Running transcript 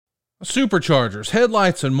Superchargers,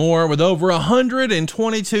 headlights, and more. With over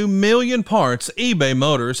 122 million parts, eBay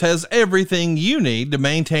Motors has everything you need to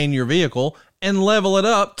maintain your vehicle and level it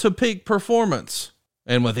up to peak performance.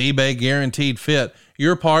 And with eBay Guaranteed Fit,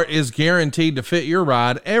 your part is guaranteed to fit your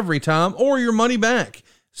ride every time or your money back.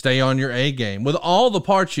 Stay on your A game with all the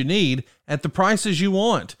parts you need at the prices you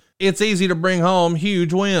want. It's easy to bring home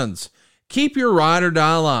huge wins. Keep your ride or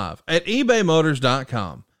die alive at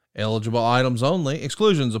ebaymotors.com. Eligible items only.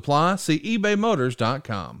 Exclusions apply. See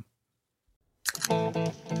ebaymotors.com.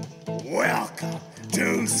 Welcome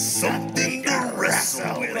to Something to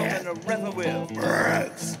Wrestle With.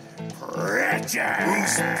 Bruce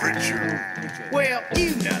Pritchard. Well,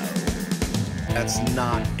 you know. That's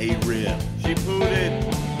not a rib. She pooted.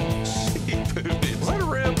 What a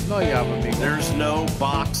rib? No, yeah, amigo. There's no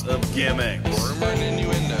box of gimmicks. Rumor and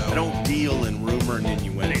innuendo. I don't deal in rumor and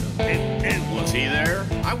innuendo. And was he there?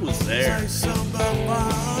 I was there.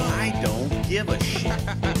 I don't give a shit.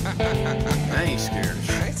 I ain't scared of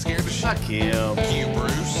shit. I ain't scared of shit. Fuck him. You,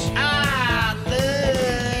 Bruce. I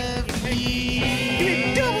love you. Give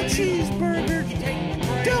me double cheeseburger.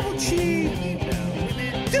 Double cheese.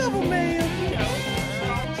 Double mayo.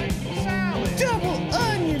 Double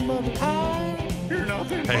onion,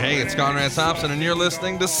 motherfucker. Hey, it's Conrad Thompson, and you're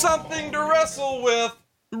listening to Something to Wrestle With.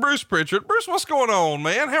 Bruce Pritchard. Bruce, what's going on,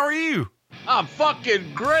 man? How are you? I'm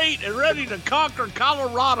fucking great and ready to conquer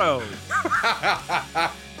Colorado.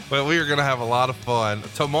 Well, we are going to have a lot of fun.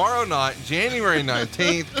 Tomorrow night, January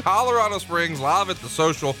 19th, Colorado Springs, live at the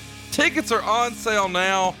Social. Tickets are on sale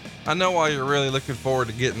now. I know why you're really looking forward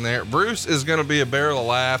to getting there. Bruce is going to be a barrel of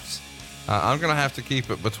laughs. I'm going to have to keep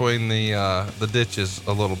it between the ditches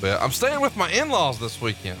a little bit. I'm staying with my in-laws this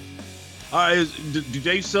weekend. All right, do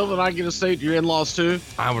Dave Silva and I get to stay at your in-laws too?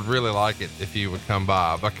 I would really like it if you would come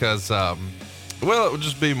by because, well, it would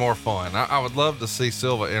just be more fun. I would love to see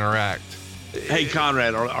Silva interact. Hey,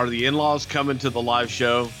 Conrad, are the in-laws coming to the live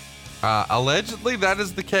show? Allegedly, that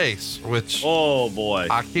is the case, which Oh boy.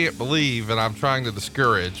 I can't believe, and I'm trying to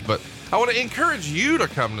discourage, but I want to encourage you to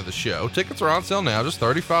come to the show. Tickets are on sale now, just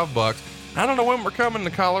 $35. I don't know when we're coming to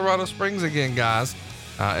Colorado Springs again, guys.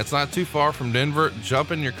 It's not too far from Denver.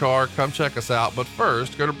 Jump in your car, come check us out. But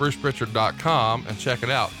first, go to brucepritchard.com and check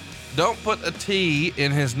it out. Don't put a T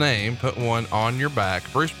in his name, put one on your back.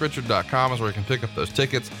 brucepritchard.com is where you can pick up those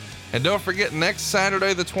tickets. And don't forget, next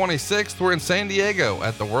Saturday, the 26th, we're in San Diego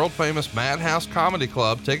at the world famous Madhouse Comedy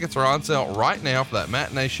Club. Tickets are on sale right now for that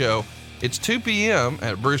matinee show. It's 2 p.m.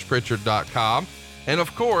 at brucepritchard.com. And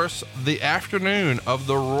of course, the afternoon of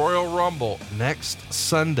the Royal Rumble next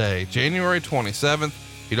Sunday, January 27th.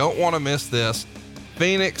 You don't want to miss this.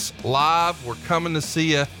 Phoenix live. We're coming to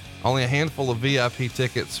see you. Only a handful of VIP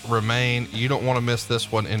tickets remain. You don't want to miss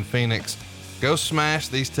this one in Phoenix. Go smash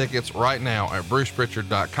these tickets right now at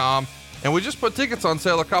brucepritchard.com. And we just put tickets on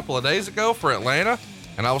sale a couple of days ago for Atlanta,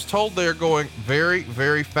 and I was told they're going very,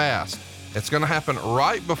 very fast. It's going to happen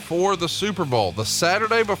right before the Super Bowl, the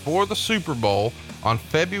Saturday before the Super Bowl on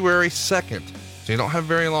February 2nd. So you don't have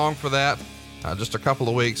very long for that, just a couple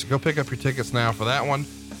of weeks. Go pick up your tickets now for that one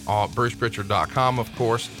at brucepritchard.com, of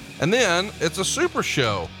course. And then it's a super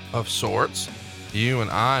show of sorts. You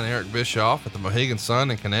and I and Eric Bischoff at the Mohegan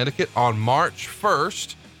Sun in Connecticut on March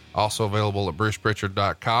 1st, also available at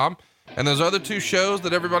brucepritchard.com. And those other two shows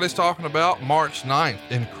that everybody's talking about, March 9th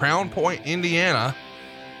in Crown Point, Indiana,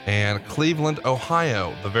 and Cleveland,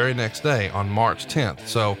 Ohio, the very next day on March 10th.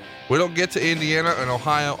 So we don't get to Indiana and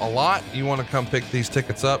Ohio a lot. You want to come pick these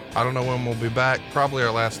tickets up. I don't know when we'll be back. Probably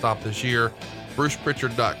our last stop this year.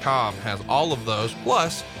 BrucePritchard.com has all of those,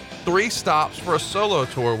 plus 3 stops for a solo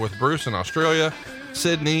tour with Bruce in Australia,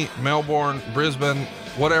 Sydney, Melbourne, Brisbane,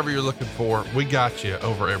 whatever you're looking for. We got you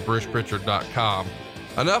over at BrucePritchard.com.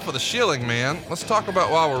 Enough of the shilling, man. Let's talk about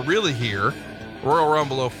why we're really here, Royal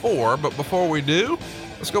Rumble 04. But before we do,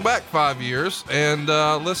 let's go back 5 years and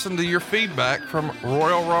listen to your feedback from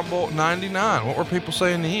Royal Rumble 99. What were people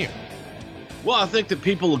saying to you? Well, I think that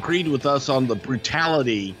people agreed with us on the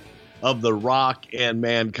brutality of the Rock and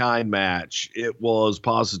Mankind match. It was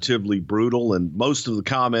positively brutal, and most of the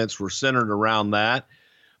comments were centered around that.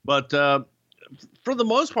 But for the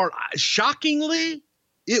most part, shockingly,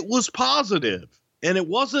 it was positive. And it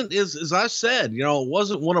wasn't, as I said, it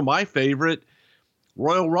wasn't one of my favorite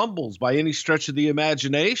Royal Rumbles by any stretch of the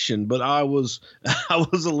imagination, but I was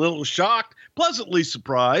a little shocked, pleasantly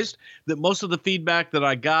surprised that most of the feedback that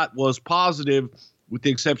I got was positive, with the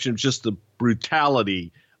exception of just the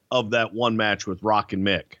brutality of that one match with Rock and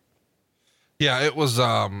Mick. Yeah, it was,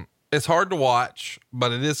 it's hard to watch,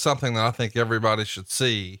 but it is something that I think everybody should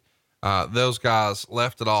see. Those guys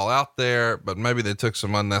left it all out there, but maybe they took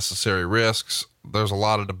some unnecessary risks. there's a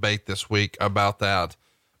lot of debate this week about that,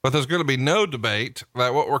 but there's going to be no debate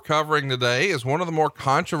that what we're covering today is one of the more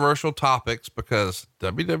controversial topics because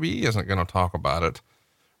WWE isn't going to talk about it.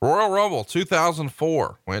 Royal Rumble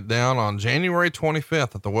 2004 went down on January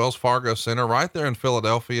 25th at the Wells Fargo Center right there in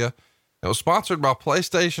Philadelphia. It was sponsored by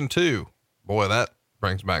PlayStation 2. Boy, that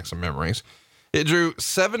brings back some memories. It drew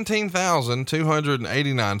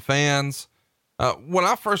 17,289 fans. When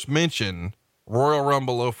I first mention Royal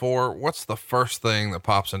Rumble 04, what's the first thing that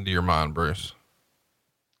pops into your mind, Bruce?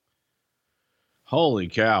 Holy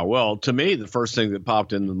cow. Well, to me, the first thing that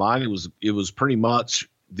popped into mind, it was pretty much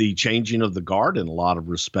the changing of the guard in a lot of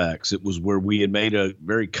respects. It was where we had made a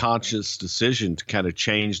very conscious decision to kind of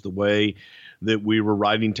change the way that we were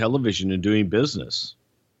writing television and doing business.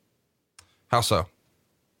 How so?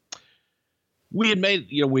 We'd made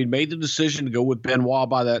the decision to go with Benoit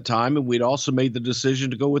by that time, and we'd also made the decision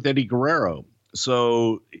to go with Eddie Guerrero.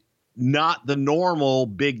 So not the normal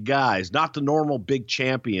big guys, not the normal big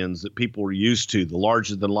champions that people were used to, the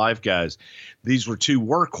larger than life guys. These were two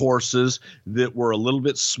workhorses that were a little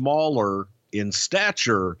bit smaller in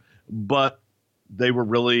stature, but they were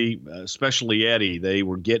really, especially Eddie, they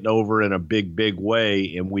were getting over in a big, big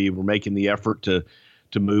way. And we were making the effort to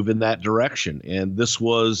move in that direction. And this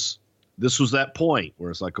was that point where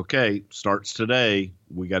it's like, okay, starts today.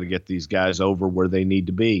 We got to get these guys over where they need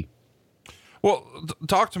to be. Well,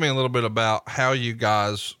 talk to me a little bit about how you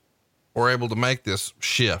guys were able to make this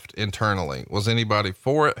shift internally. Was anybody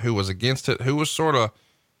for it? Who was against it? Who was sort of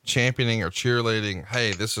championing or cheerleading?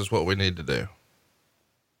 Hey, this is what we need to do.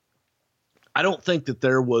 I don't think that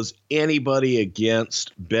there was anybody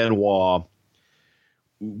against Benoit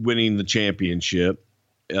winning the championship.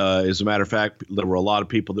 As a matter of fact, there were a lot of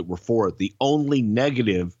people that were for it. The only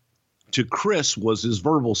negative to Chris was his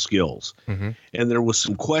verbal skills. Mm-hmm. And there was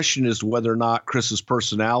some question as to whether or not Chris's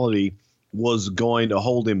personality was going to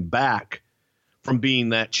hold him back from being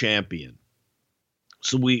that champion.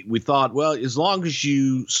 So we thought, well, as long as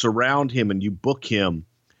you surround him and you book him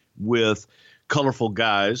with colorful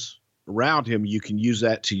guys around him, you can use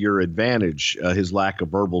that to your advantage, his lack of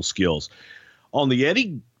verbal skills. On the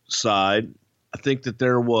Eddie side, I think that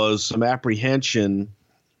there was some apprehension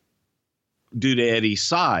due to Eddie's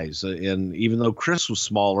size. And even though Chris was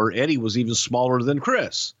smaller, Eddie was even smaller than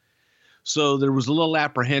Chris. So there was a little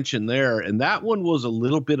apprehension there. And that one was a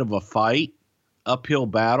little bit of a fight, uphill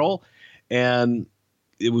battle. And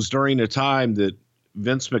it was during a time that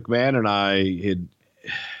Vince McMahon and I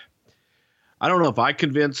don't know if I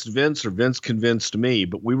convinced Vince or Vince convinced me,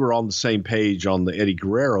 but we were on the same page on the Eddie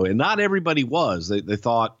Guerrero. And not everybody was. They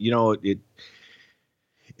thought,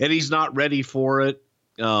 Eddie's not ready for it.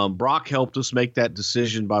 Brock helped us make that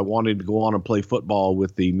decision by wanting to go on and play football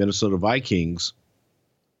with the Minnesota Vikings.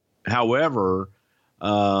 However,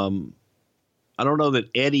 I don't know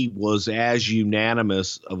that Eddie was as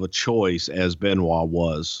unanimous of a choice as Benoit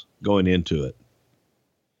was going into it.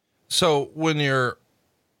 So when you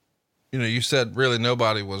said really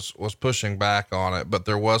nobody was pushing back on it, but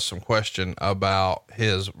there was some question about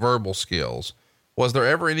his verbal skills. Was there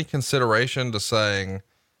ever any consideration to saying,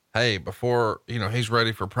 hey, before, he's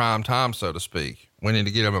ready for prime time, so to speak, we need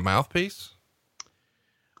to get him a mouthpiece?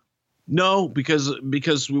 No, because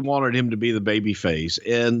we wanted him to be the baby face.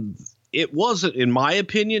 And it wasn't, in my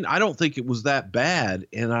opinion, I don't think it was that bad.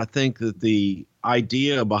 And I think that the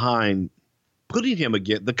idea behind putting him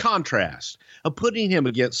against the contrast of putting him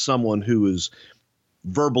against someone who is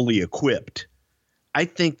verbally equipped, I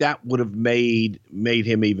think that would have made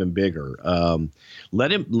him even bigger.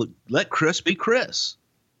 Let Chris be Chris.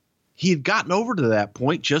 He had gotten over to that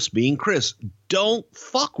point just being Chris. Don't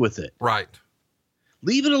fuck with it. Right.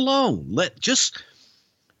 Leave it alone.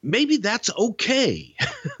 Maybe that's okay.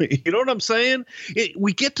 You know what I'm saying?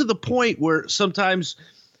 We get to the point where sometimes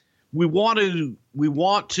we want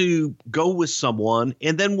to go with someone,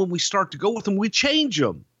 and then when we start to go with them, we change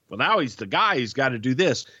them. Well, now he's the guy. He's got to do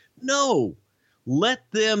this. No, let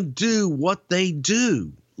them do what they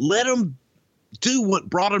do. Let them do what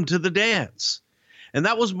brought them to the dance. And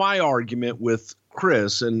that was my argument with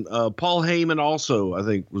Chris. And Paul Heyman also, I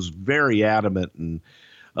think, was very adamant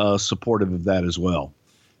and supportive of that as well.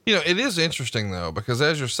 It is interesting though, because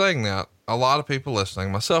as you're saying that, a lot of people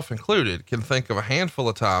listening, myself included, can think of a handful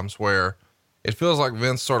of times where it feels like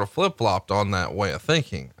Vince sort of flip-flopped on that way of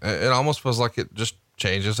thinking. It almost feels like it just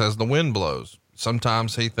changes as the wind blows.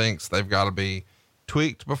 Sometimes he thinks they've got to be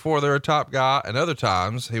tweaked before they're a top guy, and other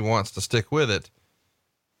times he wants to stick with it.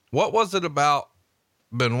 What was it about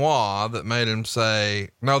Benoit that made him say,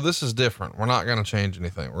 no, this is different. We're not going to change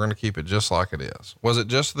anything. We're going to keep it just like it is. Was it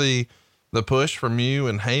just the the push from you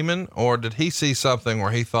and Heyman, or did he see something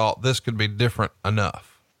where he thought this could be different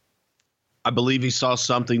enough? I believe he saw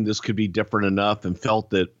something this could be different enough and felt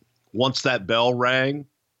that once that bell rang,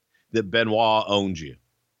 that Benoit owned you.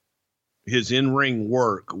 His in-ring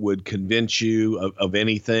work would convince you of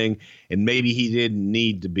anything, and maybe he didn't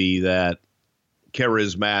need to be that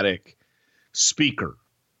charismatic speaker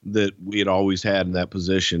that we had always had in that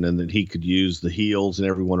position, and that he could use the heels and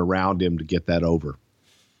everyone around him to get that over.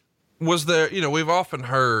 Was there, we've often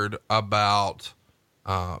heard about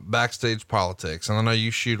backstage politics, and I know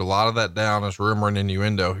you shoot a lot of that down as rumor and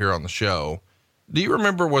innuendo here on the show. Do you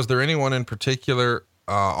remember, was there anyone in particular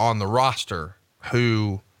on the roster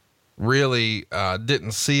who really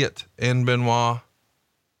didn't see it in Benoit?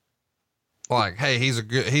 Like, hey, he's a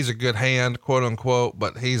good hand, quote unquote,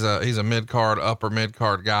 but he's a mid-card, upper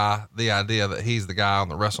mid-card guy. The idea that he's the guy on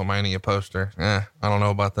the WrestleMania poster. I don't know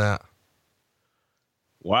about that.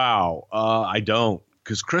 Wow. I don't,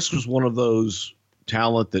 because Chris was one of those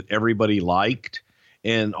talent that everybody liked,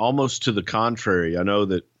 and almost to the contrary. I know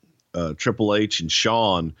that Triple H and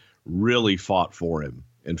Shawn really fought for him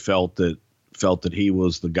and felt that he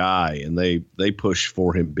was the guy, and they pushed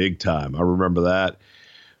for him big time. I remember that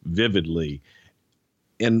vividly.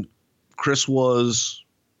 And Chris was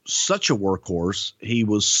such a workhorse. He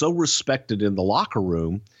was so respected in the locker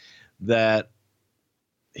room that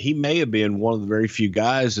he may have been one of the very few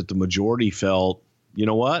guys that the majority felt, you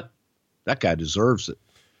know what, that guy deserves it.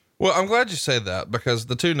 Well, I'm glad you said that, because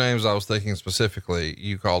the two names I was thinking specifically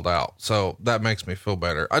you called out. So that makes me feel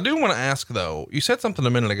better. I do want to ask though, you said something a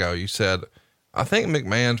minute ago. You said, I think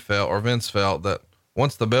McMahon felt, or Vince felt, that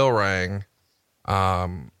once the bell rang,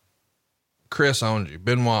 Chris owned you,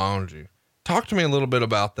 Benoit owned you. Talk to me a little bit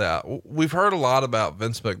about that. We've heard a lot about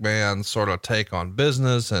Vince McMahon's sort of take on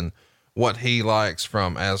business and what he likes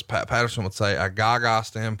from, as Pat Patterson would say, a gaga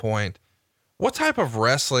standpoint. What type of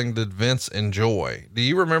wrestling did Vince enjoy? Do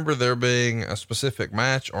you remember there being a specific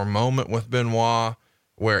match or moment with Benoit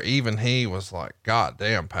where even he was like, God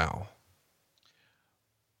damn, pal?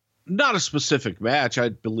 Not a specific match. I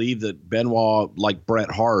believe that Benoit, like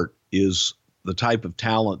Bret Hart, is the type of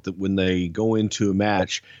talent that when they go into a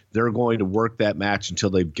match, they're going to work that match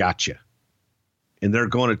until they've got you. And they're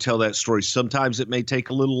going to tell that story. Sometimes it may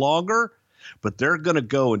take a little longer, but they're going to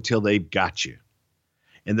go until they've got you.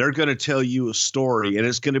 And they're going to tell you a story, and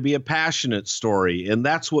it's going to be a passionate story. And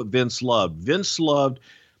that's what Vince loved. Vince loved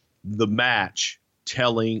the match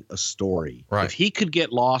telling a story. Right. If he could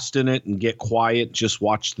get lost in it and get quiet, just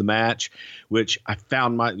watch the match, which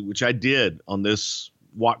I did on this,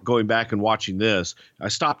 going back and watching this, I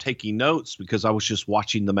stopped taking notes because I was just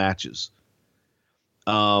watching the matches.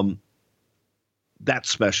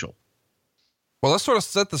 That's special. Well, let's sort of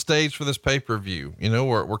set the stage for this pay-per-view.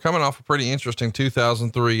 We're coming off a pretty interesting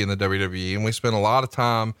 2003 in the WWE, and we spent a lot of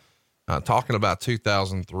time talking about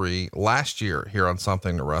 2003 last year here on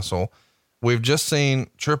Something to Wrestle. We've just seen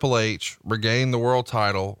Triple H regain the world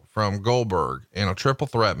title from Goldberg in a triple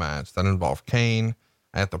threat match that involved Kane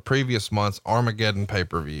at the previous month's Armageddon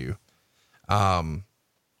pay-per-view.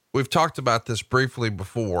 We've talked about this briefly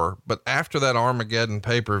before, but after that Armageddon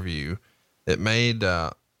pay-per-view, it made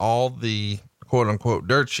all the quote unquote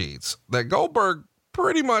dirt sheets that Goldberg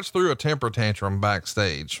pretty much threw a temper tantrum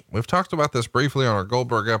backstage. We've talked about this briefly on our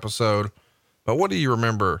Goldberg episode, but what do you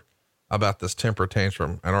remember about this temper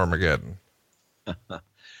tantrum at Armageddon?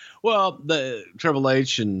 Well, the Triple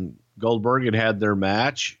H and Goldberg had their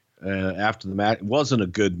match. After the match, it wasn't a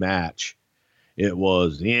good match. It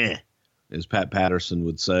was, as Pat Patterson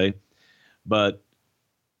would say, but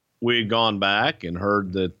we had gone back and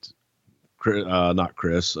heard that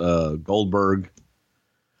Goldberg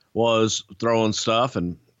was throwing stuff,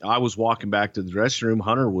 and I was walking back to the dressing room.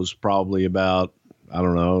 Hunter was probably about,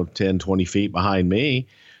 10, 20 feet behind me,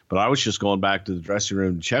 but I was just going back to the dressing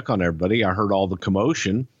room to check on everybody. I heard all the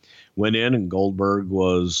commotion, went in, and Goldberg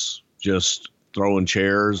was just throwing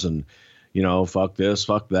chairs and, fuck this,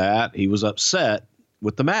 fuck that. He was upset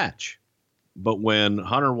with the match. But when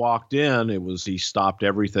Hunter walked in, he stopped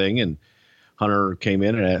everything, and Hunter came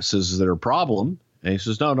in and says, "Is there a problem?" And he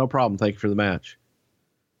says, No problem. Thank you for the match.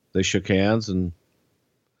 They shook hands, and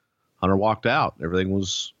Hunter walked out. Everything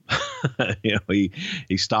was,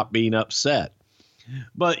 he stopped being upset.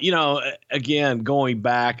 But, again, going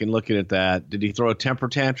back and looking at that, did he throw a temper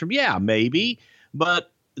tantrum? Yeah, maybe.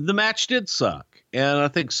 But the match did suck. And I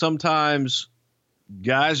think sometimes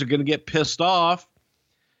guys are going to get pissed off.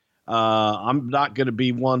 I'm not going to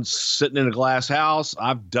be one sitting in a glass house.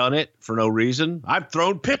 I've done it for no reason. I've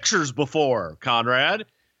thrown pictures before, Conrad.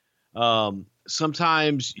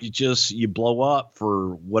 sometimes you blow up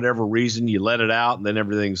for whatever reason, you let it out and then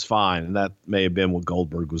everything's fine. And that may have been what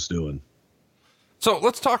Goldberg was doing. So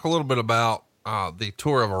let's talk a little bit about the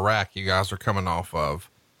tour of Iraq you guys are coming off of.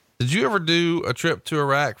 Did you ever do a trip to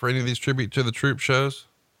Iraq for any of these Tribute to the Troop shows?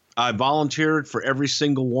 I volunteered for every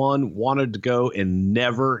single one, wanted to go, and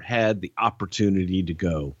never had the opportunity to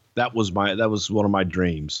go. That was one of my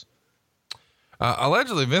dreams.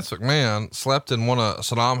 Allegedly, Vince McMahon slept in one of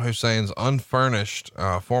Saddam Hussein's unfurnished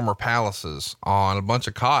former palaces on a bunch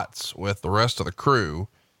of cots with the rest of the crew.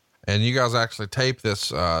 And you guys actually taped this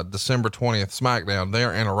December 20th SmackDown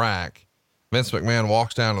there in Iraq. Vince McMahon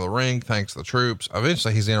walks down to the ring, thanks the troops.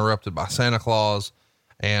 Eventually, he's interrupted by Santa Claus.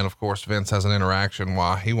 And of course, Vince has an interaction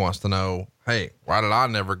while he wants to know, hey, why did I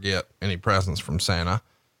never get any presents from Santa?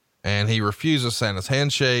 And he refuses Santa's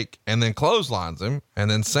handshake and then clotheslines him.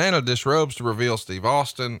 And then Santa disrobes to reveal Steve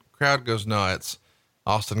Austin. Crowd goes nuts.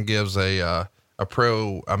 Austin gives a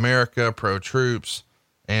pro America, pro troops,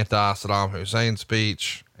 anti Saddam Hussein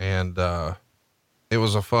speech. And, it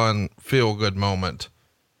was a fun, feel good moment.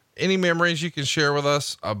 Any memories you can share with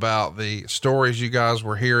us about the stories you guys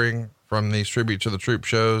were hearing from these Tribute to the Troop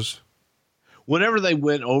shows? Whenever they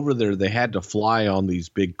went over there, they had to fly on these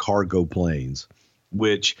big cargo planes,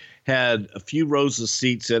 which had a few rows of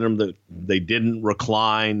seats in them that they didn't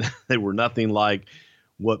recline. They were nothing like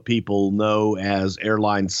what people know as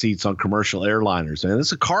airline seats on commercial airliners. And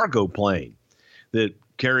it's a cargo plane that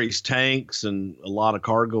carries tanks and a lot of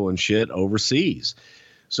cargo and shit overseas.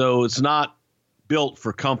 So it's not built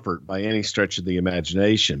for comfort by any stretch of the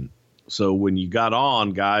imagination. So when you got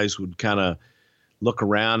on, guys would kind of look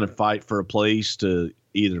around and fight for a place to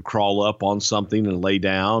either crawl up on something and lay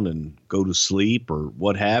down and go to sleep or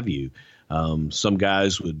what have you. Some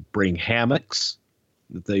guys would bring hammocks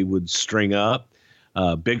that they would string up.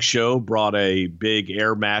 Big Show brought a big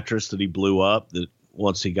air mattress that he blew up that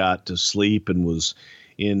once he got to sleep and was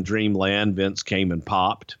in dreamland, Vince came and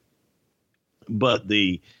popped. But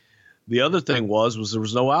the other thing was there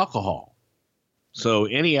was no alcohol. So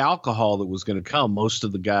any alcohol that was going to come, most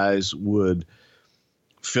of the guys would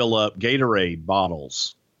fill up Gatorade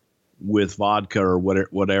bottles with vodka or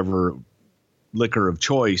whatever liquor of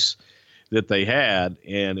choice that they had.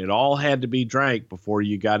 And it all had to be drank before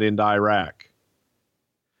you got into Iraq.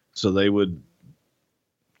 So they would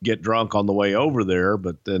get drunk on the way over there,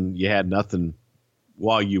 but then you had nothing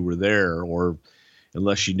while you were there, or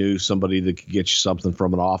unless you knew somebody that could get you something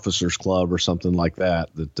from an officers club or something like that,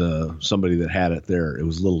 somebody that had it there. It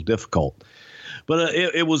was a little difficult, but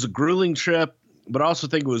it was a grueling trip, but I also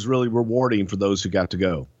think it was really rewarding for those who got to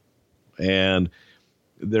go. And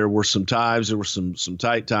there were some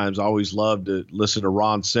tight times. I always loved to listen to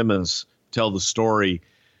Ron Simmons tell the story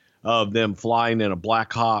of them flying in a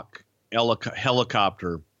Black Hawk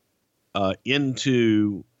helicopter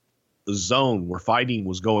into the zone where fighting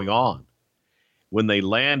was going on. When they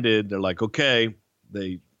landed, they're like, okay,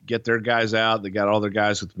 they get their guys out. They got all their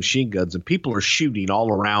guys with machine guns, and people are shooting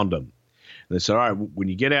all around them. And they said, all right, when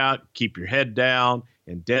you get out, keep your head down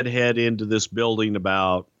and deadhead into this building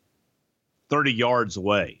about 30 yards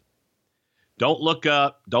away. Don't look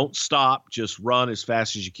up. Don't stop. Just run as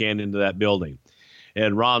fast as you can into that building.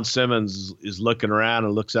 And Ron Simmons is looking around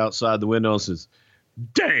and looks outside the window and says,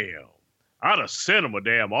 damn, I'd have sent him a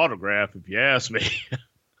damn autograph if you asked me.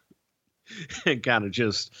 And kind of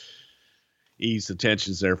just ease the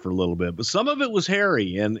tensions there for a little bit. But some of it was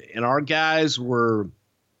hairy, and our guys were,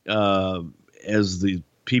 as the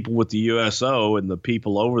people with the USO and the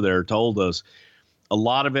people over there told us, a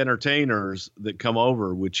lot of entertainers that come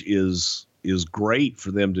over, which is great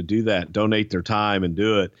for them to do that, donate their time and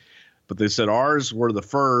do it. But they said ours were the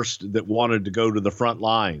first that wanted to go to the front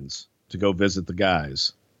lines to go visit the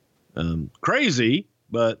guys. Crazy,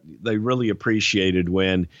 but they really appreciated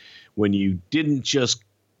when you didn't just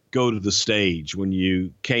go to the stage, when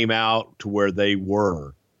you came out to where they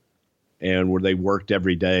were and where they worked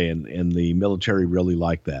every day. And the military really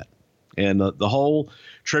liked that. And the whole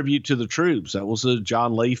Tribute to the Troops, that was a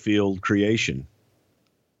John Layfield creation.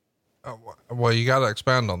 Well, you got to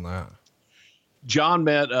expand on that. John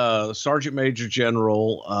met Sergeant Major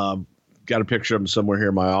General, got a picture of him somewhere here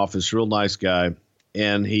in my office, real nice guy.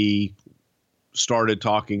 And he started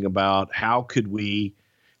talking about how could we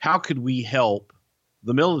help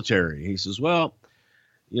the military? He says, well,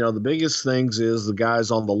 the biggest things is the guys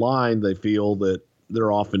on the line, they feel that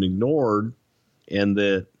they're often ignored and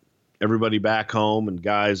that everybody back home and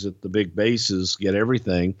guys at the big bases get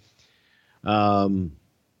everything.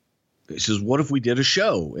 He says, what if we did a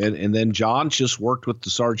show? And then John just worked with the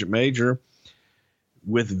Sergeant Major,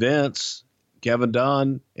 with Vince, Kevin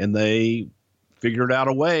Dunn, and they figured out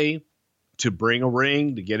a way to bring a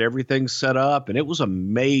ring, to get everything set up. And it was a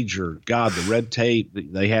major, God, the red tape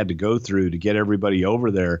that they had to go through to get everybody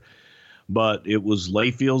over there. But it was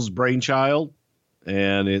Layfield's brainchild,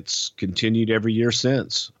 and it's continued every year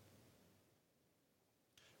since.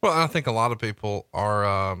 Well, I think a lot of people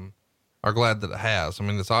are glad that it has. I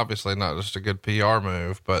mean, it's obviously not just a good PR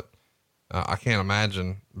move, but I can't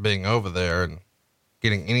imagine being over there and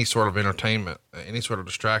getting any sort of entertainment, any sort of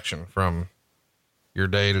distraction from your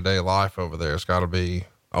day-to-day life over there. It's got to be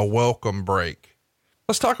a welcome break.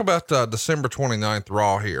 Let's talk about December 29th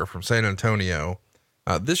Raw here from San Antonio.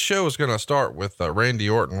 This show is going to start with Randy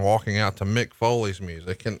Orton walking out to Mick Foley's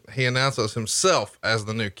music, and he announces himself as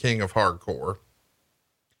the new king of hardcore,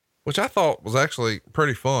 which I thought was actually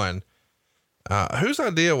pretty fun. Whose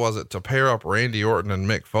idea was it to pair up Randy Orton and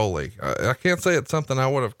Mick Foley? I can't say it's something I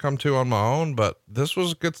would have come to on my own, but this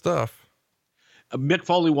was good stuff. Mick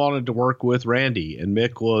Foley wanted to work with Randy, and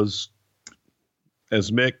Mick was,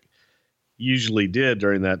 as Mick usually did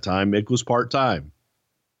during that time, Mick was part-time.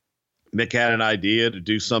 Mick had an idea to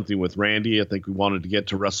do something with Randy. I think we wanted to get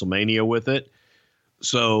to WrestleMania with it.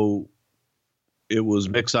 So it was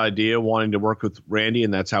Mick's idea wanting to work with Randy,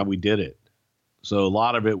 and that's how we did it. So a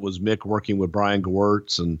lot of it was Mick working with Brian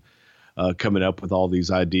Gewirtz and coming up with all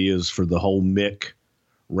these ideas for the whole Mick,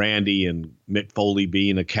 Randy, and Mick Foley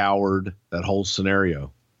being a coward, that whole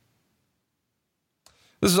scenario.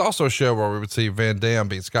 This is also a show where we would see Van Dam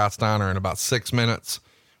beat Scott Steiner in about 6 minutes.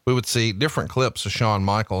 We would see different clips of Shawn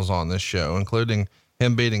Michaels on this show, including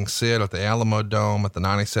him beating Sid at the Alamo Dome at the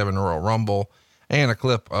 97 Royal Rumble, and a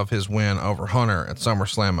clip of his win over Hunter at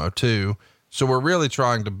SummerSlam 02. So we're really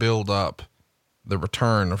trying to build up the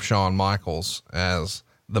return of Shawn Michaels as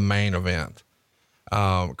the main event.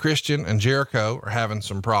 Christian and Jericho are having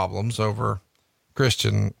some problems over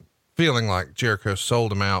Christian feeling like Jericho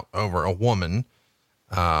sold him out over a woman.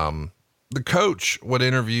 The coach would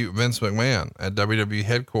interview Vince McMahon at WWE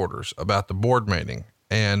headquarters about the board meeting,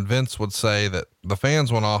 and Vince would say that the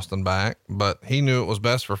fans want Austin back, but he knew it was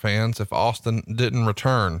best for fans if Austin didn't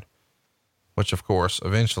return, which of course,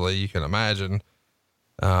 eventually you can imagine,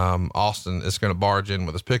 Austin is going to barge in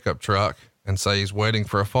with his pickup truck and say he's waiting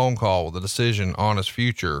for a phone call with a decision on his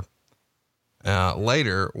future.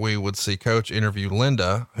 Later we would see Coach interview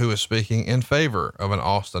Linda, who is speaking in favor of an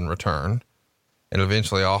Austin return. And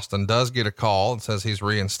eventually Austin does get a call and says he's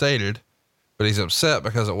reinstated, but he's upset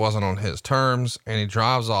because it wasn't on his terms, and he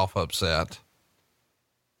drives off upset.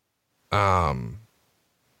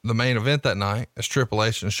 The main event that night is Triple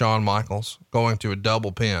H and Shawn Michaels going to a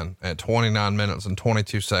double pin at 29 minutes and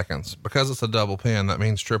 22 seconds. Because it's a double pin, that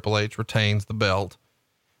means Triple H retains the belt.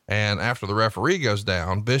 And after the referee goes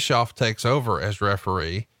down, Bischoff takes over as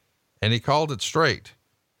referee, and he called it straight.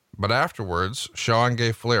 But afterwards, Shawn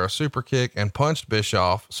gave Flair a super kick and punched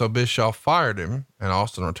Bischoff. So Bischoff fired him, and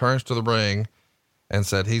Austin returns to the ring and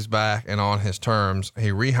said he's back and on his terms. He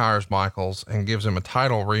rehires Michaels and gives him a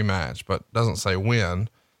title rematch, but doesn't say when,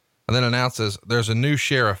 and then announces there's a new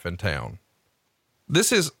sheriff in town.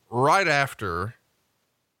 This is right after,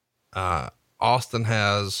 Austin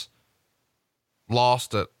has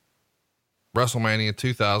lost at WrestleMania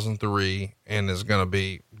 2003 and is going to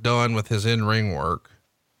be done with his in-ring work.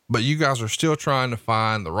 But you guys are still trying to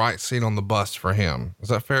find the right seat on the bus for him. Is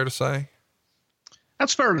that fair to say?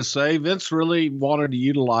 That's fair to say. Vince really wanted to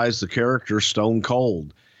utilize the character Stone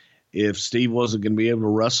Cold. If Steve wasn't going to be able to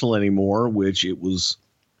wrestle anymore, which it was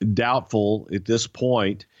doubtful at this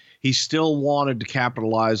point, he still wanted to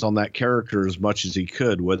capitalize on that character as much as he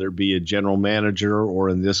could, whether it be a general manager or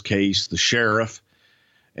in this case, the sheriff,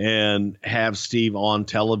 and have Steve on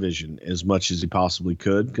television as much as he possibly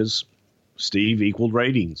could, because Steve equaled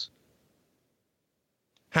ratings.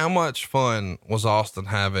 How much fun was Austin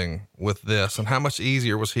having with this, and how much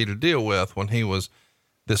easier was he to deal with when he was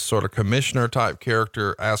this sort of commissioner type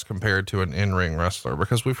character as compared to an in-ring wrestler?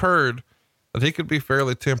 Because we've heard that he could be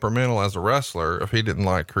fairly temperamental as a wrestler if he didn't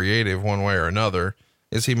like creative one way or another.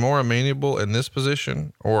 Is he more amenable in this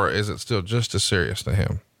position, or is it still just as serious to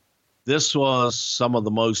him? This was some of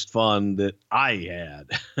the most fun that I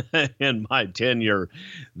had in my tenure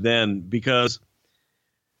then, because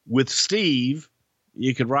with Steve,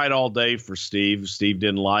 you could write all day for Steve. If Steve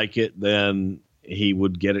didn't like it, then he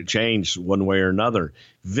would get it changed one way or another.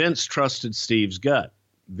 Vince trusted Steve's gut.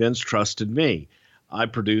 Vince trusted me. I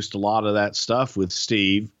produced a lot of that stuff with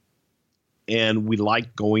Steve, and we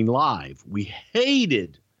liked going live. We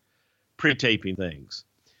hated pre-taping things.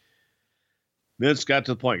 Vince got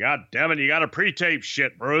to the point, God damn it, you got to pre-tape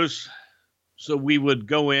shit, Bruce. So we would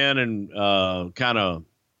go in and kind of,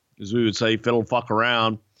 as we would say, fiddle fuck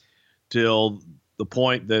around till the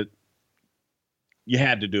point that, you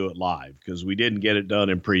had to do it live because we didn't get it done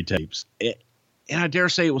in pre-tapes. And I dare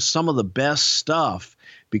say it was some of the best stuff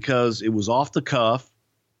because it was off the cuff.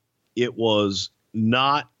 It was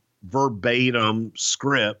not verbatim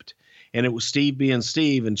script, and it was Steve being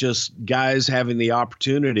Steve and just guys having the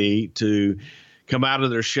opportunity to come out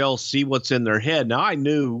of their shell, see what's in their head. Now, I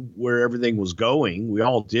knew where everything was going. We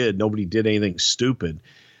all did. Nobody did anything stupid.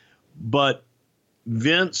 But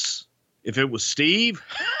Vince, if it was Steve,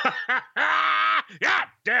 God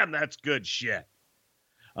damn, that's good shit.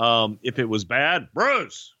 If it was bad,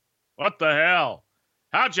 Bruce, what the hell?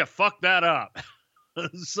 How'd you fuck that up?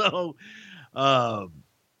 So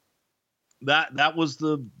that was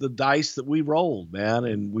the dice that we rolled, man,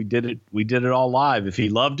 and we did it all live. If he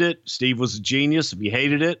loved it, Steve was a genius. If he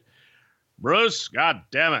hated it, Bruce, god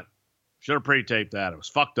damn it, should have pre-taped that. It was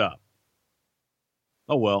fucked up.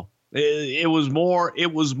 Oh well. It was more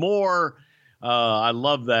I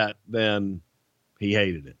love that than he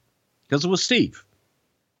hated it because it was Steve.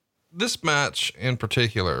 This match in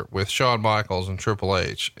particular with Shawn Michaels and Triple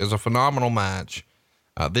H is a phenomenal match.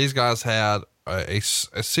 These guys had a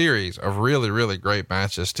series of really, really great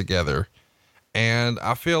matches together. And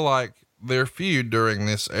I feel like their feud during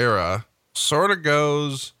this era sort of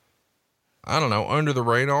goes, I don't know, under the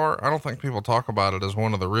radar. I don't think people talk about it as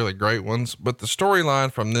one of the really great ones, but the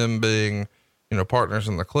storyline from them being, you know, partners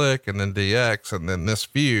in the Clique and then DX and then this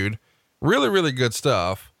feud, really, really good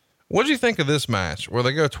stuff. What did you think of this match where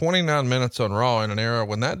they go 29 minutes on Raw in an era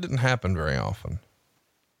when that didn't happen very often?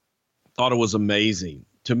 Thought it was amazing.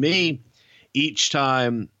 To me, each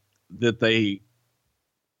time that they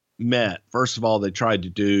met, first of all, they tried to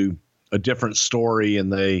do a different story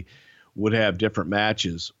and they would have different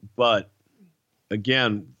matches. But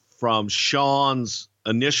again, from Shawn's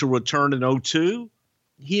initial return in 2002,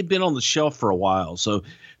 he had been on the shelf for a while. So it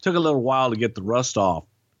took a little while to get the rust off,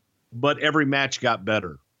 but every match got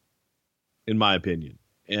better, in my opinion.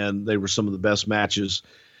 And they were some of the best matches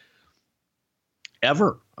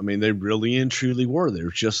ever. I mean, they really and truly were. They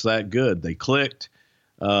were just that good. They clicked.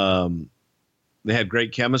 They had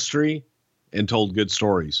great chemistry and told good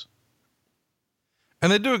stories.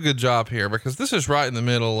 And they do a good job here because this is right in the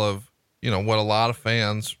middle of, you know, what a lot of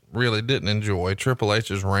fans really didn't enjoy, Triple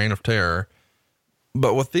H's reign of terror.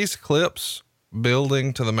 But with these clips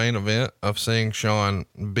building to the main event of seeing Shawn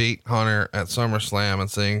beat Hunter at SummerSlam and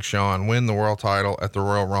seeing Shawn win the world title at the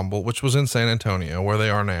Royal Rumble, which was in San Antonio where they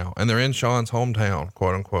are now. And they're in Shawn's hometown,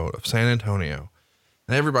 quote unquote, of San Antonio.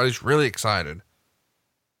 And everybody's really excited.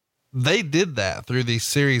 They did that through these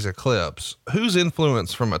series of clips. Whose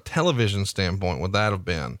influence from a television standpoint would that have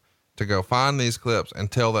been to go find these clips and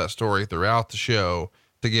tell that story throughout the show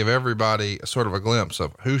to give everybody a sort of a glimpse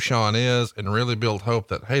of who Shawn is and really build hope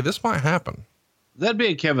that, hey, this might happen? That'd be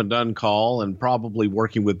a Kevin Dunn call, and probably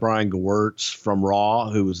working with Brian Gewirtz from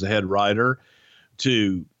Raw, who was the head writer,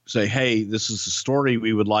 to say, hey, this is a story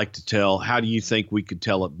we would like to tell. How do you think we could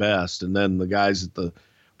tell it best? And then the guys at the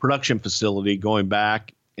production facility going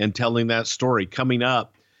back and telling that story, coming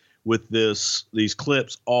up with these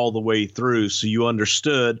clips all the way through. So you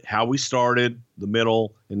understood how we started, the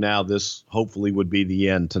middle, and now this hopefully would be the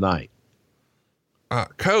end tonight.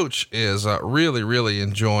 Coach is really, really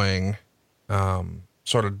enjoying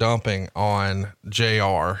sort of dumping on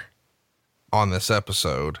JR on this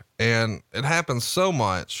episode. And it happens so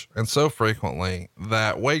much and so frequently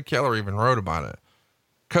that Wade Keller even wrote about it.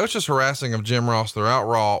 Coach's harassing of Jim Ross throughout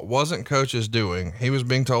Raw wasn't Coach's doing. He was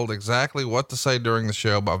being told exactly what to say during the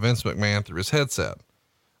show by Vince McMahon through his headset.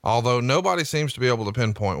 Although nobody seems to be able to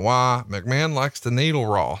pinpoint why, McMahon likes to needle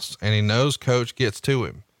Ross and he knows Coach gets to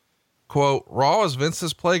him. Quote, Raw is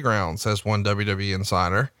Vince's playground, says one WWE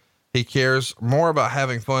insider. He cares more about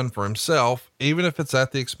having fun for himself, even if it's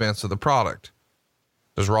at the expense of the product.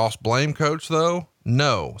 Does Ross blame Coach though?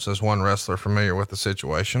 No, says one wrestler familiar with the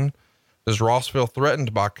situation. Does Ross feel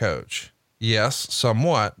threatened by Coach? Yes,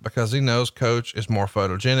 somewhat, because he knows Coach is more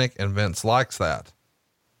photogenic and Vince likes that.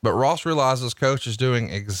 But Ross realizes Coach is doing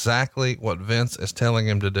exactly what Vince is telling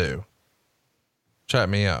him to do. Chat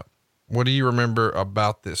me up. What do you remember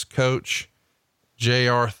about this Coach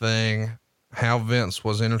JR thing, how Vince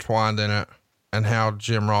was intertwined in it, and how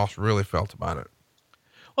Jim Ross really felt about it?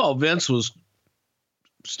 Well, Vince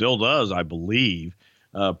still does, I believe,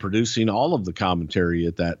 producing all of the commentary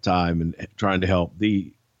at that time and trying to help.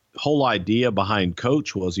 The whole idea behind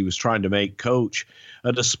Coach was he was trying to make Coach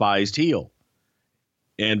a despised heel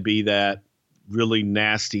and be that really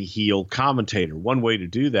nasty heel commentator. One way to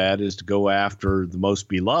do that is to go after the most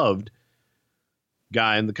beloved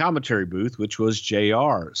guy in the commentary booth, which was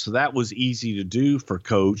JR. So that was easy to do for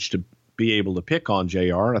Coach to be able to pick on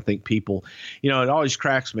JR. And I think people, it always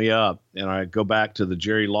cracks me up. And I go back to the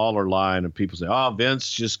Jerry Lawler line and people say, oh, Vince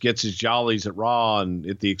just gets his jollies at Raw and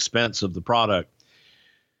at the expense of the product.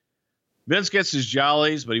 Vince gets his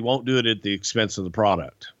jollies, but he won't do it at the expense of the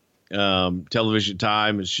product. Television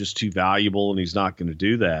time is just too valuable and he's not going to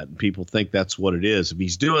do that. And people think that's what it is. If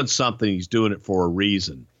he's doing something, he's doing it for a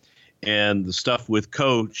reason. And the stuff with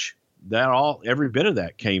Coach, every bit of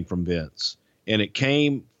that came from Vince. And it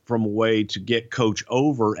came from a way to get Coach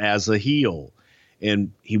over as a heel.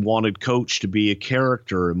 And he wanted Coach to be a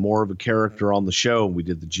character and more of a character on the show. We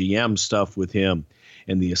did the GM stuff with him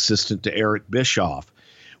and the assistant to Eric Bischoff,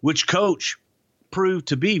 which Coach proved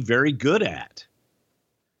to be very good at.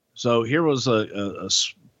 So here was a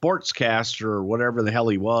sportscaster or whatever the hell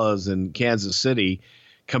he was in Kansas City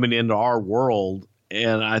coming into our world.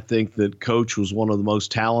 And I think that Coach was one of the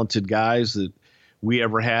most talented guys that we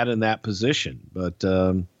ever had in that position. But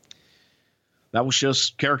that was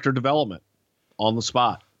just character development on the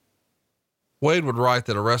spot. Wade would write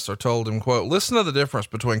that a wrestler told him, quote, listen to the difference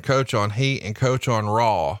between Coach on Heat and Coach on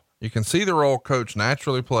Raw. You can see the role Coach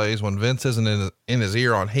naturally plays when Vince isn't in his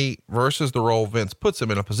ear on Heat versus the role Vince puts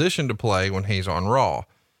him in a position to play when he's on Raw.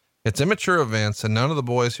 It's immature of Vince, and none of the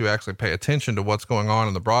boys who actually pay attention to what's going on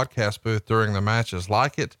in the broadcast booth during the matches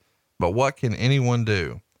like it, but what can anyone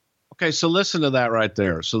do? Okay, so listen to that right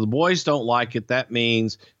there. So the boys don't like it. That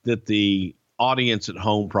means that the audience at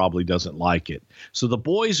home probably doesn't like it. So the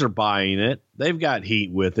boys are buying it. They've got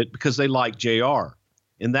heat with it because they like JR.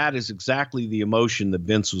 And that is exactly the emotion that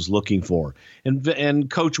Vince was looking for. And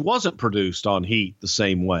Coach wasn't produced on Heat the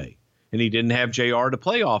same way. And he didn't have JR to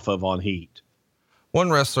play off of on Heat.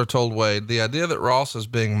 One wrestler told Wade, the idea that Ross is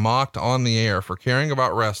being mocked on the air for caring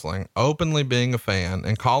about wrestling, openly being a fan,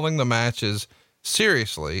 and calling the matches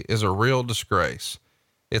seriously is a real disgrace.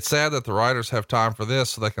 It's sad that the writers have time for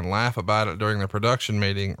this so they can laugh about it during the production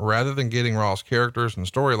meeting rather than getting Ross characters and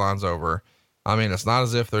storylines over. I mean, it's not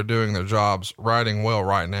as if they're doing their jobs writing well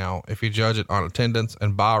right now, if you judge it on attendance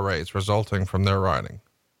and buy rates resulting from their writing.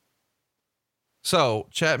 So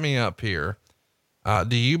chat me up here.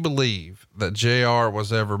 Do you believe that JR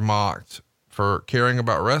was ever mocked for caring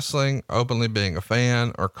about wrestling, openly being a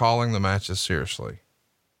fan, or calling the matches seriously?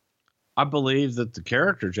 I believe that the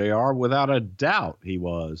character JR, without a doubt, he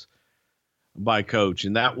was by Coach.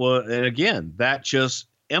 And again, that just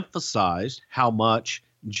emphasized how much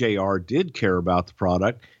JR did care about the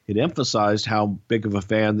product. It emphasized how big of a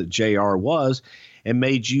fan that JR was and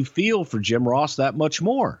made you feel for Jim Ross that much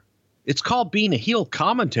more. It's called being a heel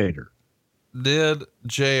commentator. Did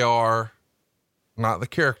JR, not the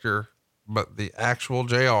character, but the actual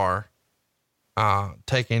JR,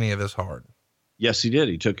 take any of this hard? Yes, he did.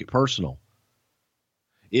 He took it personal.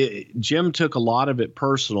 Jim took a lot of it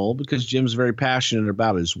personal because Jim's very passionate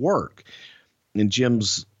about his work, and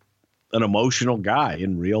Jim's an emotional guy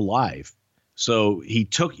in real life. So he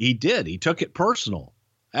took it personal.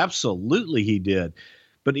 Absolutely. He did.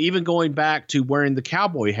 But even going back to wearing the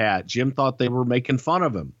cowboy hat, Jim thought they were making fun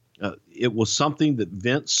of him. It was something that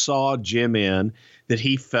Vince saw Jim in that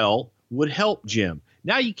he felt would help Jim.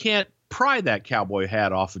 Now you can't pry that cowboy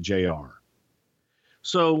hat off of JR.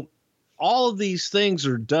 So all of these things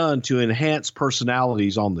are done to enhance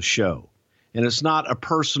personalities on the show. And it's not a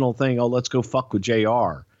personal thing. Oh, let's go fuck with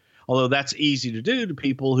JR. Although that's easy to do to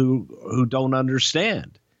people who don't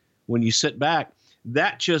understand. When you sit back,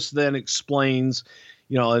 that just then explains,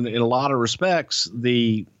 in a lot of respects,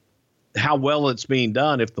 how well it's being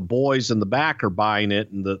done. If the boys in the back are buying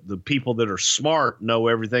it and the people that are smart know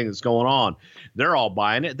everything that's going on, they're all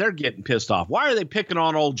buying it. They're getting pissed off. Why are they picking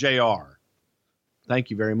on old JR?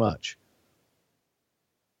 Thank you very much.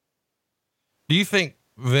 Do you think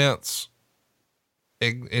Vince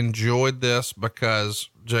enjoyed this because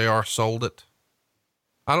JR sold it?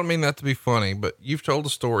 I don't mean that to be funny, but you've told a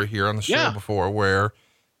story here on the show before where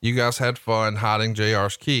you guys had fun hiding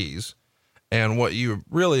JR's keys. And what you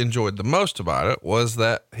really enjoyed the most about it was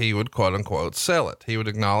that he would quote unquote sell it. He would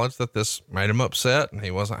acknowledge that this made him upset and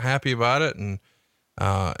he wasn't happy about it. And,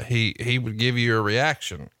 he would give you a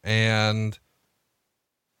reaction. And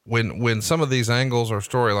when some of these angles or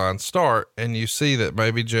storylines start and you see that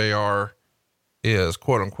maybe JR is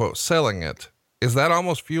quote unquote selling it, is that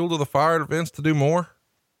almost fuel to the fire to Vince to do more?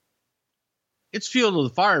 It's fuel to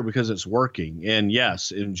the fire because it's working. And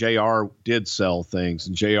yes, and JR did sell things,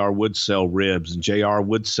 and JR would sell ribs, and JR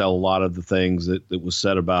would sell a lot of the things that was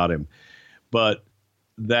said about him. But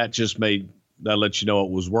that lets you know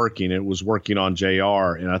it was working. It was working on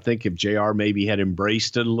JR. And I think if JR maybe had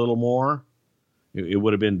embraced it a little more, it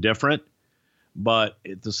would have been different. But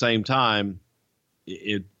at the same time,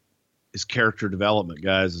 it is character development,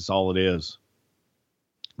 guys. That's all it is.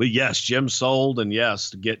 But yes, Jim sold, and yes,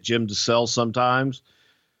 to get Jim to sell sometimes,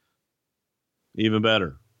 even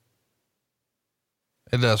better.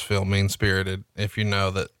 It does feel mean spirited if you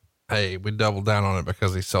know that, hey, we doubled down on it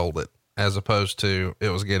because he sold it, as opposed to it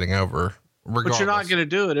was getting over. Regardless. But you're not going to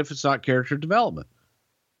do it if it's not character development.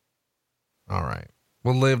 All right.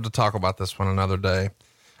 We'll live to talk about this one another day.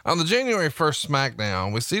 On the January 1st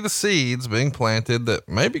SmackDown, we see the seeds being planted that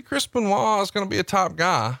maybe Chris Benoit is going to be a top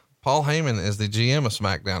guy. Paul Heyman is the GM of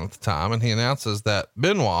SmackDown at the time, and he announces that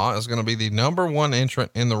Benoit is going to be the number one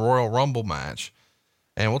entrant in the Royal Rumble match.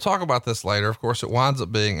 And we'll talk about this later. Of course, it winds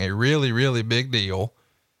up being a really, really big deal.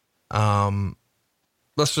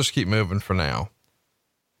 Let's just keep moving for now.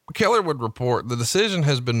 Keller would report the decision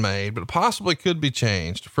has been made, but possibly could be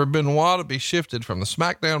changed for Benoit to be shifted from the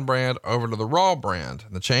SmackDown brand over to the Raw brand.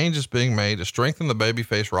 The change is being made to strengthen the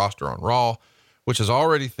babyface roster on Raw, which is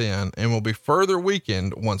already thin and will be further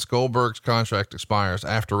weakened once Goldberg's contract expires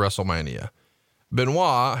after WrestleMania.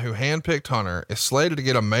 Benoit, who handpicked Hunter, is slated to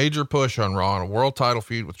get a major push on Raw in a world title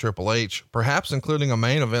feud with Triple H, perhaps including a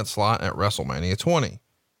main event slot at WrestleMania 20.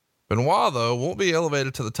 Benoit, though, won't be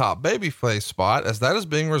elevated to the top babyface spot, as that is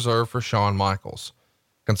being reserved for Shawn Michaels.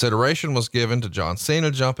 Consideration was given to John Cena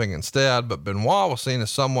jumping instead, but Benoit was seen as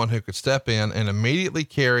someone who could step in and immediately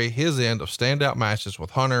carry his end of standout matches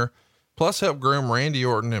with Hunter, plus help groom Randy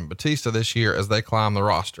Orton and Batista this year as they climb the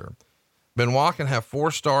roster. Benoit can have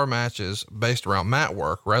 4-star matches based around mat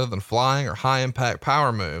work rather than flying or high impact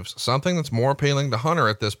power moves, something that's more appealing to Hunter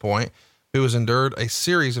at this point, who has endured a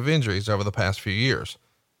series of injuries over the past few years.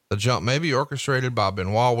 The jump may be orchestrated by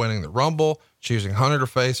Benoit winning the Rumble, choosing Hunter to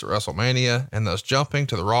face at WrestleMania, and thus jumping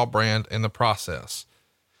to the Raw brand in the process.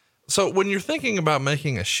 So when you're thinking about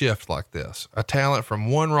making a shift like this, a talent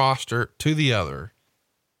from one roster to the other,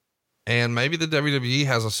 and maybe the WWE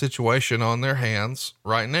has a situation on their hands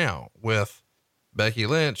right now with Becky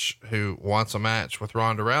Lynch, who wants a match with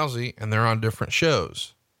Ronda Rousey, and they're on different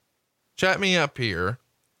shows. Chat me up here.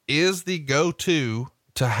 Is the go-to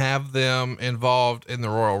to have them involved in the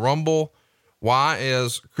Royal Rumble? Why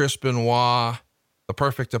is Chris Benoit the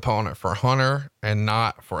perfect opponent for Hunter and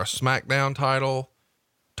not for a SmackDown title?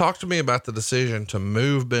 Talk to me about the decision to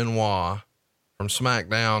move Benoit from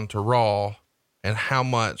SmackDown to Raw and how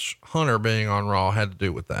much Hunter being on Raw had to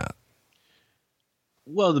do with that.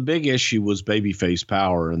 Well, the big issue was babyface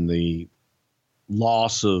power and the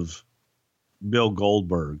loss of Bill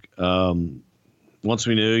Goldberg. Once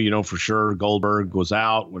we knew, for sure Goldberg was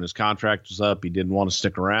out when his contract was up, he didn't want to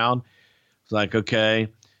stick around. It's like, okay.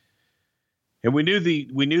 And we knew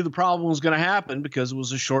the problem was going to happen because it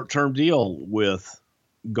was a short-term deal with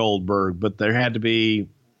Goldberg, but there had to be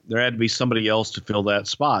somebody else to fill that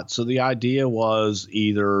spot. So the idea was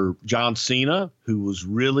either John Cena, who was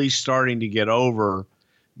really starting to get over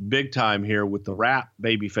big time here with the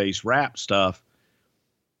babyface rap stuff,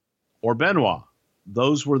 or Benoit.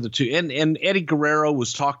 Those were the two. And Eddie Guerrero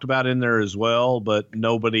was talked about in there as well, but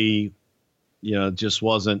nobody, just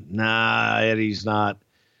wasn't, Eddie's not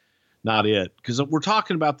it. Because we're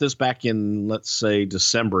talking about this back in, let's say,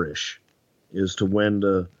 December-ish, as to when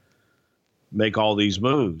to make all these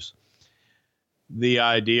moves. The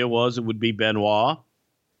idea was it would be Benoit,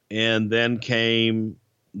 and then came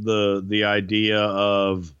the idea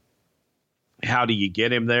of how do you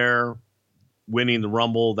get him there? Winning the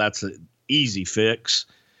Rumble, that's an easy fix.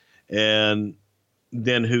 And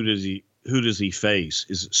then who does he face?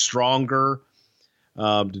 Is it Stronger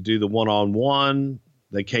to do the one-on-one?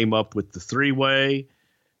 They came up with the 3-way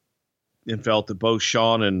and felt that both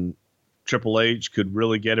Shawn and Triple H could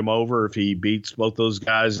really get him over if he beats both those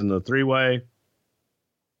guys in the 3-way.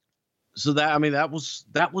 So that was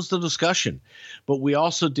the discussion. But we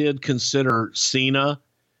also did consider Cena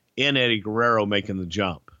and Eddie Guerrero making the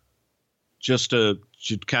jump, just to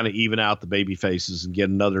kind of even out the baby faces and get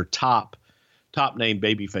another top name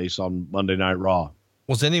babyface on Monday Night Raw.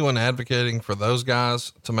 Was anyone advocating for those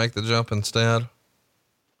guys to make the jump instead?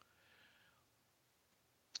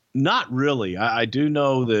 Not really. I do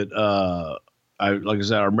know that, like I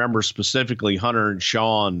said, I remember specifically Hunter and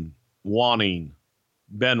Shawn wanting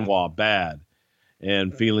Benoit bad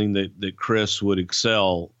and feeling that Chris would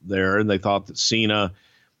excel there. And they thought that Cena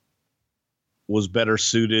was better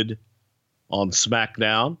suited on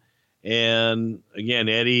SmackDown. And again,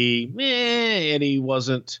 Eddie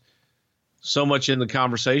wasn't so much in the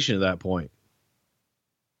conversation at that point.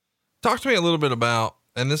 Talk to me a little bit about,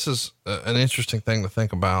 and this is an interesting thing to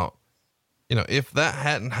think about, if that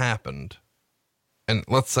hadn't happened and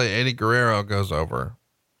let's say Eddie Guerrero goes over,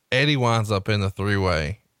 Eddie winds up in the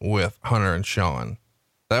 3-way with Hunter and Shawn.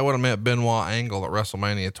 that would have meant Benoit Angle at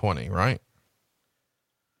WrestleMania 20, right?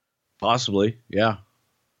 Possibly. Yeah.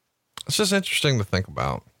 It's just interesting to think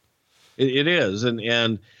about. It is.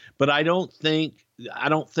 But I don't think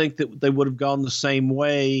that they would have gone the same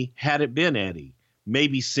way had it been Eddie.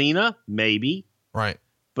 Maybe Cena, maybe. Right.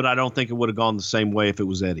 But I don't think it would have gone the same way if it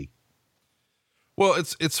was Eddie. Well,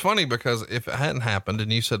 it's funny because if it hadn't happened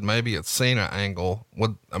and you said maybe it's Cena Angle,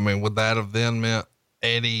 would that have then meant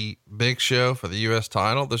Eddie Big Show for the U.S.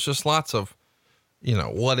 title? There's just lots of,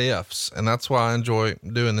 what ifs. And that's why I enjoy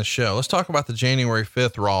doing this show. Let's talk about the January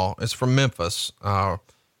 5th Raw. It's from Memphis,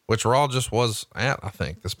 which Raw just was at, I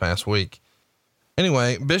think, this past week.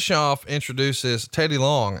 Anyway, Bischoff introduces Teddy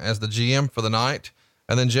Long as the GM for the night.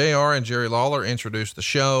 And then JR and Jerry Lawler introduce the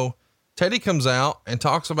show. Teddy comes out and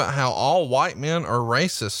talks about how all white men are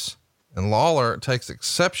racist. And Lawler takes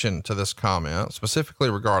exception to this comment, specifically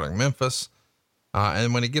regarding Memphis.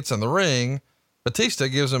 And when he gets in the ring, Batista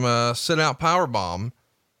gives him a sit-out power bomb.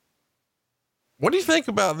 What do you think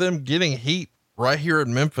about them getting heat right here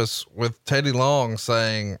in Memphis with Teddy Long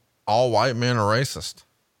saying all white men are racist?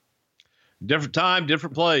 Different time,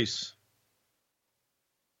 different place.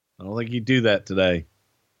 I don't think he'd do that today.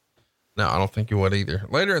 No, I don't think you would either.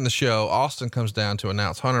 Later in the show, Austin comes down to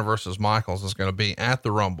announce Hunter versus Michaels is going to be at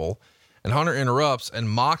the Rumble, and Hunter interrupts and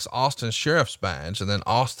mocks Austin's sheriff's badge. And then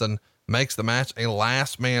Austin makes the match a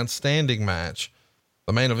last man standing match.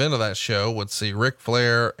 The main event of that show would see Ric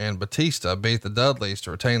Flair and Batista beat the Dudleys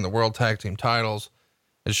to retain the World Tag Team titles,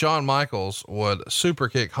 and Shawn Michaels would super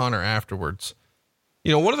kick Hunter afterwards.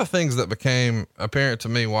 One of the things that became apparent to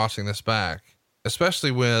me watching this back,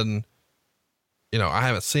 especially when, I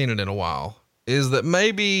haven't seen it in a while, is that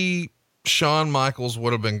maybe Shawn Michaels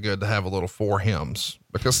would have been good to have a little For Hims,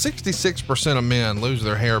 because 66% of men lose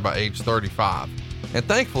their hair by age 35. And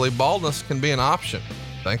thankfully, baldness can be an option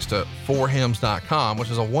thanks to forhims.com, which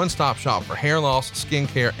is a one-stop shop for hair loss,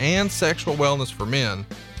 skincare, and sexual wellness for men.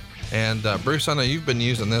 And Bruce, I know you've been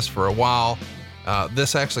using this for a while.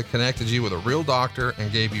 This actually connected you with a real doctor and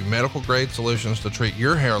gave you medical grade solutions to treat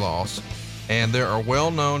your hair loss. And there are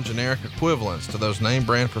well-known generic equivalents to those name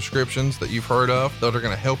brand prescriptions that you've heard of that are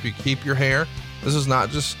going to help you keep your hair. This is not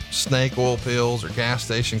just snake oil pills or gas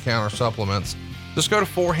station counter supplements. Just go to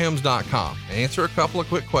forhims.com, answer a couple of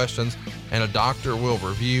quick questions, and a doctor will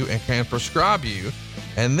review and can prescribe you.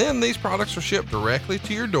 And then these products are shipped directly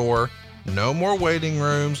to your door. No more waiting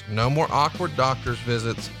rooms, no more awkward doctor's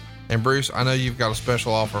visits. And Bruce, I know you've got a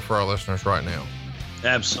special offer for our listeners right now.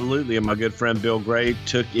 Absolutely. And my good friend Bill Gray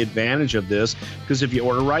took advantage of this, because if you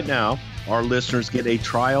order right now, our listeners get a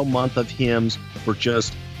trial month of Hims for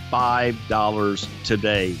just $5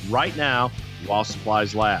 today, right now, while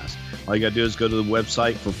supplies last. All you got to do is go to the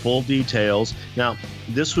website for full details. Now,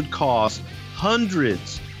 this would cost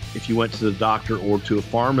hundreds if you went to the doctor or to a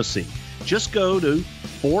pharmacy. Just go to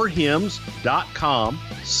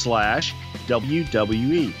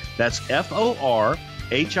forhims.com/WWE. That's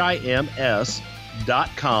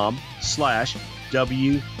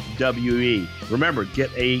forhims.com/WWE. Remember,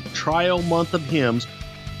 get a trial month of Hims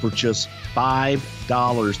for just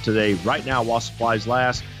 $5 today, right now, while supplies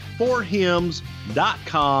last.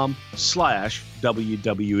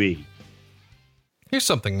 forhims.com/WWE. Here's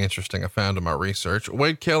something interesting I found in my research.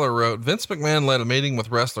 Wade Keller wrote, Vince McMahon led a meeting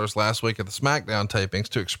with wrestlers last week at the SmackDown tapings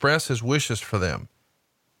to express his wishes for them.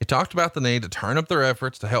 He talked about the need to turn up their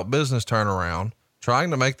efforts to help business turn around,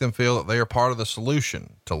 trying to make them feel that they are part of the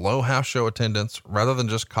solution to low house show attendance rather than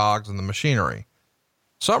just cogs in the machinery.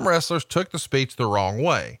 Some wrestlers took the speech the wrong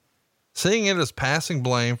way, seeing it as passing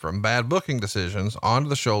blame from bad booking decisions onto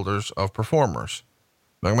the shoulders of performers.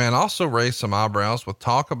 McMahon also raised some eyebrows with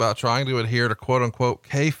talk about trying to adhere to quote unquote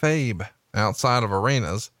kayfabe outside of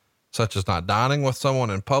arenas, such as not dining with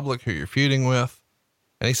someone in public who you're feuding with.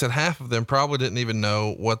 And he said half of them probably didn't even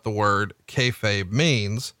know what the word kayfabe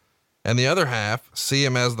means. And the other half see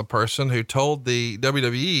him as the person who told the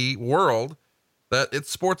WWE world that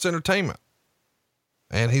it's sports entertainment.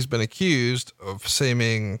 And he's been accused of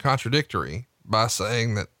seeming contradictory by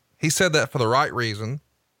saying that he said that for the right reason,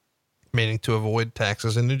 meaning to avoid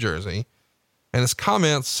taxes in New Jersey. And his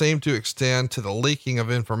comments seem to extend to the leaking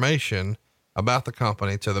of information about the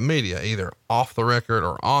company to the media, either off the record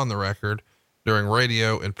or on the record during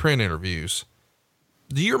radio and print interviews.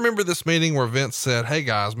 Do you remember this meeting where Vince said, hey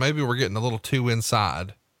guys, maybe we're getting a little too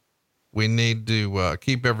inside. We need to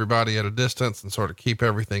keep everybody at a distance and sort of keep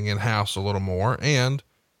everything in house a little more. And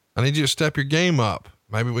I need you to step your game up.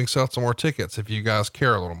 Maybe we can sell some more tickets if you guys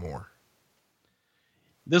care a little more.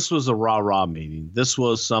 This was a rah-rah meeting. This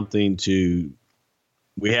was something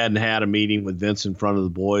we hadn't had a meeting with Vince in front of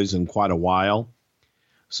the boys in quite a while.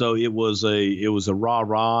 So it was a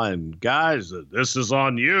rah-rah, and guys, this is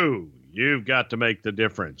on you. You've got to make the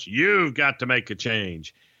difference. You've got to make a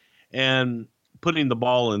change. And putting the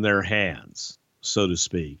ball in their hands, so to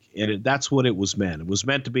speak. And that's what it was meant. It was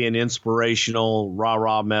meant to be an inspirational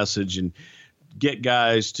rah-rah message and get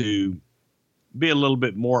guys to be a little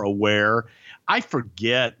bit more aware. I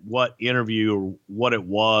forget what interview or what it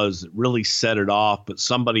was that really set it off, but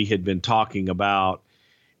somebody had been talking about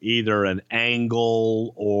either an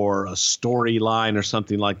angle or a storyline or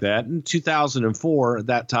something like that. In 2004, at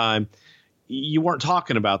that time, you weren't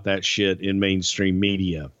talking about that shit in mainstream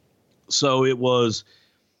media. So it was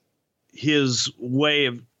his way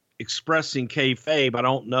of expressing kayfabe. I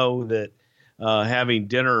don't know that having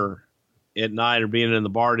dinner at night or being in the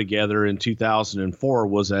bar together in 2004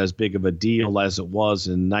 was as big of a deal as it was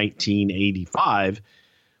in 1985.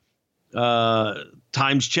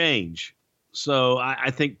 Times change. So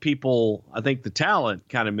I think the talent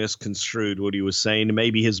kind of misconstrued what he was saying, and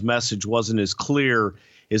maybe his message wasn't as clear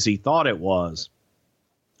as he thought it was.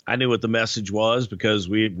 I knew what the message was because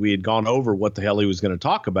we had gone over what the hell he was going to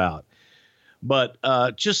talk about. But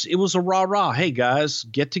it was a rah-rah. Hey, guys,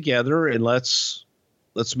 get together and let's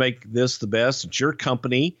make this the best. It's your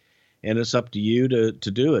company, and it's up to you to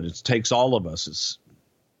do it. It takes all of us.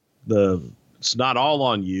 It's not all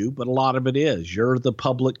on you, but a lot of it is. You're the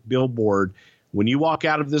public billboard. When you walk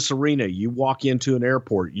out of this arena, you walk into an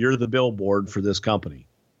airport, you're the billboard for this company.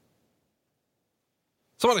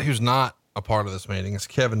 Somebody who's not a part of this meeting is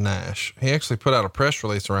Kevin Nash. He actually put out a press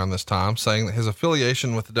release around this time saying that his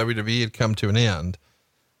affiliation with the WWE had come to an end.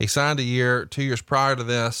 He signed 2 years prior to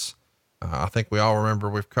this. I think we all remember,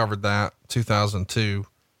 we've covered that, 2002.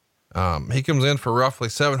 He comes in for roughly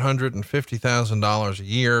 $750,000 a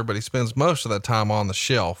year, but he spends most of that time on the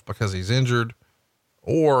shelf because he's injured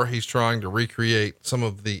or he's trying to recreate some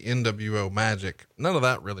of the NWO magic. None of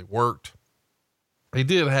that really worked. He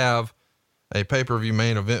did have a pay-per-view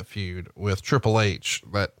main event feud with Triple H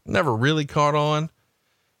that never really caught on.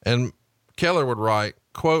 And Keller would write,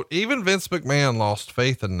 quote, even Vince McMahon lost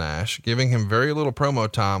faith in Nash, giving him very little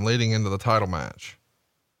promo time leading into the title match.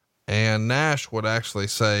 And Nash would actually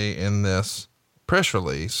say in this press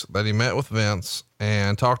release that he met with Vince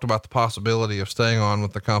and talked about the possibility of staying on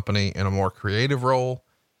with the company in a more creative role.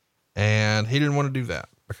 And he didn't want to do that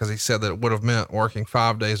because he said that it would have meant working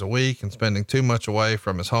 5 days a week and spending too much away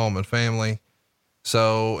from his home and family.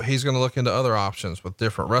 So he's going to look into other options with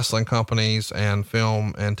different wrestling companies and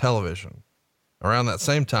film and television. Around that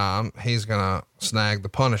same time, he's going to snag the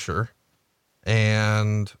Punisher,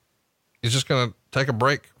 and he's just going to take a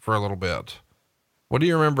break for a little bit. What do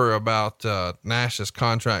you remember about Nash's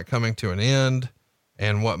contract coming to an end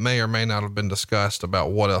and what may or may not have been discussed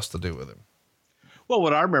about what else to do with him? Well,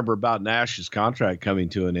 what I remember about Nash's contract coming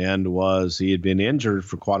to an end was he had been injured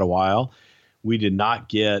for quite a while. We did not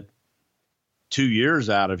get 2 years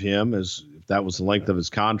out of him, as if that was the length of his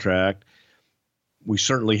contract. We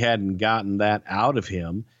certainly hadn't gotten that out of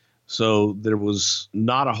him. So there was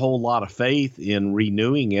not a whole lot of faith in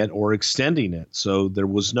renewing it or extending it. So there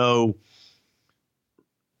was no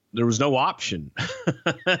option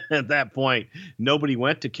at that point. Nobody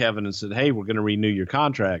went to Kevin and said, hey, we're going to renew your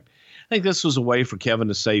contract. I think this was a way for Kevin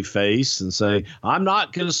to save face and say, I'm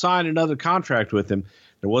not going to sign another contract with him.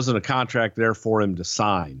 There wasn't a contract there for him to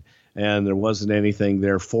sign, and there wasn't anything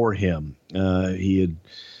there for him. He had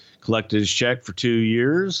collected his check for 2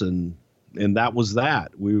 years, and that was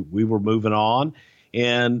that. We were moving on.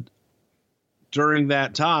 And during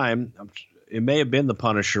that time, it may have been the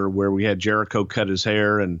Punisher where we had Jericho cut his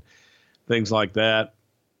hair and things like that,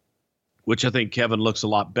 which I think Kevin looks a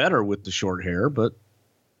lot better with the short hair, but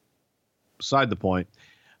beside the point.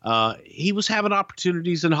 He was having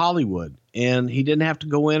opportunities in Hollywood, and he didn't have to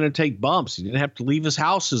go in and take bumps. He didn't have to leave his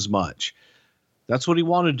house as much. That's what he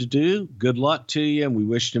wanted to do. Good luck to you. And we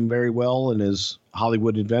wished him very well in his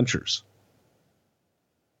Hollywood adventures.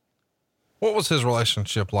 What was his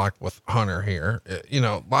relationship like with Hunter here? You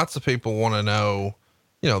know, lots of people want to know,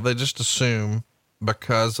 you know, they just assume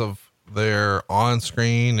because of their on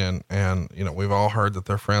screen and, you know, we've all heard that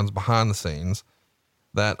they're friends behind the scenes,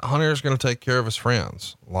 that Hunter is going to take care of his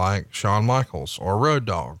friends like Shawn Michaels or Road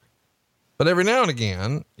Dogg. But every now and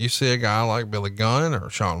again, you see a guy like Billy Gunn or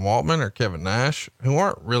Sean Waltman or Kevin Nash who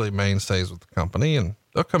aren't really mainstays with the company, and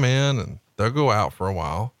they'll come in and they'll go out for a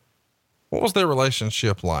while. What was their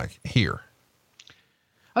relationship like here?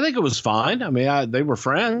 I think it was fine. I mean, they were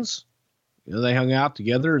friends. You know, they hung out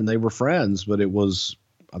together and they were friends, but it was,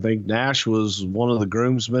 I think Nash was one of the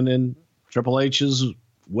groomsmen in Triple H's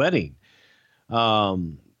wedding.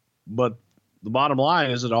 But the bottom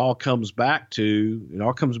line is it all comes back to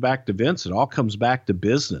Vince. It all comes back to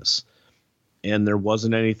business. And there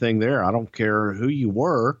wasn't anything there. I don't care who you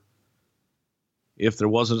were. If there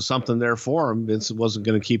wasn't something there for him, Vince wasn't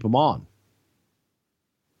going to keep him on.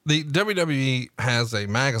 The WWE has a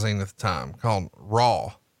magazine at the time called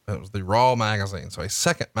Raw. It was the Raw magazine. So a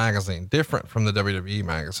second magazine, different from the WWE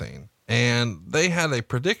magazine. And they had a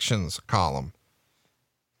predictions column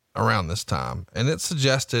around this time. And it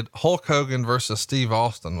suggested Hulk Hogan versus Steve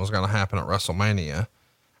Austin was going to happen at WrestleMania.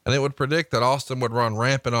 And it would predict that Austin would run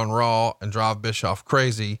rampant on Raw and drive Bischoff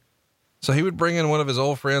crazy. So he would bring in one of his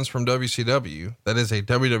old friends from WCW, that is a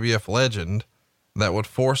WWF legend, that would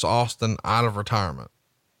force Austin out of retirement.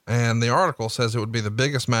 And the article says it would be the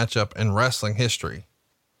biggest matchup in wrestling history.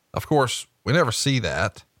 Of course, we never see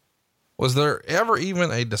that. Was there ever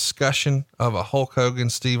even a discussion of a Hulk Hogan,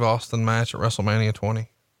 Steve Austin match at WrestleMania 20?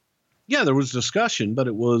 Yeah, there was discussion, but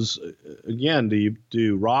it was, again, do you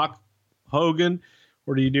do Rock Hogan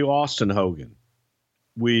or do you do Austin Hogan?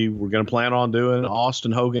 We were going to plan on doing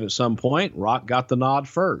Austin Hogan at some point. Rock got the nod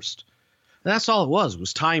first. And that's all it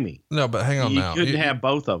was timing. No, but hang on now. You couldn't have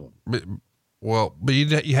both of them. But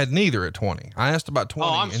you had neither at 20. I asked about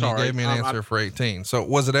 20 and sorry. you gave me an answer for 18. So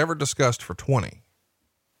was it ever discussed for 20?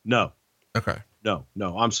 No. Okay. No,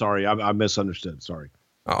 I'm sorry. I misunderstood. Sorry.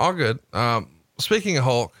 All good. Speaking of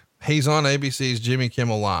Hulk, he's on ABC's Jimmy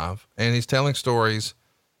Kimmel Live and he's telling stories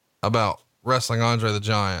about wrestling Andre the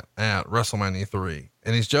Giant at WrestleMania 3.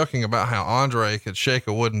 And he's joking about how Andre could shake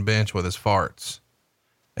a wooden bench with his farts.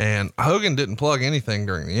 And Hogan didn't plug anything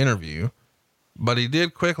during the interview, but he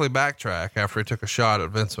did quickly backtrack after he took a shot at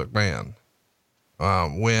Vince McMahon.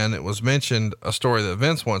 When it was mentioned a story that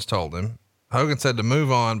Vince once told him, Hogan said to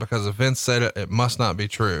move on because if Vince said it, it must not be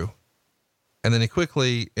true. And then he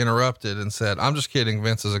quickly interrupted and said, I'm just kidding.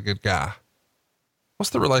 Vince is a good guy. What's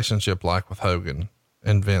the relationship like with Hogan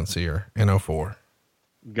and Vince here in 2004?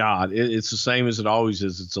 God, it's the same as it always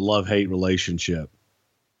is. It's a love-hate relationship.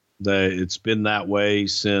 It's been that way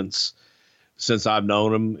since I've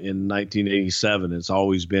known him in 1987. It's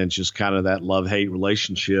always been just kind of that love-hate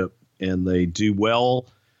relationship, and they do well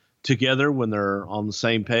together when they're on the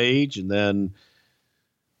same page, and then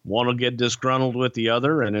one will get disgruntled with the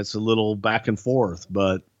other, and it's a little back and forth,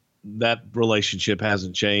 but that relationship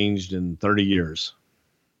hasn't changed in 30 years.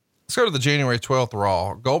 Let's go to the January 12th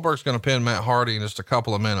Raw. Goldberg's going to pin Matt Hardy in just a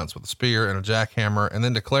couple of minutes with a spear and a jackhammer, and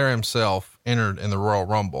then declare himself entered in the Royal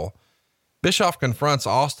Rumble. Bischoff confronts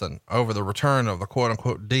Austin over the return of the quote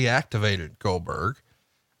unquote deactivated Goldberg.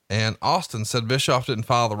 And Austin said Bischoff didn't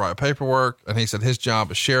file the right paperwork. And he said his job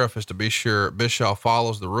as sheriff is to be sure Bischoff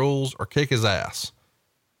follows the rules or kick his ass.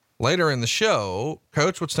 Later in the show,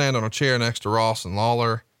 Coach would stand on a chair next to Ross and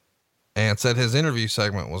Lawler and said his interview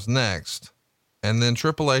segment was next. And then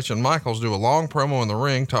Triple H and Michaels do a long promo in the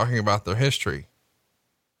ring talking about their history.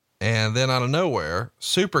 And then out of nowhere,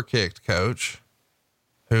 super kicked Coach,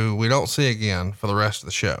 who we don't see again for the rest of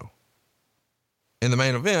the show. In the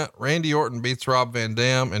main event, Randy Orton beats Rob Van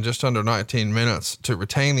Dam in just under 19 minutes to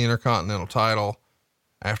retain the Intercontinental title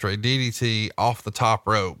after a DDT off the top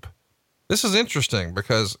rope. This is interesting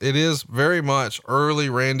because it is very much early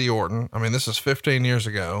Randy Orton. I mean, this is 15 years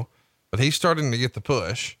ago, but he's starting to get the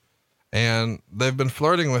push. And they've been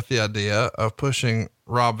flirting with the idea of pushing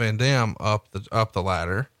Rob Van Dam up the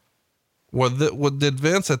ladder. Did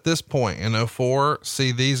Vince at this point in 2004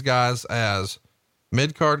 see these guys as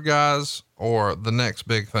mid-card guys or the next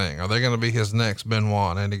big thing? Are they going to be his next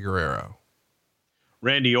Benoit and Eddie Guerrero?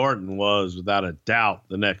 Randy Orton was without a doubt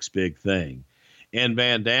the next big thing. And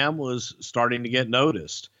Van Dam was starting to get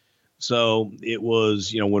noticed. So it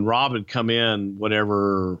was, when Rob had come in,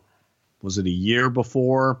 whatever, was it a year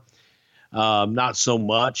before? Not so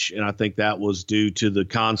much. And I think that was due to the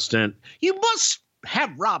constant, you must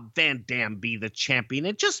have Rob Van Dam be the champion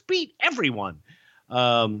and just beat everyone.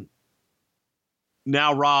 Now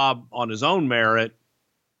Rob on his own merit,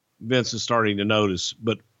 Vince is starting to notice,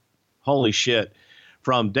 but holy shit,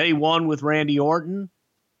 from day one with Randy Orton,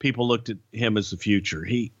 people looked at him as the future.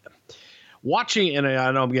 Watching, and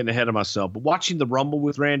I know I'm getting ahead of myself, but watching the Rumble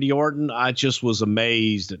with Randy Orton, I just was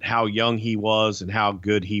amazed at how young he was and how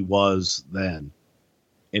good he was then.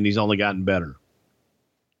 And he's only gotten better.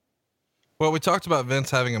 Well, we talked about Vince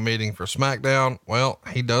having a meeting for SmackDown. Well,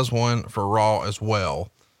 he does one for Raw as well.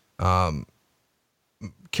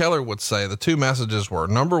 Keller would say the two messages were,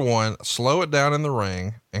 number one, slow it down in the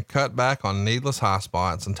ring and cut back on needless high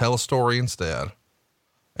spots and tell a story instead.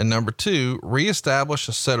 And number two, reestablish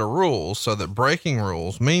a set of rules so that breaking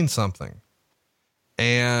rules mean something.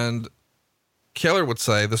 And Keller would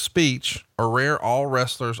say the speech, a rare all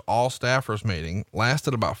wrestlers, all staffers meeting,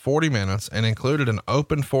 lasted about 40 minutes and included an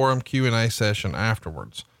open forum Q&A session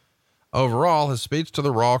afterwards. Overall, his speech to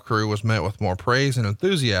the Raw crew was met with more praise and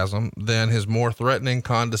enthusiasm than his more threatening,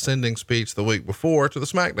 condescending speech the week before to the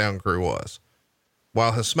SmackDown crew was.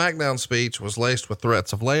 While his SmackDown speech was laced with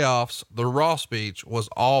threats of layoffs, the Raw speech was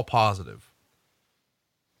all positive.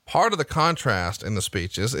 Part of the contrast in the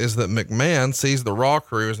speeches is that McMahon sees the Raw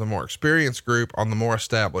crew as the more experienced group on the more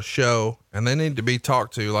established show, and they need to be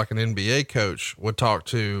talked to like an NBA coach would talk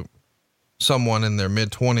to someone in their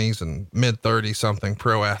mid-20s and mid-30 something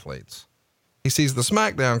pro athletes. He sees the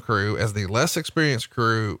SmackDown crew as the less experienced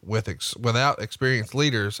crew without experienced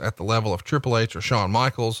leaders at the level of Triple H or Shawn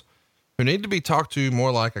Michaels, who need to be talked to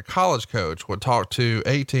more like a college coach would talk to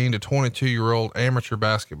 18 to 22-year-old amateur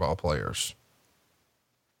basketball players.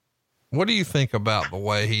 What do you think about the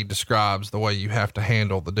way he describes the way you have to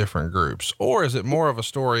handle the different groups? Or is it more of a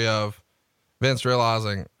story of Vince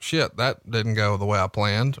realizing, shit, that didn't go the way I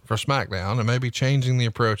planned for SmackDown, and maybe changing the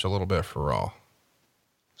approach a little bit for Raw?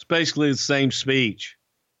 It's basically the same speech,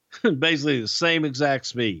 basically the same exact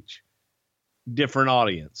speech, different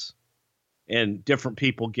audience and different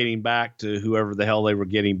people getting back to whoever the hell they were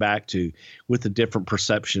getting back to with a different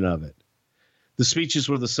perception of it. The speeches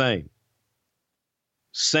were the same.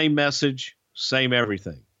 Same message, same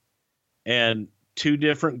everything. And two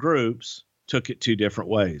different groups took it two different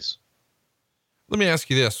ways. Let me ask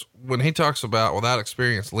you this. When he talks about without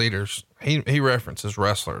experienced leaders, he references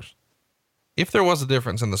wrestlers. If there was a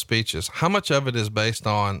difference in the speeches, how much of it is based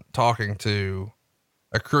on talking to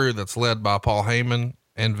a crew that's led by Paul Heyman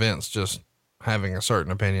and Vince just having a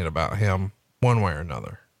certain opinion about him one way or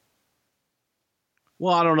another?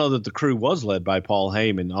 Well, I don't know that the crew was led by Paul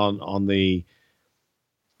Heyman. On the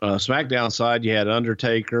SmackDown side, you had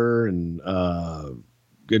Undertaker and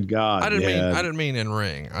good God. I didn't mean in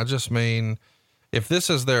ring. I just mean if this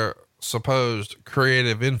is their supposed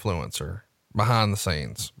creative influencer behind the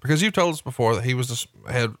scenes, because you've told us before that he was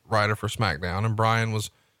the head writer for SmackDown and Brian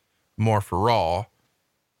was more for Raw.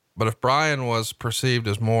 But if Brian was perceived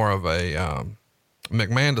as more of a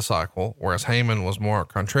McMahon disciple, whereas Heyman was more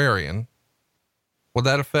contrarian, would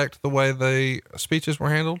that affect the way the speeches were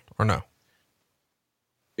handled or no?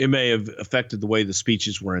 It may have affected the way the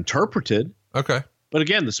speeches were interpreted. Okay. But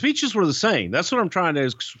again, the speeches were the same. That's what I'm trying to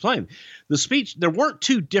explain. The speech, there weren't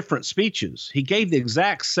two different speeches. He gave the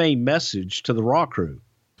exact same message to the Raw crew.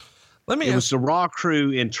 It was the Raw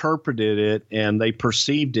crew interpreted it and they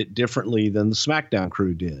perceived it differently than the SmackDown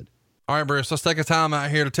crew did. All right, Bruce, let's take a time out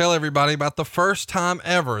here to tell everybody about the first time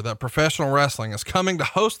ever that professional wrestling is coming to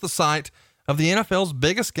host the site of the NFL's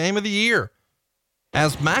biggest game of the year.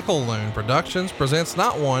 As McElroon Productions presents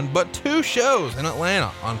not one, but two shows in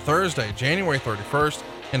Atlanta on Thursday, January 31st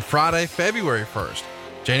and Friday, February 1st.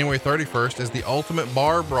 January 31st is the Ultimate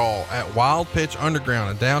Bar Brawl at Wild Pitch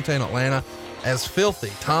Underground in downtown Atlanta as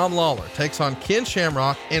Filthy Tom Lawler takes on Ken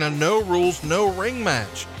Shamrock in a no rules, no ring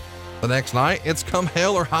match. The next night, it's Come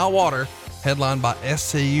Hell or High Water, headlined by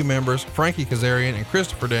SCU members Frankie Kazarian and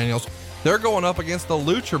Christopher Daniels. They're going up against the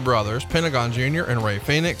Lucha Brothers, Pentagon Jr. and Ray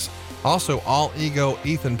Phoenix. Also, All Ego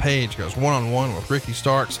Ethan Page goes one-on-one with Ricky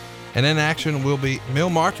Starks. And in action will be Mil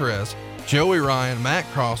Martirez, Joey Ryan, Matt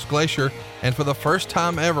Cross, Glacier, and for the first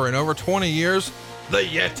time ever in over 20 years, the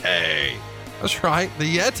Yeti. That's right,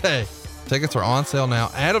 the Yeti. Tickets are on sale now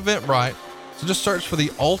at Eventbrite. So just search for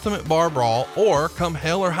the Ultimate Bar Brawl or Come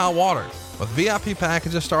Hell or High Water with VIP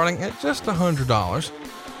packages starting at just $100.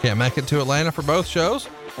 Can't make it to Atlanta for both shows?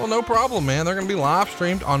 Well, no problem, man. They're going to be live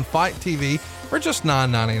streamed on Fight TV for just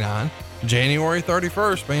 $9.99. January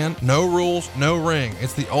 31st, man. No rules, no ring.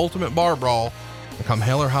 It's the Ultimate Bar Brawl. And come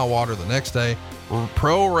hell or high water the next day,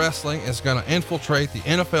 pro wrestling is going to infiltrate the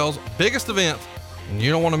NFL's biggest event, and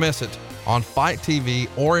you don't want to miss it on Fight TV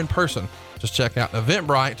or in person. Just check out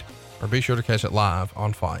Eventbrite or be sure to catch it live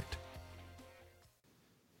on Fight.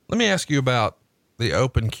 Let me ask you about the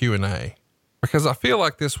open Q&A, because I feel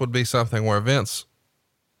like this would be something where Vince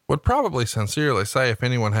would probably sincerely say, if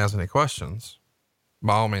anyone has any questions,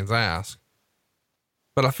 by all means ask.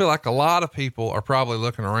 But I feel like a lot of people are probably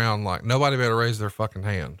looking around like nobody better raise their fucking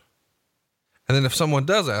hand. And then if someone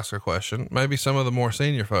does ask a question, maybe some of the more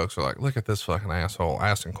senior folks are like, look at this fucking asshole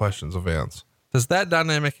asking questions of Vince. Does that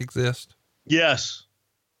dynamic exist? Yes,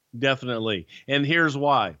 definitely. And here's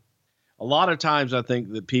why. A lot of times I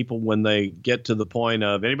think that people, when they get to the point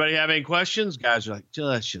of anybody have any questions, guys are like,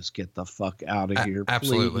 let's just get the fuck out of here.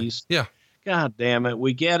 Absolutely. Please. Yeah. God damn it.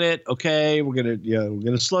 We get it. Okay. We're going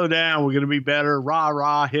to slow down. We're going to be better. Rah,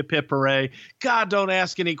 rah, hip, hip, hooray. God, don't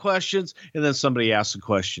ask any questions. And then somebody asks a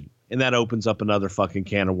question and that opens up another fucking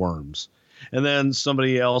can of worms. And then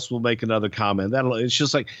somebody else will make another comment. It's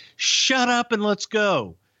just like, shut up and let's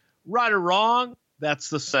go. Right or wrong, that's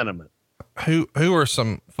the sentiment. Who are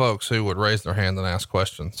some folks who would raise their hand and ask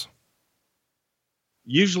questions?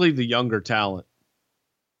 Usually the younger talent.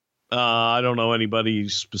 I don't know anybody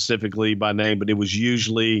specifically by name, but it was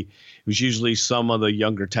usually some of the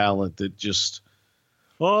younger talent that just,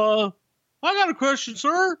 I got a question,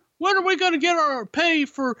 sir. When are we going to get our pay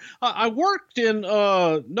for, I worked in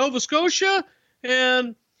Nova Scotia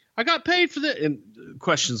and I got paid for that. And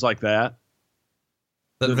questions like that.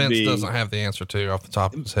 That Vince doesn't have the answer to off the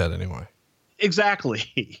top of his head anyway.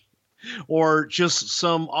 Exactly. Or just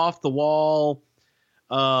some off the wall,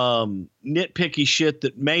 nitpicky shit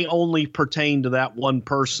that may only pertain to that one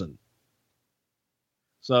person.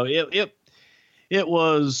 So it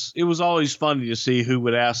was always funny to see who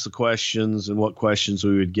would ask the questions and what questions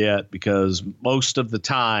we would get, because most of the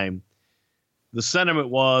time the sentiment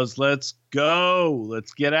was, let's go,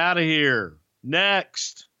 let's get out of here.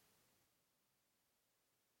 Next.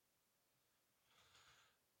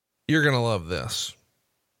 You're going to love this.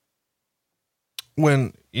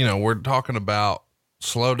 When, we're talking about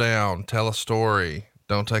slow down, tell a story,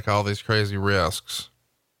 don't take all these crazy risks.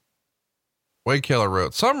 Wade Keller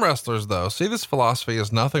wrote, some wrestlers, though, see this philosophy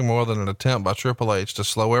as nothing more than an attempt by Triple H to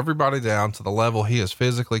slow everybody down to the level he is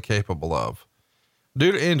physically capable of.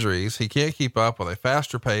 Due to injuries, he can't keep up with a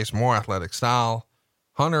faster pace, more athletic style.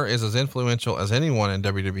 Hunter is as influential as anyone in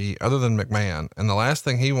WWE other than McMahon, and the last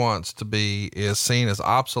thing he wants to be is seen as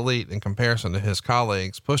obsolete in comparison to his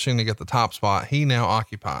colleagues pushing to get the top spot he now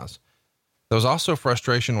occupies. There was also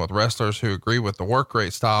frustration with wrestlers who agree with the work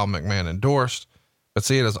rate style McMahon endorsed, but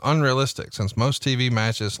see it as unrealistic since most TV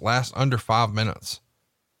matches last under 5 minutes.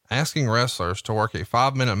 Asking wrestlers to work a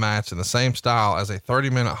 5-minute match in the same style as a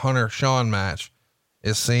 30-minute Hunter-Shawn match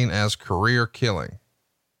is seen as career killing.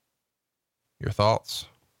 Your thoughts?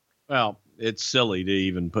 Well, it's silly to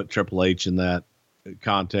even put Triple H in that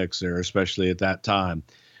context there, especially at that time.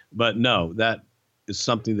 But no, that is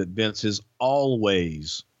something that Vince has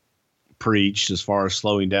always preached as far as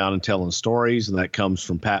slowing down and telling stories. And that comes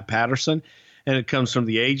from Pat Patterson, and it comes from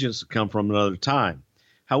the agents that come from another time.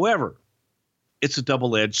 However, it's a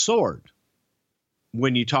double-edged sword.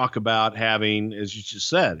 When you talk about having, as you just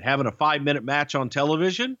said, having a 5-minute match on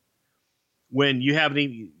television, when you haven't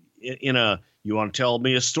even you want to tell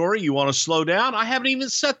me a story, you want to slow down, I haven't even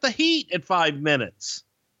set the heat at 5 minutes.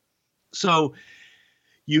 So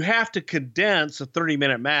you have to condense a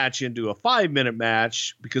 30-minute match into a 5-minute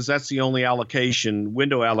match because that's the only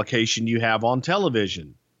window allocation you have on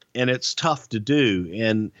television. And it's tough to do.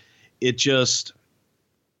 And it just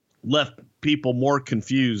left people more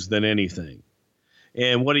confused than anything.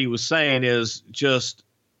 And what he was saying is just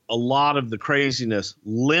a lot of the craziness,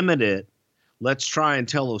 limit it. Let's try and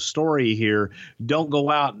tell a story here. Don't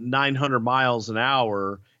go out 900 miles an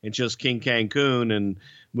hour and just King Cancun and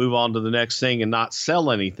move on to the next thing and not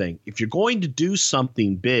sell anything. If you're going to do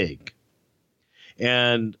something big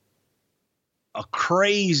and a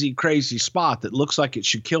crazy, crazy spot that looks like it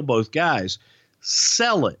should kill both guys,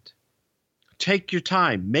 sell it. Take your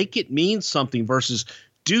time. Make it mean something versus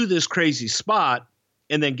do this crazy spot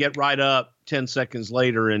and then get right up 10 seconds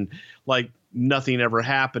later and like nothing ever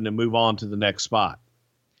happened and move on to the next spot.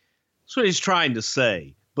 That's what he's trying to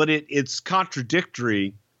say. But it's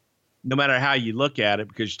contradictory no matter how you look at it,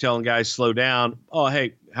 because you're telling guys slow down. Oh,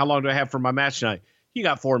 hey, how long do I have for my match tonight? You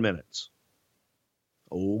got 4 minutes.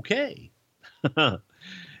 Okay.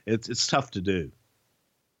 It's tough to do.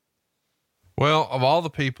 Well, of all the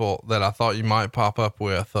people that I thought you might pop up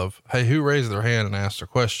with of, hey, who raised their hand and asked a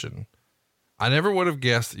question? I never would have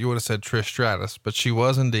guessed that you would have said Trish Stratus, but she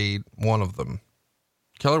was indeed one of them.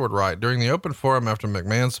 Keller would write, during the open forum after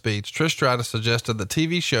McMahon's speech, Trish Stratus suggested that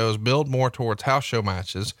TV shows build more towards house show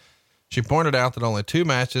matches. She pointed out that only 2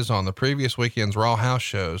 matches on the previous weekend's Raw house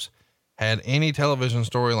shows had any television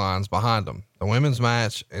storylines behind them. The women's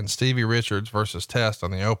match and Stevie Richards versus Test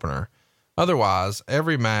on the opener. Otherwise,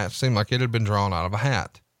 every match seemed like it had been drawn out of a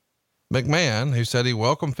hat. McMahon, who said he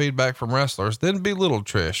welcomed feedback from wrestlers, then belittled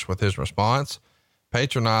Trish with his response,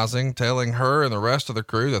 patronizing, telling her and the rest of the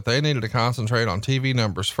crew that they needed to concentrate on TV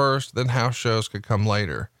numbers first, then house shows could come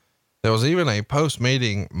later. There was even a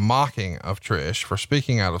post-meeting mocking of Trish for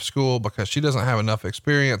speaking out of school because she doesn't have enough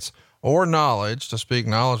experience or knowledge to speak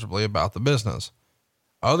knowledgeably about the business.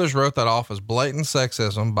 Others wrote that off as blatant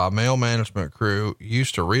sexism by male management crew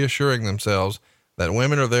used to reassuring themselves that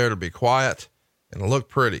women are there to be quiet and look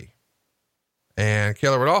pretty. And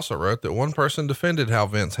Keller also wrote that one person defended how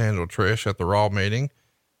Vince handled Trish at the Raw meeting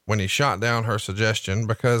when he shot down her suggestion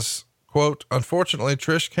because, Quote, unfortunately,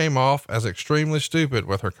 Trish came off as extremely stupid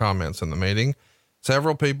with her comments in the meeting.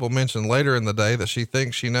 Several people mentioned later in the day that she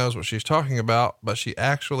thinks she knows what she's talking about, but she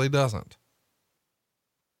actually doesn't.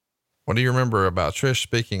 What do you remember about Trish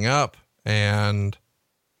speaking up and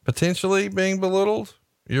potentially being belittled?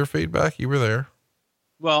 Your feedback, you were there.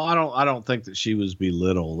 Well, I don't think that she was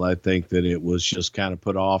belittled. I think that it was just kind of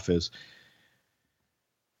put off as,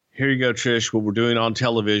 here you go, Trish. What we're doing on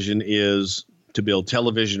television is to build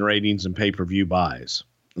television ratings and pay-per-view buys.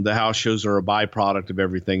 The house shows are a byproduct of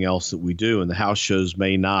everything else that we do. And the house shows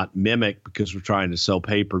may not mimic, because we're trying to sell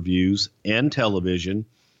pay-per-views and television.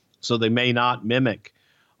 So they may not mimic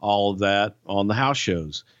all of that on the house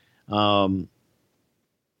shows.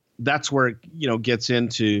 That's where it, gets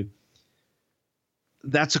into,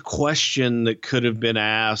 that's a question that could have been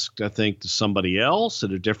asked, I think, to somebody else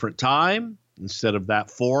at a different time instead of that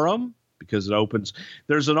forum, because it opens.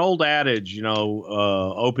 There's an old adage,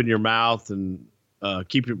 open your mouth and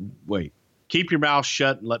keep your mouth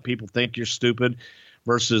shut and let people think you're stupid,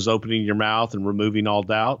 versus opening your mouth and removing all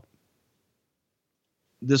doubt.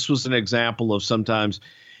 This was an example of sometimes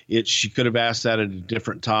she could have asked that at a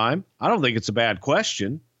different time. I don't think it's a bad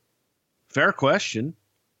question. Fair question.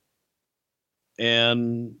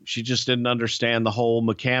 And she just didn't understand the whole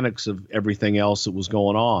mechanics of everything else that was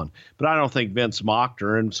going on. But I don't think Vince mocked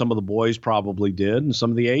her, and some of the boys probably did, and some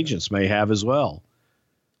of the agents may have as well.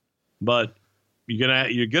 But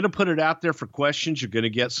you're gonna put it out there for questions. You're gonna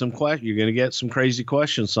get some crazy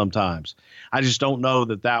questions sometimes. I just don't know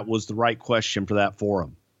that was the right question for that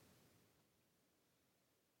forum.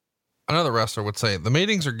 Another wrestler would say, the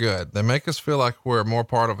meetings are good. They make us feel like we're more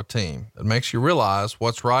part of a team. It makes you realize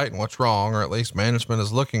what's right and what's wrong, or at least management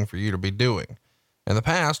is looking for you to be doing. In the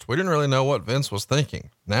past, we didn't really know what Vince was thinking.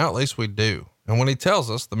 Now at least we do. And when he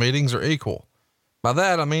tells us the meetings are equal, by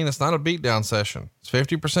that, I mean, it's not a beatdown session. It's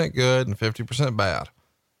 50% good and 50% bad.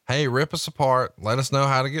 Hey, rip us apart. Let us know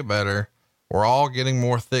how to get better. We're all getting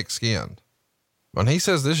more thick skinned. When he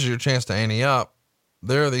says this is your chance to ante up,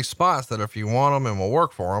 there are these spots that if you want them and will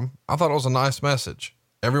work for them, I thought it was a nice message.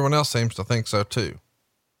 Everyone else seems to think so too.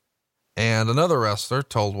 And another wrestler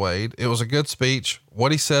told Wade it was a good speech.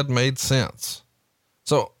 What he said made sense.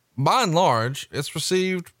 So by and large, it's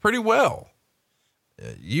received pretty well.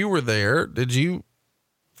 You were there. Did you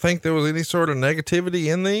think there was any sort of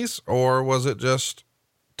negativity in these, or was it just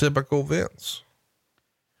typical Vince?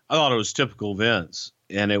 I thought it was typical Vince,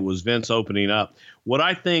 and it was Vince opening up. What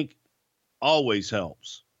I think always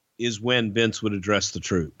helps is when Vince would address the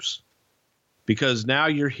troops, because now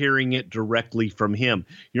you're hearing it directly from him.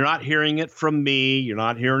 You're not hearing it from me. You're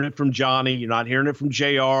not hearing it from Johnny. You're not hearing it from JR.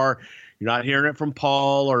 You're not hearing it from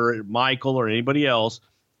Paul or Michael or anybody else.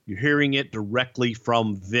 You're hearing it directly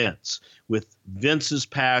from Vince, with Vince's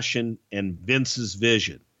passion and Vince's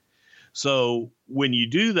vision. So when you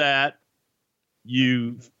do that,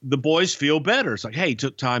 the boys feel better. It's like, hey, he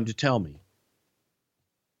took time to tell me.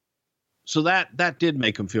 So that did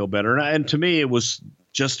make him feel better. And to me, it was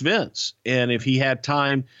just Vince. And if he had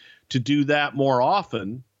time to do that more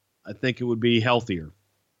often, I think it would be healthier.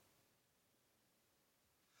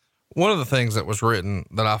 One of the things that was written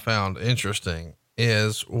that I found interesting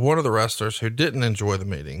is one of the wrestlers who didn't enjoy the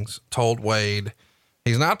meetings told Wade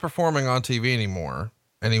he's not performing on TV anymore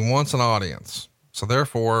and he wants an audience. So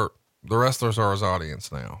therefore the wrestlers are his audience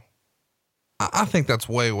now. I think that's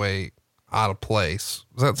way out of place.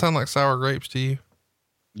 Does that sound like sour grapes to you?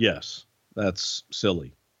 Yes, that's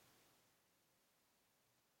silly.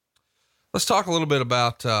 Let's talk a little bit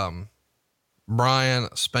about Brian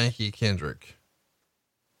Spanky Kendrick.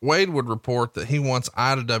 Wade would report that he wants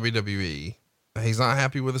out of WWE. He's not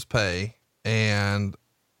happy with his pay, and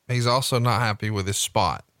he's also not happy with his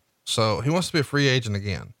spot. So he wants to be a free agent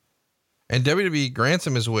again. And WWE grants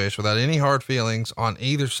him his wish without any hard feelings on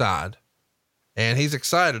either side. And he's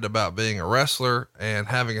excited about being a wrestler and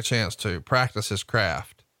having a chance to practice his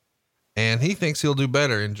craft. And he thinks he'll do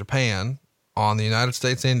better in Japan, on the United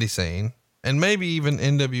States indie scene, and maybe even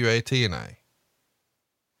NWA TNA.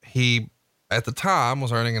 He, at the time,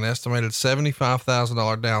 was earning an estimated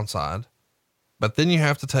 $75,000 downside, but then you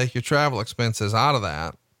have to take your travel expenses out of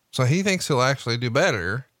that. So he thinks he'll actually do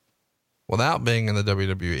better without being in the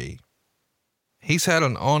WWE. He's had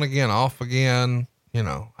an on again, off again,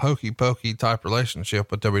 hokey pokey type relationship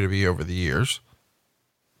with WWE over the years.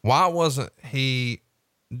 Why wasn't he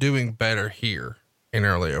doing better here in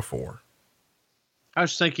early 04? I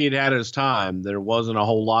was thinking he'd had his time. There wasn't a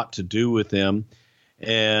whole lot to do with him,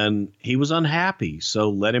 and he was unhappy. So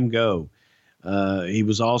let him go. He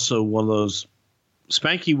was also one of those,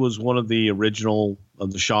 Spanky was one of the original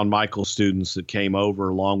of the Shawn Michaels students that came over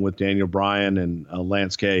along with Daniel Bryan and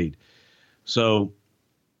Lance Cade. So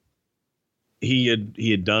he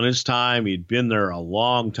had done his time. He'd been there a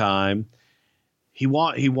long time. He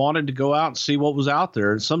wanted to go out and see what was out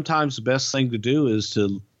there. And sometimes the best thing to do is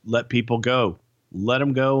to let people go, let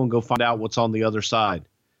them go and go find out what's on the other side.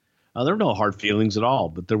 There were no hard feelings at all,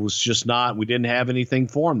 but there was just we didn't have anything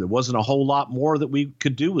for him. There wasn't a whole lot more that we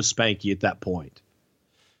could do with Spanky at that point.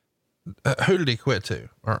 Who did he quit to,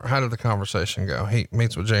 or how did the conversation go? He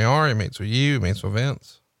meets with JR, he meets with you, he meets with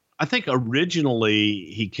Vince. I think originally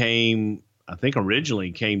he came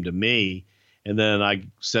to me, and then I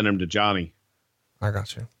sent him to Johnny. I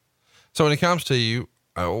got you. So when he comes to you,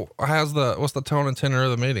 what's the tone and tenor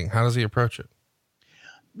of the meeting? How does he approach it?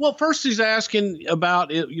 Well, first he's asking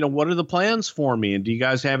about it. What are the plans for me? And do you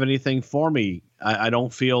guys have anything for me? I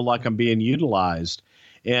don't feel like I'm being utilized.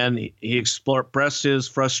 And he expressed his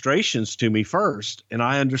frustrations to me first. And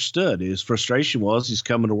I understood his frustration was he's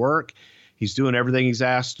coming to work. He's doing everything he's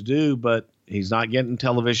asked to do, but he's not getting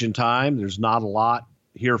television time. There's not a lot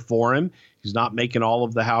here for him. He's not making all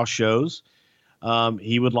of the house shows.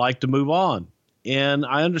 He would like to move on. And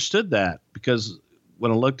I understood that because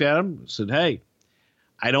when I looked at him, I said, hey,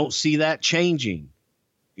 I don't see that changing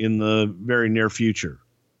in the very near future.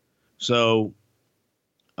 So,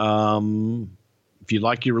 if you'd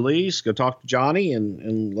like your release, go talk to Johnny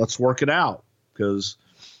and let's work it out, because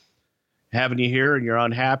having you here and you're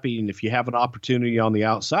unhappy. And if you have an opportunity on the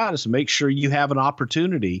outside, is to make sure you have an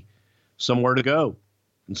opportunity somewhere to go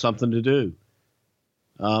and something to do.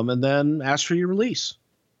 And then ask for your release.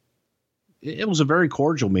 It was a very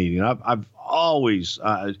cordial meeting. I've always,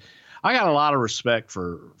 I got a lot of respect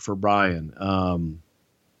for Brian,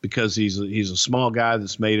 because he's a small guy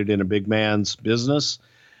that's made it in a big man's business,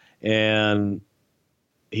 and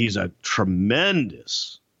he's a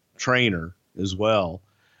tremendous trainer as well,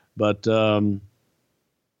 but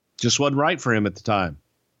just wasn't right for him at the time.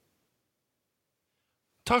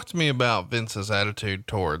 Talk to me about Vince's attitude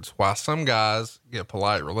towards why some guys get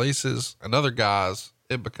polite releases and other guys,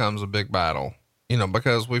 it becomes a big battle,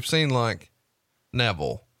 because we've seen like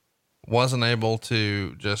Neville wasn't able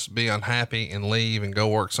to just be unhappy and leave and go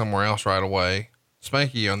work somewhere else right away.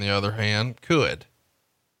 Spanky, on the other hand, could.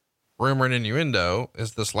 Rumor and innuendo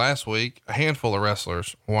is this last week, a handful of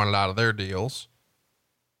wrestlers wanted out of their deals,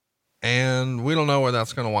 and we don't know where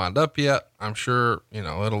that's going to wind up yet. I'm sure,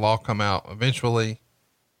 it'll all come out eventually.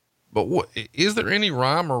 But is there any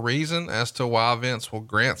rhyme or reason as to why Vince will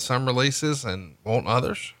grant some releases and won't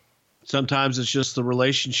others? Sometimes it's just the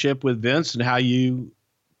relationship with Vince and how you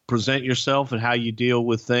present yourself and how you deal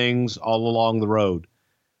with things all along the road.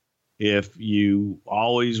 If you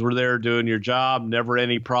always were there doing your job, never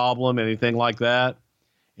any problem, anything like that,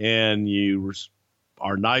 and you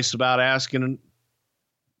are nice about asking,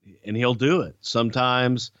 and he'll do it.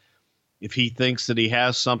 Sometimes if he thinks that he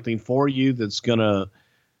has something for you that's going to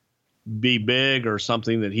be big or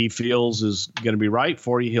something that he feels is going to be right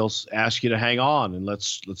for you, he'll ask you to hang on and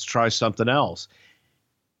let's try something else.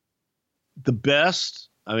 The best,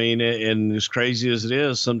 and as crazy as it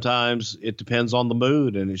is, sometimes it depends on the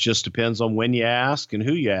mood, and it just depends on when you ask and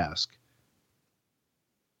who you ask.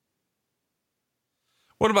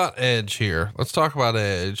 What about Edge here? Let's talk about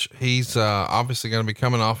Edge. He's obviously going to be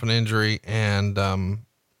coming off an injury, and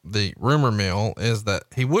the rumor mill is that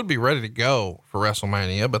he would be ready to go for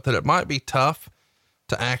WrestleMania, but that it might be tough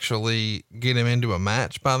to actually get him into a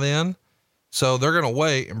match by then. So they're going to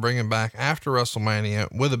wait and bring him back after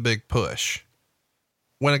WrestleMania with a big push.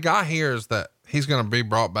 When a guy hears that he's going to be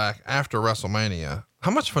brought back after WrestleMania, how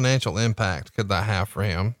much financial impact could that have for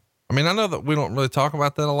him? I know that we don't really talk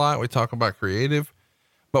about that a lot. We talk about creative,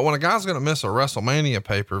 but when a guy's going to miss a WrestleMania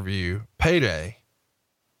pay-per-view payday,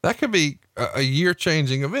 that could be a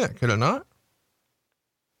year-changing event, could it not?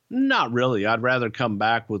 Not really. I'd rather come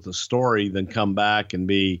back with a story than come back and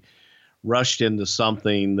be rushed into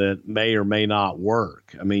something that may or may not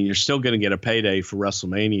work. You're still going to get a payday for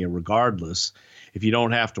WrestleMania regardless. If you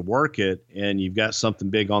don't have to work it and you've got something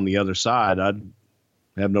big on the other side, I'd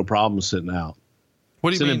have no problem sitting out.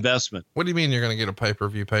 What do you mean? It's an investment. What do you mean you're going to get a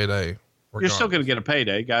pay-per-view payday? You're still going to get a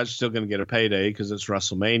payday. Guys are still going to get a payday because it's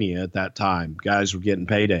WrestleMania at that time. Guys were getting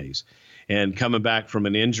paydays. And coming back from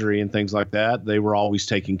an injury and things like that, they were always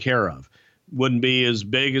taken care of. Wouldn't be as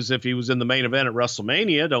big as if he was in the main event at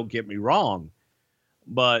WrestleMania, don't get me wrong.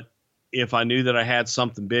 But if I knew that I had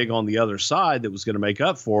something big on the other side that was going to make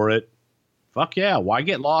up for it, fuck yeah. Why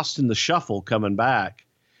get lost in the shuffle coming back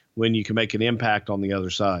when you can make an impact on the other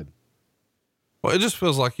side? Well, it just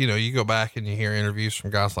feels like, you go back and you hear interviews from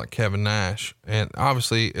guys like Kevin Nash, and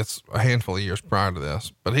obviously it's a handful of years prior to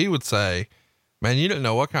this, but he would say, man, you didn't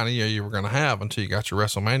know what kind of year you were going to have until you got your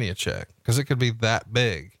WrestleMania check, because it could be that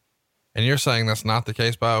big. And you're saying that's not the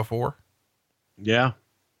case by 04? Yeah.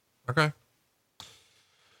 Okay.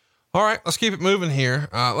 All right, let's keep it moving here.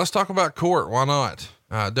 Let's talk about court. Why not?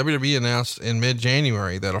 WWE announced in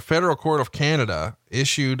mid-January that a federal court of Canada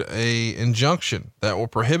issued a injunction that will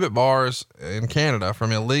prohibit bars in Canada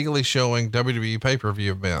from illegally showing WWE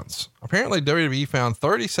pay-per-view events. Apparently WWE found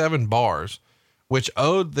 37 bars, which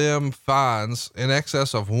owed them fines in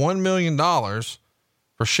excess of $1 million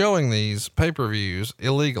for showing these pay-per-views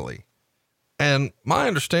illegally. And my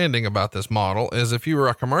understanding about this model is if you were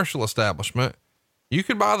a commercial establishment, you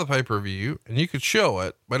could buy the pay-per-view and you could show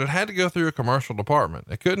it, but it had to go through a commercial department.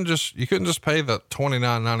 You couldn't just pay the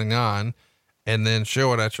 $29.99 and then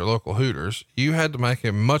show it at your local Hooters. You had to make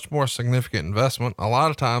a much more significant investment. A lot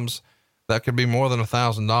of times that could be more than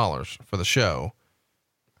 $1,000 for the show.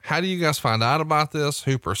 How do you guys find out about this?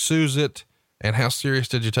 Who pursues it? And how serious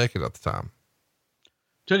did you take it at the time?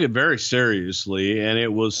 Took it very seriously. And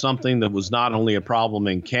it was something that was not only a problem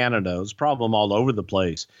in Canada, it was a problem all over the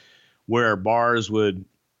place, where bars would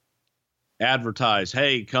advertise,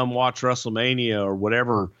 hey, come watch WrestleMania or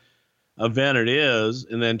whatever event it is,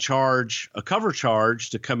 and then charge a cover charge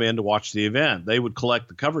to come in to watch the event. They would collect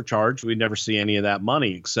the cover charge. We'd never see any of that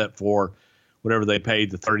money except for whatever they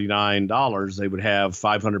paid, the $39. They would have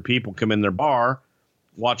 500 people come in their bar,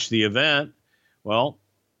 watch the event. Well,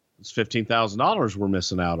 it's $15,000 we're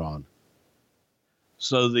missing out on.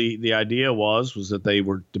 So the idea was that they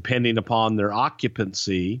were depending upon their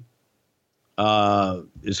occupancy,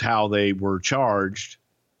 is how they were charged,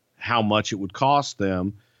 how much it would cost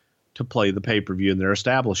them to play the pay-per-view in their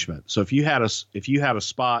establishment. So if you had a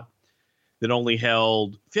spot that only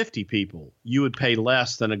held 50 people, you would pay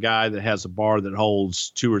less than a guy that has a bar that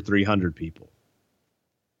holds 200 or 300 people.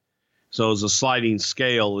 So it was a sliding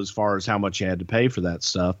scale as far as how much you had to pay for that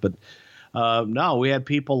stuff. But no, we had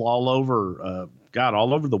people all over,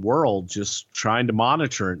 all over the world just trying to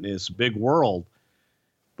monitor it. And it's a big world.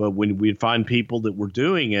 But when we'd find people that were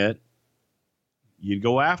doing it, you'd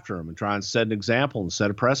go after them and try and set an example and set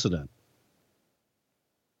a precedent.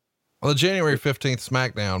 On the January 15th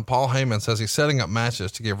SmackDown, Paul Heyman says he's setting up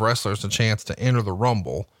matches to give wrestlers a chance to enter the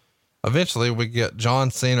Rumble. Eventually we get John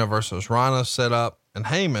Cena versus Rhino set up, and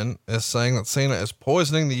Heyman is saying that Cena is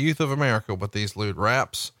poisoning the youth of America with these lewd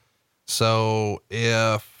raps. So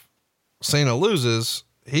if Cena loses,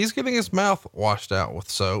 he's getting his mouth washed out with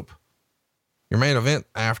soap. Your main event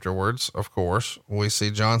afterwards, of course, we see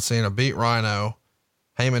John Cena beat Rhino.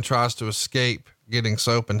 Heyman tries to escape getting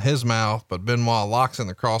soap in his mouth, but Benoit locks in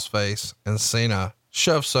the crossface and Cena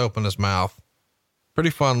shoves soap in his mouth.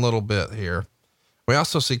 Pretty fun little bit here. We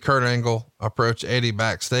also see Kurt Angle approach Eddie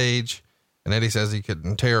backstage, and Eddie says he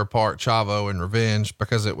couldn't tear apart Chavo in revenge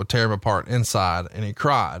because it would tear him apart inside, and he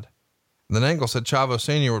cried. And then Angle said Chavo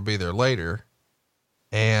Sr. would be there later.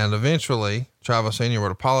 And eventually Chavo Sr.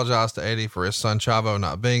 would apologize to Eddie for his son Chavo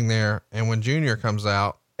not being there. And when Junior comes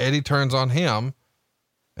out, Eddie turns on him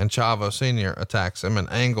and Chavo Sr. attacks him,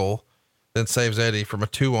 and Angle then saves Eddie from a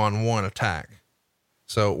 2-on-1 attack.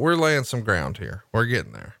 So we're laying some ground here. We're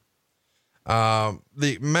getting there.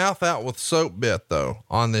 The mouth out with soap bit though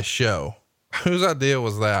on this show, whose idea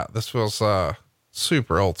was that? This was,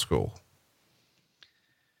 super old school.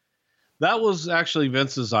 That was actually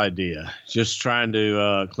Vince's idea. Just trying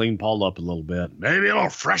to clean Paul up a little bit. Maybe it'll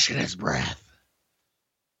freshen his breath.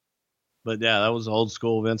 But yeah, that was old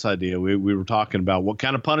school Vince idea. We were talking about what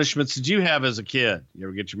kind of punishments did you have as a kid? You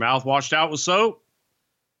ever get your mouth washed out with soap?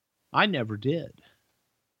 I never did.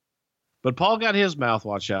 But Paul got his mouth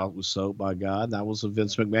washed out with soap, by God. That was a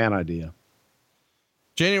Vince McMahon idea.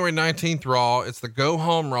 January 19th Raw. It's the go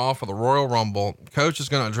home Raw for the Royal Rumble. Coach is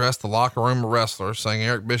going to address the locker room of wrestlers, saying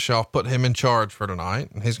Eric Bischoff put him in charge for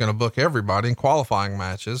tonight, and he's going to book everybody in qualifying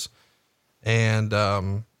matches. And,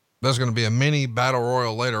 there's going to be a mini battle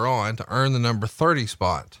royal later on to earn the number 30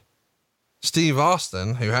 spot. Steve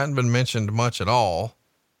Austin, who hadn't been mentioned much at all,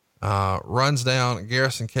 runs down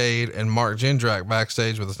Garrison Cade and Mark Jindrak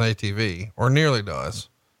backstage with his ATV, or nearly does.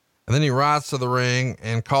 And then he rides to the ring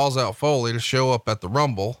and calls out Foley to show up at the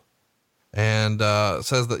Rumble, and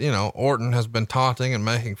says that, Orton has been taunting and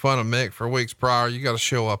making fun of Mick for weeks prior. You got to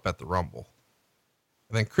show up at the Rumble.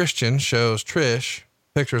 And then Christian shows Trish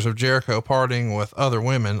pictures of Jericho partying with other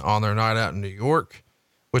women on their night out in New York,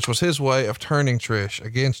 which was his way of turning Trish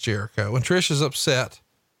against Jericho. And Trish is upset,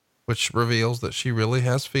 which reveals that she really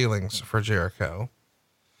has feelings for Jericho.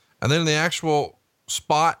 And then in the actual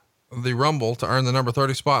spot of the Rumble to earn the number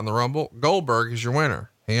 30 spot in the Rumble, Goldberg is your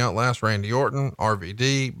winner. He outlasts Randy Orton,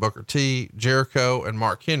 RVD, Booker T, Jericho, and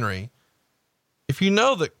Mark Henry. If you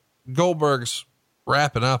know that Goldberg's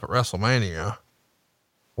wrapping up at WrestleMania,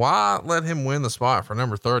 Why let him win the spot for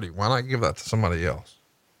number 30? Why not give that to somebody else?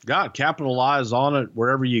 God, capitalize on it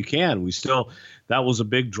wherever you can. That was a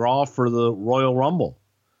big draw for the Royal Rumble.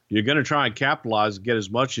 You're going to try and capitalize and get as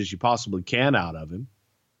much as you possibly can out of him.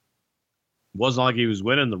 It wasn't like he was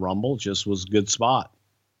winning the Rumble, just was a good spot.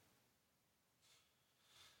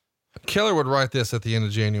 Keller would write this at the end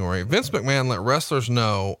of January. Vince McMahon let wrestlers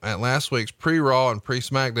know at last week's pre-Raw and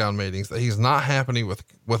pre-SmackDown meetings that he's not happy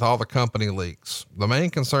with all the company leaks. The main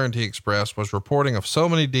concern he expressed was reporting of so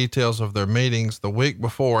many details of their meetings the week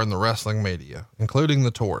before in the wrestling media, including the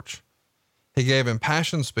torch. He gave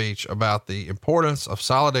impassioned speech about the importance of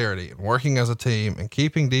solidarity and working as a team and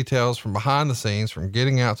keeping details from behind the scenes from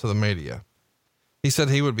getting out to the media. He said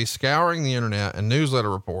he would be scouring the internet and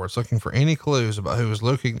newsletter reports looking for any clues about who was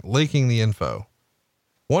leaking the info.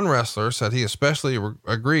 One wrestler said he especially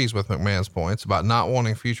agrees with McMahon's points about not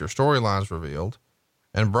wanting future storylines revealed.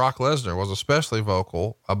 And Brock Lesnar was especially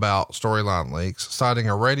vocal about storyline leaks, citing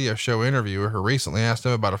a radio show interviewer who recently asked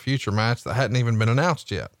him about a future match that hadn't even been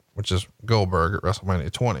announced yet, which is Goldberg at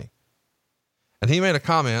WrestleMania 20. And he made a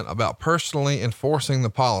comment about personally enforcing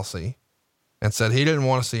the policy and said he didn't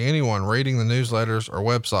want to see anyone reading the newsletters or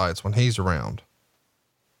websites when he's around.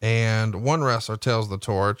 And one wrestler tells the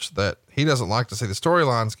Torch that he doesn't like to see the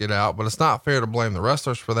storylines get out, but it's not fair to blame the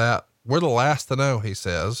wrestlers for that. We're the last to know, he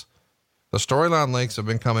says. The storyline leaks have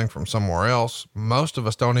been coming from somewhere else. Most of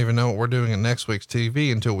us don't even know what we're doing in next week's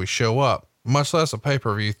TV until we show up, much less a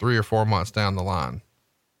pay-per-view 3 or 4 months down the line.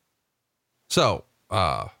 So,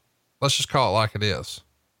 let's just call it like it is.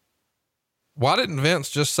 Why didn't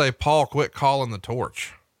Vince just say, Paul, quit calling the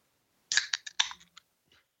Torch?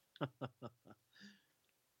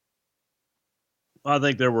 I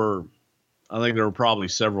think there were probably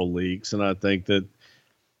several leaks, and I think that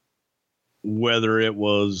whether it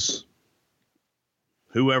was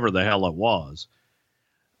whoever the hell it was,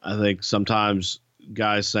 I think sometimes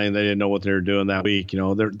guys saying they didn't know what they were doing that week,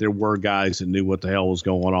 there were guys that knew what the hell was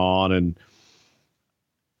going on. And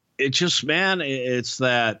it just, man, it's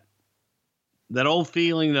that old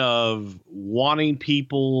feeling of wanting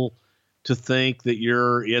people to think that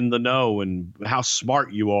you're in the know and how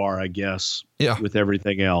smart you are, I guess, with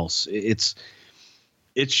everything else. It's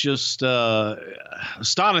just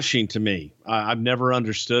astonishing to me. I've never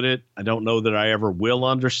understood it. I don't know that I ever will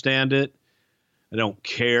understand it. I don't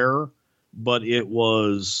care, but it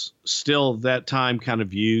was still that time kind of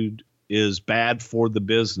viewed as bad for the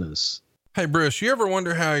business. Hey, Bruce, you ever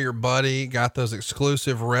wonder how your buddy got those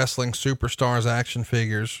exclusive wrestling superstars action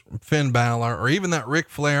figures, Finn Balor, or even that Ric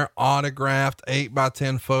Flair autographed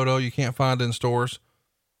 8x10 photo you can't find in stores?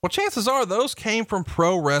 Well, chances are those came from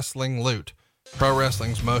Pro Wrestling Loot, Pro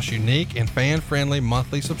Wrestling's most unique and fan-friendly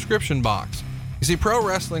monthly subscription box. You see, Pro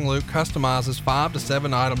Wrestling Loot customizes 5 to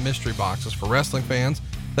 7 item mystery boxes for wrestling fans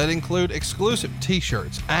that include exclusive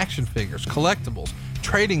t-shirts, action figures, collectibles,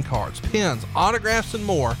 trading cards, pins, autographs, and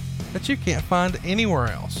more that you can't find anywhere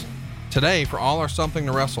else. Today, for all our Something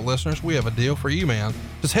to Wrestle listeners, we have a deal for you, man.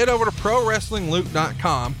 Just head over to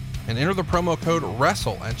ProWrestlingLoot.com and enter the promo code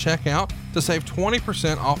WRESTLE at checkout to save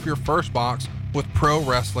 20% off your first box with Pro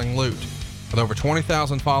Wrestling Loot. With over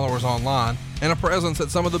 20,000 followers online and a presence at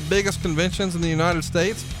some of the biggest conventions in the United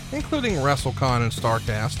States, including WrestleCon and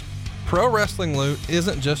StarCast, Pro Wrestling Loot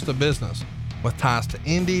isn't just a business. With ties to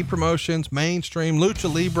indie promotions, mainstream,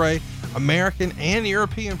 lucha libre, American and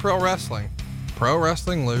European pro wrestling, Pro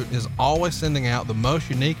Wrestling Loot is always sending out the most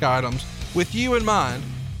unique items with you in mind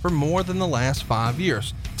for more than the last 5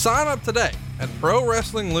 years. Sign up today at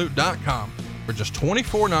ProWrestlingLoot.com for just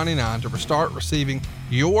 $24.99 to start receiving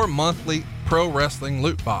your monthly Pro Wrestling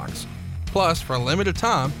Loot box. Plus, for a limited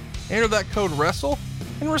time, enter that code WRESTLE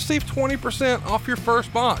and receive 20% off your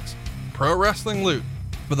first box. Pro Wrestling Loot,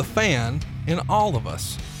 for the fan in all of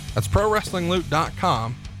us. That's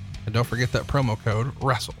ProWrestlingLoot.com, and don't forget that promo code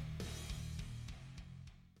WRESTLE.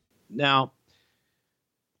 Now,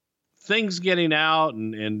 things getting out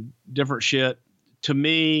and different shit, to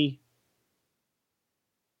me,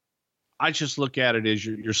 I just look at it as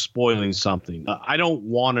you're spoiling something. I don't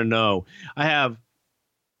want to know.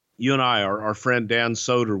 You and I, our friend Dan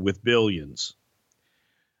Soder with Billions.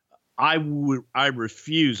 I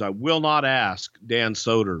refuse. I will not ask Dan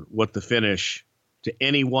Soder what the finish to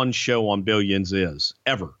any one show on Billions is,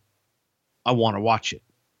 ever. I want to watch it.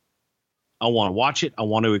 I want to watch it. I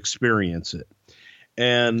want to experience it.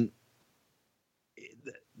 And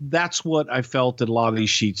that's what I felt that a lot of these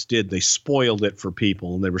sheets did. They spoiled it for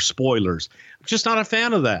people, and they were spoilers. I'm just not a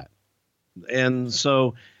fan of that. And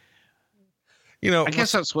so, I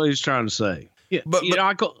guess that's what he's trying to say. Yeah, but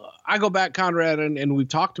I go back, Conrad, and we've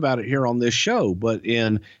talked about it here on this show, but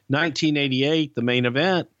in 1988, the main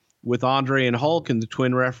event, with Andre and Hulk and the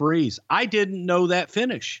twin referees. I didn't know that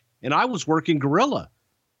finish, and I was working Gorilla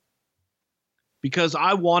because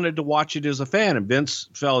I wanted to watch it as a fan. And Vince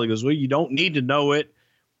felt, he goes, well, you don't need to know it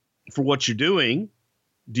for what you're doing.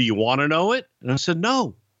 Do you want to know it? And I said,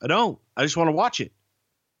 no, I don't. I just want to watch it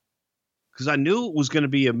because I knew it was going to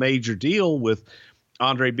be a major deal with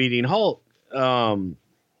Andre beating Hulk.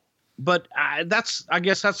 But I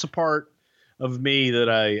guess that's the part of me that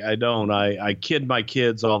I don't. I kid my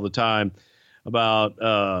kids all the time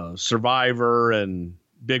about Survivor and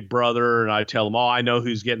Big Brother, and I tell them, oh, I know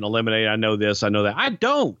who's getting eliminated. I know this, I know that. I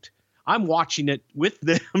don't. I'm watching it with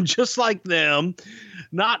them, just like them,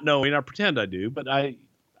 not knowing. I pretend I do, but I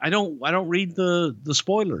don't read the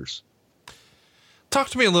spoilers. Talk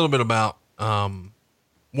to me a little bit about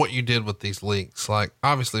what you did with these leaks. Like,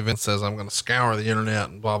 obviously Vince says, I'm going to scour the internet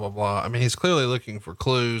and blah, blah, blah. I mean, he's clearly looking for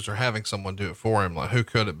clues or having someone do it for him. Like, who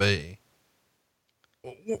could it be?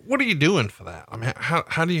 What are you doing for that? I mean,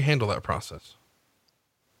 how do you handle that process?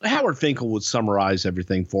 Howard Finkel would summarize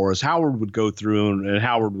everything for us. Howard would go through and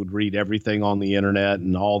Howard would read everything on the internet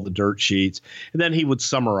and all the dirt sheets. And then he would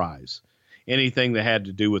summarize anything that had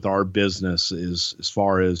to do with our business as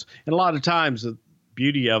far as, and a lot of times the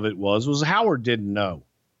beauty of it was Howard didn't know.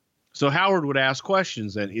 So Howard would ask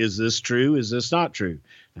questions and is this true? Is this not true?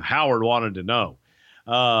 Now, Howard wanted to know.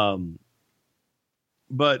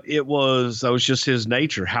 But that was just his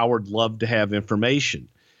nature. Howard loved to have information.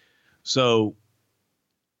 So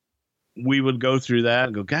we would go through that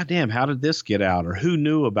and go, God damn, how did this get out? Or who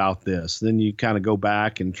knew about this? Then you kind of go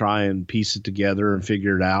back and try and piece it together and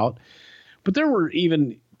figure it out. But there were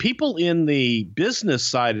even people in the business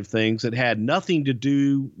side of things that had nothing to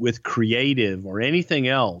do with creative or anything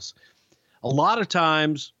else. A lot of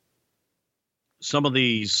times, some of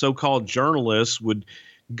these so-called journalists would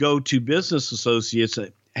go to business associates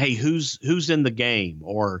and, hey, who's in the game?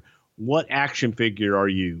 Or what action figure are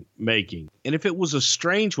you making? And if it was a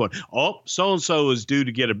strange one, oh, so-and-so is due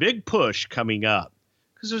to get a big push coming up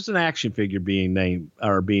because there's an action figure being named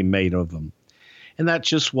or being made of them. And that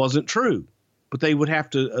just wasn't true. But they would have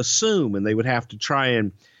to assume and they would have to try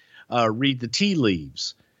and read the tea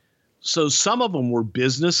leaves. So some of them were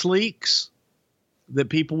business leaks that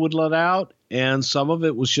people would let out, and some of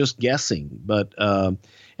it was just guessing. But and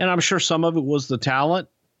I'm sure some of it was the talent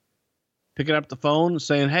picking up the phone and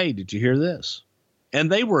saying, hey, did you hear this? And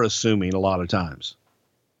they were assuming a lot of times.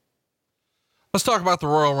 Let's talk about the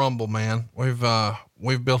Royal Rumble, man. We've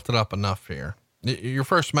built it up enough here. Your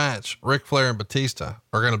first match, Ric Flair and Batista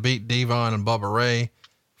are going to beat Devon and Bubba Ray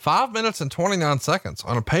 5 minutes and 29 seconds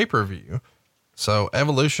on a pay-per-view. So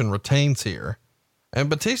Evolution retains here, and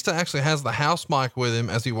Batista actually has the house mic with him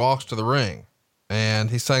as he walks to the ring. And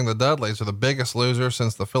he's saying the Dudleys are the biggest loser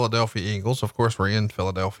since the Philadelphia Eagles. Of course, we're in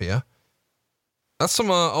Philadelphia. That's some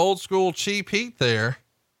old school cheap heat there.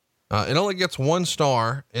 It only gets 1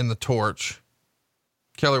 star in the torch.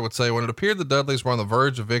 Keller would say, when it appeared the Dudleys were on the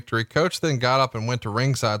verge of victory, Coach then got up and went to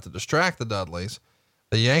ringside to distract the Dudleys.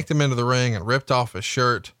 They yanked him into the ring and ripped off his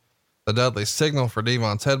shirt. The Dudleys signaled for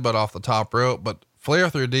Devon's headbutt off the top rope, but Flair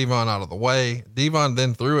threw Devon out of the way. Devon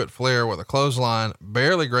then threw at Flair with a clothesline,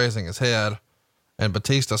 barely grazing his head, and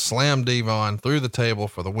Batista slammed Devon through the table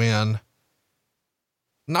for the win.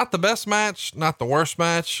 Not the best match, not the worst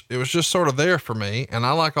match. It was just sort of there for me, and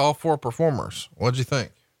I like all 4 performers. What'd you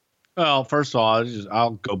think? Well, first of all,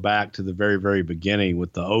 I'll go back to the very, very beginning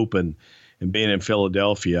with the Open and being in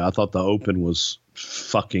Philadelphia. I thought the Open was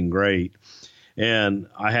fucking great. And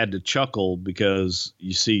I had to chuckle because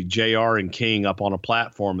you see JR and King up on a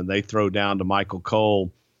platform and they throw down to Michael Cole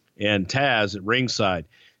and Taz at ringside.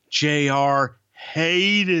 JR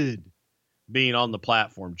hated being on the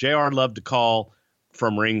platform. JR loved to call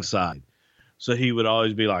from ringside. So he would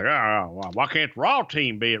always be like, why can't the Raw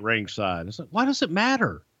team be at ringside? It's like, why does it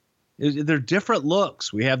matter? They're different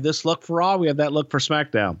looks. We have this look for Raw. We have that look for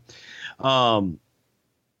SmackDown.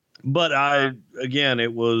 But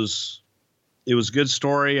it was a good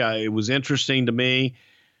story. It was interesting to me.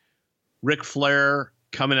 Ric Flair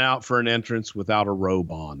coming out for an entrance without a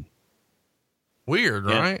robe on. Weird,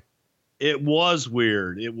 right? It was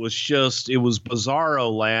weird. It was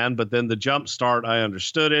bizarro land, but then the jump start, I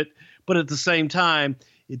understood it. But at the same time,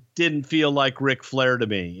 it didn't feel like Ric Flair to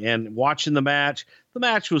me. And watching the match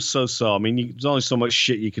was so-so. I mean, there's only so much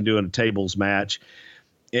shit you can do in a tables match.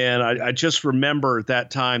 And I just remember at that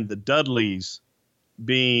time, the Dudleys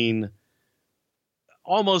being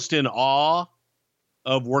almost in awe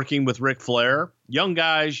of working with Ric Flair. Young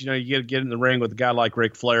guys, you get in the ring with a guy like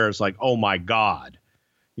Ric Flair. It's like, oh my God,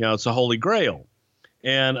 it's a holy grail.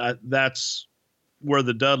 And that's where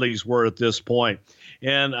the Dudleys were at this point.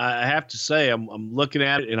 And I have to say, I'm looking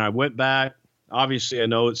at it, and I went back. Obviously, I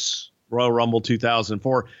know it's Royal Rumble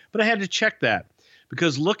 2004, but I had to check that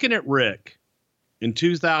because looking at Rick in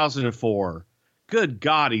 2004, good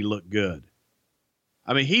God, he looked good.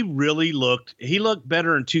 I mean, he looked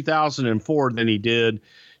better in 2004 than he did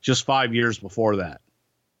just 5 years before that.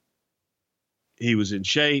 He was in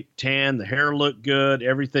shape, tan, the hair looked good,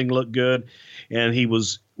 everything looked good, and he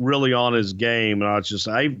was really on his game. And I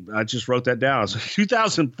just wrote that down. So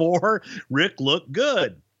 2004, Rick looked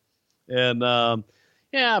good. And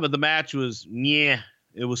but the match was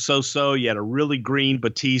it was so. You had a really green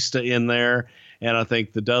Batista in there, and I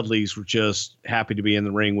think the Dudleys were just happy to be in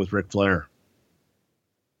the ring with Ric Flair.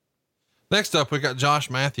 Next up, we got Josh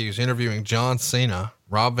Matthews interviewing John Cena.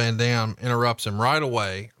 Rob Van Dam interrupts him right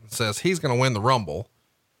away and says he's going to win the Rumble.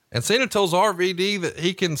 And Cena tells RVD that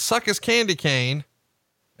he can suck his candy cane.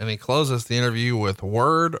 And he closes the interview with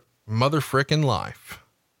word mother frickin' life.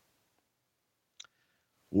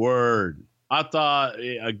 Word. I thought,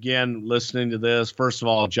 again, listening to this, first of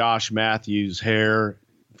all, Josh Matthews' hair,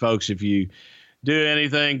 folks, if you do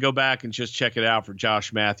anything, go back and just check it out for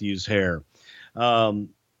Josh Matthews' hair.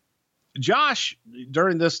 Josh,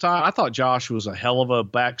 during this time, I thought Josh was a hell of a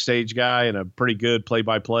backstage guy and a pretty good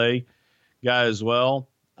play-by-play guy as well.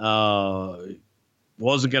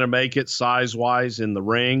 Wasn't going to make it size-wise in the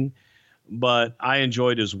ring, but I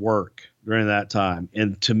enjoyed his work during that time.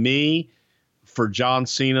 And to me, for John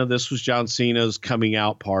Cena, this was John Cena's coming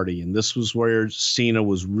out party. And this was where Cena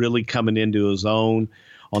was really coming into his own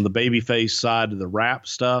on the babyface side of the rap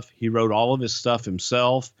stuff. He wrote all of his stuff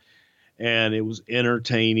himself, and it was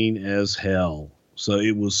entertaining as hell. So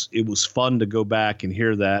it was fun to go back and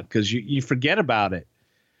hear that because you forget about it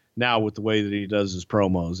now with the way that he does his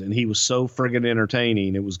promos. And he was so friggin'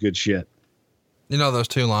 entertaining. It was good shit. You know, those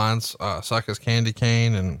two lines, suck his candy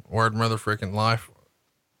cane and word mother frickin' life.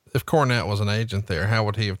 If Cornette was an agent there, how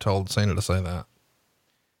would he have told Cena to say that?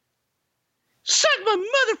 Suck my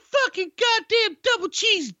motherfucking goddamn double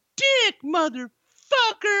cheese dick,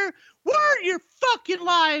 motherfucker. Word your fucking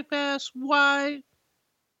life, ass wife.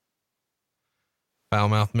 Foul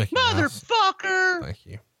mouth Mickey Motherfucker. Mouse. Thank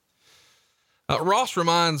you. Ross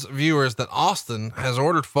reminds viewers that Austin has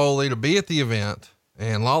ordered Foley to be at the event,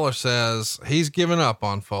 and Lawler says he's given up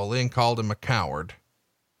on Foley and called him a coward.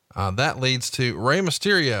 That leads to Rey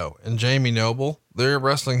Mysterio and Jamie Noble. They're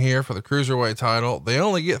wrestling here for the Cruiserweight title. They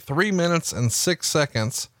only get 3 minutes and 6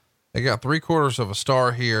 seconds. They got 3/4 of a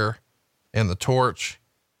star here in the torch.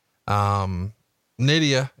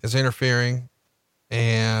 Nydia is interfering,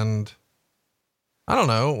 and I don't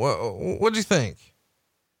know. What'd you think?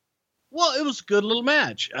 Well, it was a good little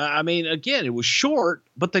match. I mean, again, it was short,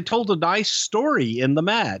 but they told a nice story in the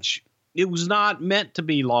match. It was not meant to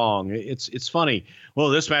be long. It's funny. Well,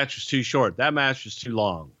 this match was too short. That match was too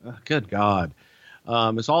long. Good God.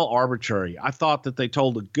 It's all arbitrary. I thought that they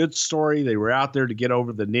told a good story. They were out there to get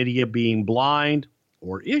over the Nydia being blind,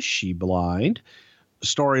 or is she blind,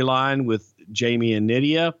 storyline with Jamie and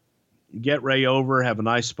Nydia. Get Ray over, have a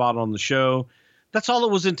nice spot on the show. That's all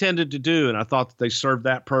it was intended to do. And I thought that they served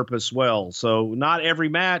that purpose well. So not every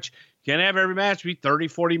match, can't have every match be 30,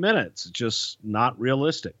 40 minutes. It's just not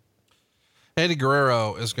realistic. Eddie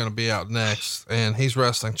Guerrero is going to be out next, and he's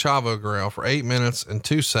wrestling Chavo Guerrero for 8 minutes and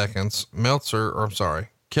 2 seconds.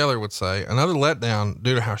 Keller would say another letdown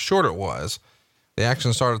due to how short it was. The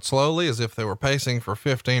action started slowly as if they were pacing for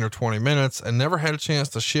 15 or 20 minutes and never had a chance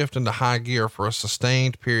to shift into high gear for a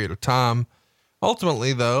sustained period of time.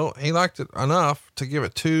 Ultimately, though, he liked it enough to give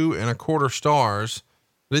it 2.25 stars.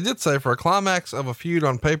 But he did say for a climax of a feud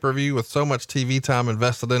on pay-per-view with so much TV time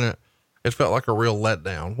invested in it, it felt like a real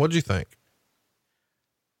letdown. What'd you think?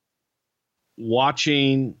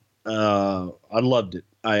 Watching, I loved it.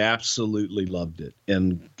 I absolutely loved it.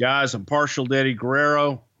 And guys, I'm partial to Eddie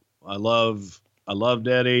Guerrero. I loved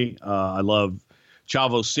Eddie. I love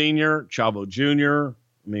Chavo Sr., Chavo Jr.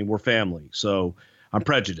 I mean, we're family, so I'm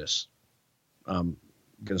prejudiced. I'm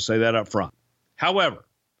going to say that up front. However,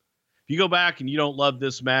 if you go back and you don't love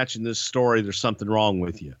this match and this story, there's something wrong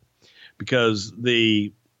with you, because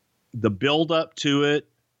the build up to it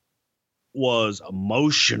was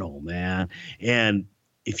emotional, man. And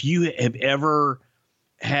if you have ever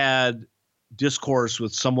had discourse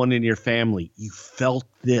with someone in your family, you felt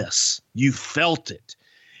this, you felt it.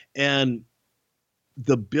 And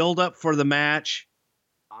the build up for the match,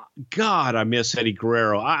 God, I miss Eddie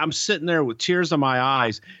Guerrero. I'm sitting there with tears in my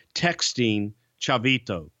eyes, texting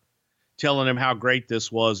Chavito, telling him how great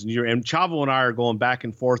this was. And Chavo and I are going back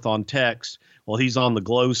and forth on text while he's on the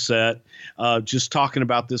Glow set, just talking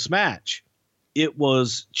about this match. it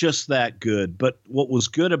was just that good. But what was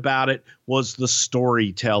good about it was the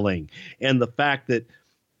storytelling and the fact that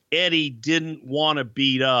Eddie didn't want to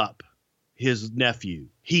beat up his nephew.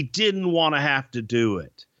 He didn't want to have to do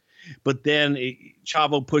it. But then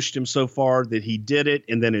Chavo pushed him so far that he did it.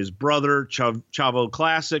 And then his brother, Chavo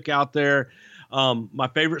Classic, out there. My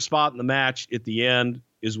favorite spot in the match at the end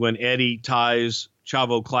is when Eddie ties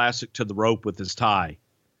Chavo Classic to the rope with his tie.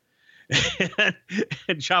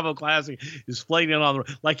 And Chavo Classic is flailing on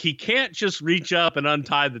the, like, he can't just reach up and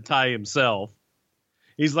untie the tie himself.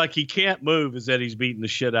 He's like, he can't move as Eddie's beating the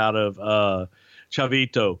shit out of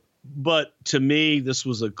Chavito. But to me, this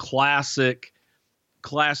was a classic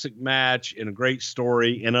match and a great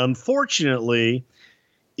story. And unfortunately,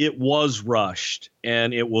 it was rushed.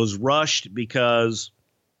 And it was rushed because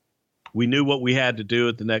we knew what we had to do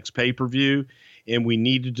at the next pay-per-view, and we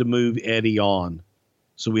needed to move Eddie on.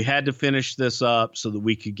 So we had to finish this up so that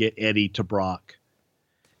we could get Eddie to Brock.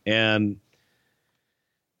 And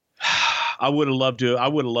I would have loved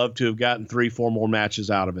to have gotten 3-4 more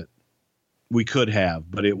matches out of it. We could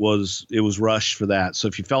have, but it was rushed for that. So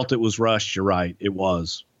if you felt it was rushed, you're right. It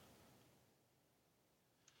was.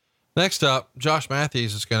 Next up, Josh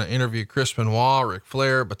Matthews is going to interview Chris Benoit, Ric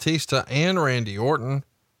Flair, Batista, and Randy Orton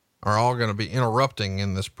are all going to be interrupting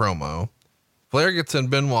in this promo. Flair gets in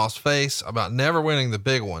Benoit's face about never winning the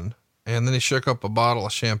big one, and then he shook up a bottle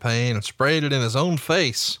of champagne and sprayed it in his own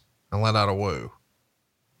face and let out a woo.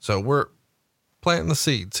 So we're planting the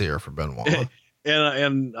seeds here for Benoit.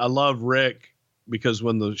 And I love Rick because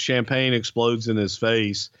when the champagne explodes in his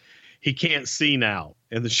face, he can't see now,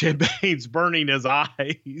 and the champagne's burning his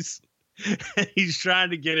eyes. He's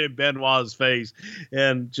trying to get in Benoit's face.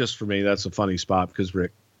 And just for me, that's a funny spot because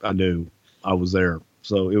Rick, I knew I was there.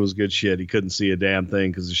 So it was good shit. He couldn't see a damn thing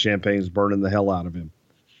because the champagne's burning the hell out of him.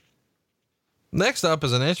 Next up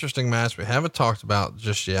is an interesting match we haven't talked about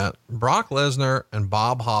just yet. Brock Lesnar and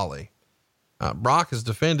Bob Holly. Brock is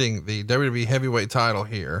defending the WWE heavyweight title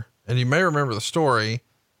here. And you may remember the story.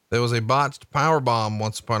 There was a botched powerbomb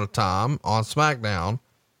once upon a time on SmackDown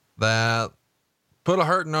that put a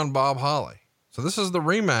hurting on Bob Holly. So this is the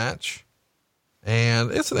rematch,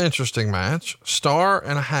 and it's an interesting match. Star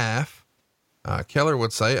and a half. Keller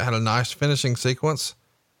would say it had a nice finishing sequence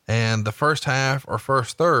and the first half or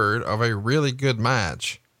first third of a really good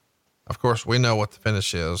match. Of course, we know what the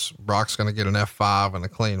finish is. Brock's going to get an F5 and a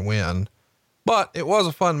clean win, but it was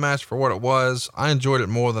a fun match for what it was. I enjoyed it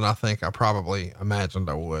more than I think I probably imagined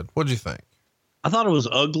I would. What'd you think? I thought it was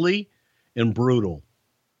ugly and brutal.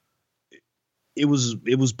 It was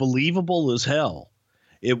believable as hell.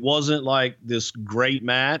 It wasn't like this great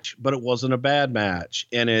match, but it wasn't a bad match.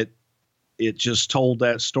 And it just told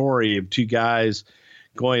that story of two guys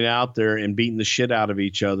going out there and beating the shit out of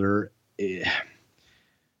each other. It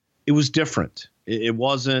was different. It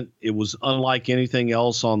was unlike anything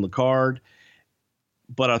else on the card,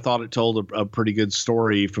 but I thought it told a pretty good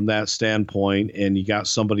story from that standpoint. And you got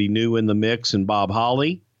somebody new in the mix in Bob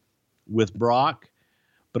Holly with Brock,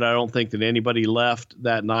 but I don't think that anybody left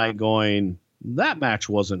that night going, that match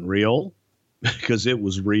wasn't real, because it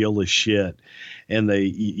was real as shit. And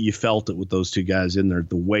you felt it with those two guys in there,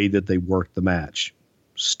 the way that they worked the match,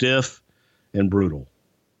 stiff and brutal.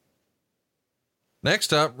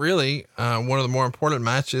 Next up, really, one of the more important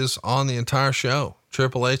matches on the entire show,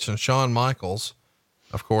 Triple H and Shawn Michaels.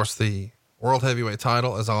 Of course, the world heavyweight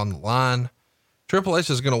title is on the line. Triple H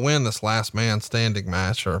is going to win this last man standing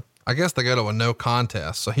match, or I guess they go to a no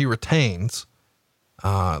contest. So he retains,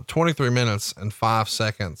 23 minutes and 5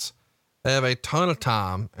 seconds. They have a ton of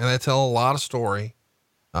time and they tell a lot of story.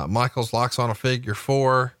 Michaels locks on a figure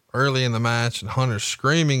 4 early in the match and Hunter's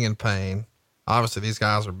screaming in pain. Obviously these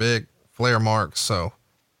guys are big Flair marks. So,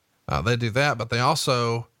 they do that, but they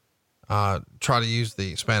also, try to use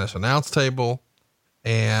the Spanish announce table,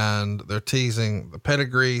 and they're teasing the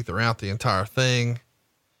pedigree throughout the entire thing.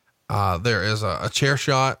 There is a chair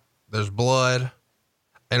shot. There's blood.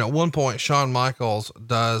 And at one point, Shawn Michaels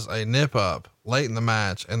does a nip up late in the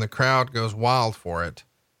match and the crowd goes wild for it.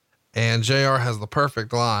 And JR has the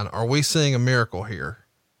perfect line. Are we seeing a miracle here?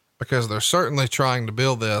 Because they're certainly trying to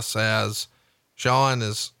build this as Shawn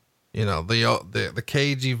is, the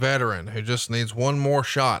cagey veteran who just needs one more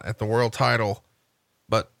shot at the world title.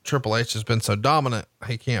 But Triple H has been so dominant,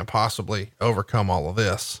 he can't possibly overcome all of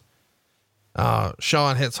this.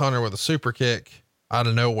 Shawn hits Hunter with a super kick out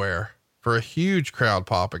of nowhere for a huge crowd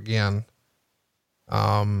pop again.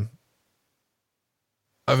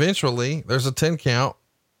 Eventually there's a 10 count.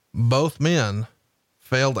 Both men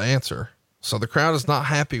failed to answer. So the crowd is not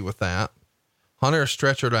happy with that. Hunter is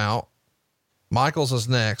stretchered out Michaels is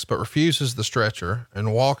next, but refuses the stretcher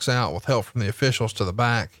and walks out with help from the officials to the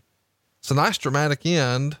back. It's a nice dramatic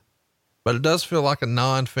end, but it does feel like a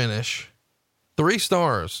non-finish. 3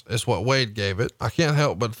 stars is what Wade gave it. I can't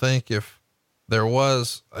help but think if there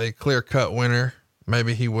was a clear-cut winner,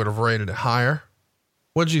 maybe he would have rated it higher.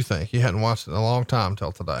 What'd you think? You hadn't watched it in a long time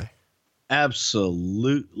till today.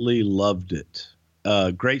 Absolutely loved it.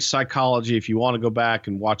 Great psychology. If you want to go back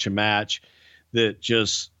and watch a match that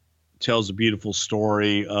just tells a beautiful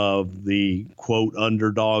story of the quote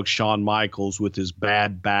underdog Shawn Michaels with his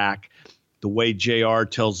bad back, the way JR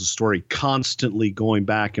tells the story, constantly going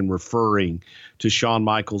back and referring to Shawn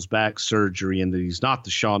Michaels' back surgery and that he's not the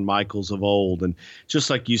Shawn Michaels of old. And just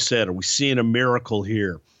like you said, are we seeing a miracle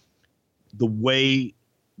here? The way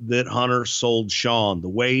that Hunter sold Shawn, the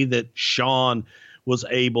way that Shawn was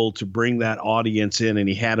able to bring that audience in, and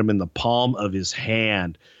he had him in the palm of his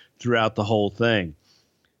hand throughout the whole thing.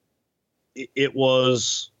 It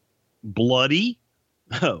was bloody.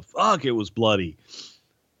 Oh, fuck, it was bloody.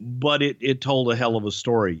 But it told a hell of a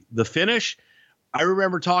story. The finish, I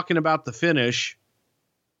remember talking about the finish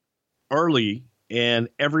early, and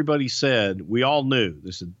everybody said, we all knew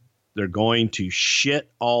this, they're going to shit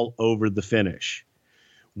all over the finish.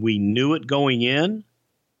 We knew it going in,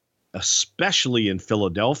 especially in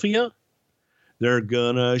Philadelphia. They're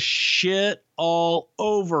gonna shit all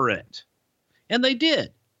over it. And they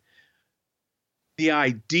did. The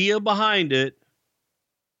idea behind it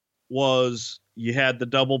was you had the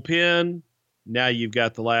double pin. Now you've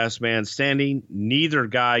got the last man standing. Neither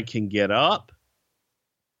guy can get up.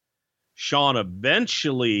 Shawn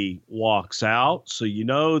eventually walks out. So you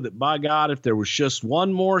know that, by God, if there was just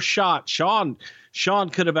one more shot, Shawn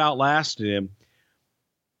could have outlasted him.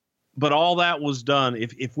 But all that was done.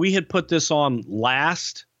 If we had put this on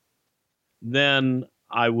last, then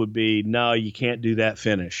I would be, no, you can't do that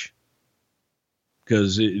finish.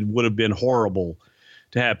 Because it would have been horrible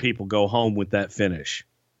to have people go home with that finish.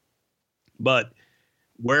 But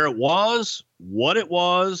where it was, what it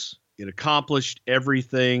was, it accomplished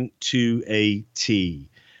everything to a T.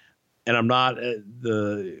 And I'm not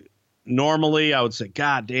normally I would say,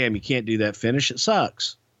 God damn, you can't do that finish. It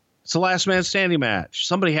sucks. It's a last man standing match.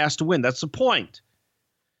 Somebody has to win. That's the point.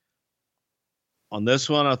 On this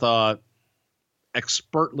one, I thought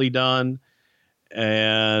expertly done.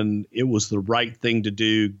 And it was the right thing to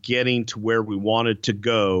do, getting to where we wanted to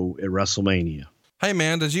go at WrestleMania. Hey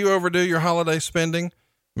man, did you overdo your holiday spending?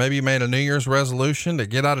 Maybe you made a New Year's resolution to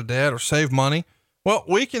get out of debt or save money. Well,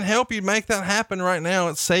 we can help you make that happen right now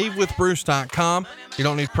at SaveWithBruce.com. You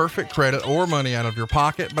don't need perfect credit or money out of your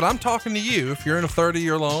pocket, but I'm talking to you. If you're in a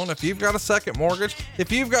 30-year loan, if you've got a second mortgage,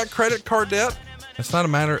 if you've got credit card debt, it's not a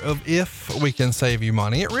matter of if we can save you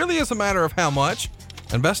money. It really is a matter of how much.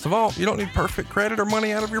 And best of all, you don't need perfect credit or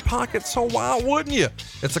money out of your pocket, so why wouldn't you?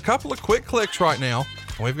 It's a couple of quick clicks right now,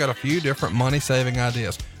 and we've got a few different money-saving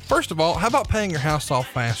ideas. First of all, how about paying your house off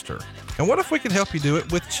faster? And what if we could help you do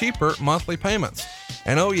it with cheaper monthly payments?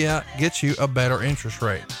 And oh yeah, get you a better interest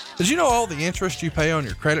rate. Did you know all the interest you pay on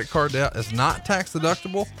your credit card debt is not tax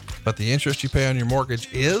deductible, but the interest you pay on your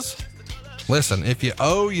mortgage is? Listen, if you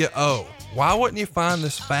owe, you owe. Why wouldn't you find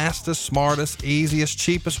this fastest, smartest, easiest,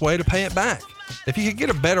 cheapest way to pay it back? If you could get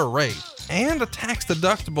a better rate and a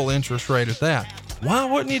tax-deductible interest rate at that, why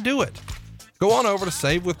wouldn't you do it? Go on over to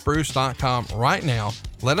SaveWithBruce.com right now.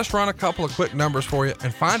 Let us run a couple of quick numbers for you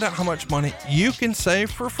and find out how much money you can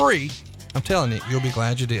save for free. I'm telling you, you'll be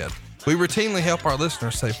glad you did. We routinely help our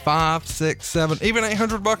listeners save $500, $600, $700, even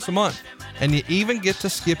 $800 a month. And you even get to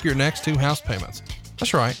skip your next 2 house payments.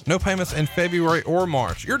 That's right. No payments in February or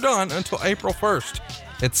March. You're done until April 1st.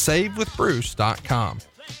 It's SaveWithBruce.com.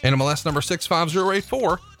 NMLS number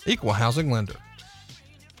 65084, equal housing lender.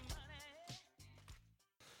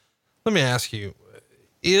 Let me ask you,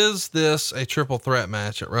 is this a triple threat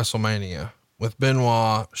match at WrestleMania with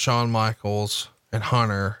Benoit, Shawn Michaels, and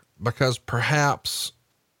Hunter? Because perhaps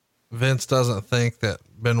Vince doesn't think that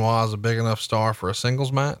Benoit is a big enough star for a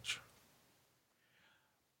singles match?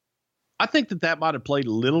 I think that might have played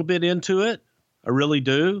a little bit into it. I really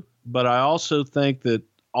do. But I also think that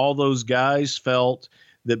all those guys felt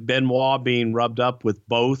that Benoit being rubbed up with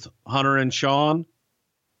both Hunter and Shawn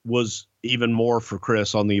was even more for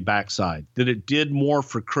Chris on the backside. That it did more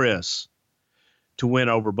for Chris to win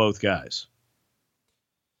over both guys.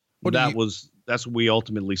 That's what we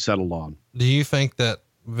ultimately settled on. Do you think that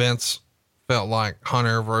Vince felt like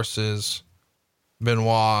Hunter versus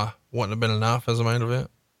Benoit wouldn't have been enough as a main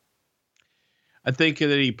event? I think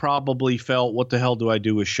that he probably felt, what the hell do I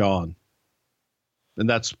do with Shawn? And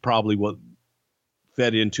that's probably what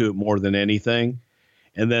fed into it more than anything.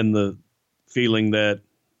 And then the feeling that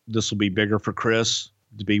this will be bigger for Chris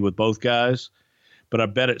to be with both guys, but I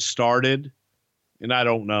bet it started, and I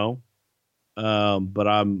don't know. But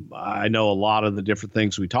I know a lot of the different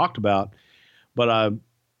things we talked about, but I'm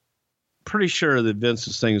pretty sure that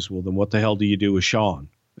Vince's thing is, well, then what the hell do you do with Shawn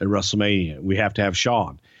at WrestleMania? We have to have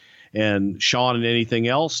Shawn, and Shawn and anything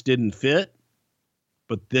else didn't fit,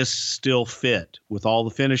 but this still fit with all the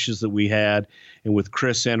finishes that we had. And with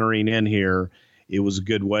Chris entering in here, it was a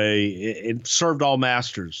good way. It served all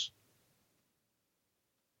masters.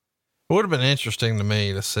 It would have been interesting to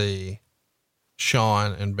me to see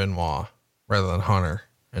Shawn and Benoit rather than Hunter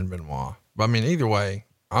and Benoit. But I mean, either way,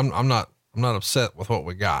 I'm not upset with what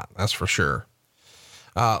we got. That's for sure.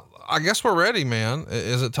 I guess we're ready, man.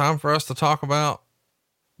 Is it time for us to talk about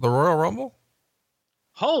the Royal Rumble?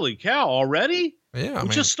 Holy cow. Already? Yeah. We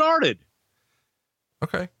just started.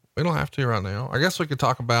 Okay. We don't have to right now. I guess we could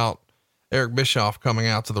talk about Eric Bischoff coming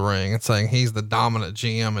out to the ring and saying he's the dominant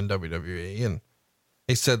GM in WWE. And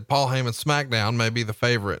he said Paul Heyman's SmackDown may be the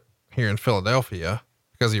favorite here in Philadelphia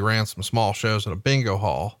because he ran some small shows in a bingo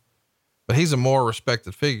hall, but he's a more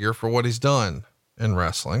respected figure for what he's done in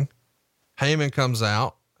wrestling. Heyman comes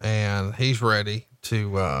out and he's ready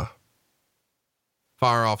to,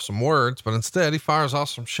 fire off some words, but instead he fires off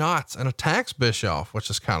some shots and attacks Bischoff, which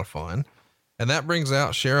is kind of fun. And that brings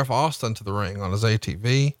out Sheriff Austin to the ring on his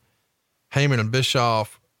ATV. Heyman and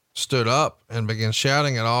Bischoff stood up and began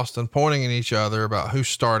shouting at Austin, pointing at each other about who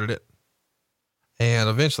started it. And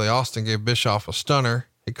eventually Austin gave Bischoff a stunner.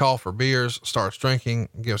 He called for beers, starts drinking,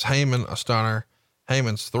 gives Heyman a stunner.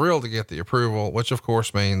 Heyman's thrilled to get the approval, which of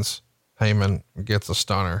course means Heyman gets a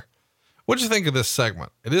stunner. What'd you think of this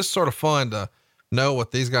segment? It is sort of fun to know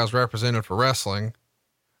what these guys represented for wrestling,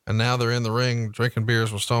 and now they're in the ring drinking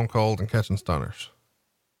beers with Stone Cold and catching stunners.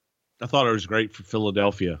 I thought it was great for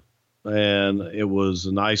Philadelphia, and it was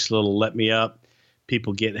a nice little let me up.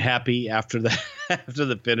 People get happy after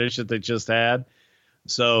the finish that they just had.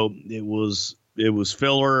 So it was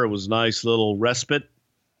filler. It was a nice little respite.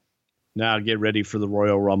 Now to get ready for the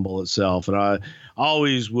Royal Rumble itself. And I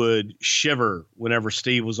always would shiver whenever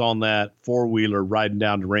Steve was on that four-wheeler riding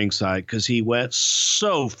down to ringside, because he went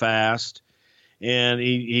so fast and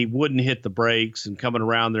he wouldn't hit the brakes, and coming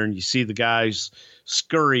around there and you see the guys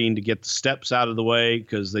scurrying to get the steps out of the way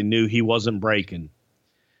because they knew he wasn't braking.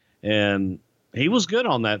 And he was good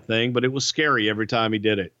on that thing, but it was scary every time he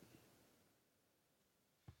did it.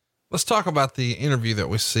 Let's talk about the interview that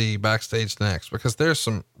we see backstage next, because there's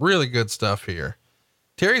some really good stuff here.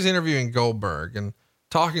 Terry's interviewing Goldberg and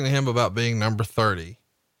talking to him about being number 30,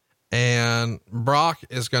 and Brock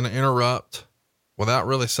is going to interrupt without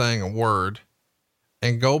really saying a word.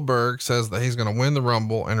 And Goldberg says that he's going to win the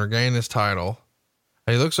Rumble and regain his title.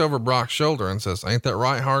 And he looks over Brock's shoulder and says, "Ain't that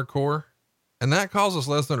right, Hardcore?" And that causes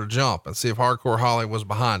Lesnar to jump and see if Hardcore Holly was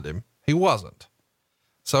behind him. He wasn't.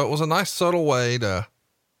 So it was a nice subtle way to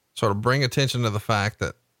sort of bring attention to the fact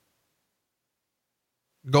that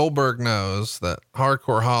Goldberg knows that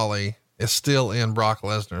Hardcore Holly is still in Brock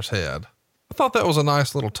Lesnar's head. I thought that was a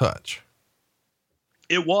nice little touch.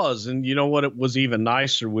 It was. And you know what? It was even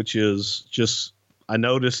nicer, which is just, I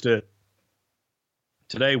noticed it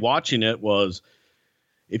today watching it, was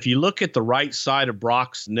if you look at the right side of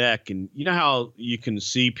Brock's neck, and you know how you can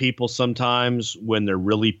see people sometimes when they're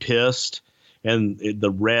really pissed and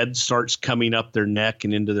the red starts coming up their neck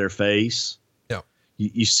and into their face. Yeah.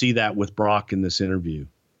 You see that with Brock in this interview,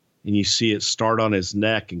 and you see it start on his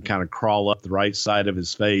neck and kind of crawl up the right side of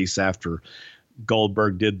his face after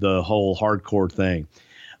Goldberg did the whole hardcore thing.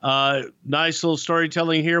 Nice little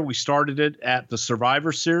storytelling here. We started it at the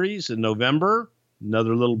Survivor Series in November.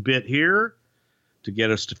 Another little bit here to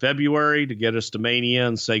get us to February, to get us to Mania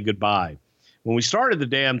and say goodbye. When we started the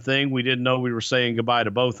damn thing, we didn't know we were saying goodbye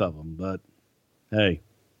to both of them, but hey.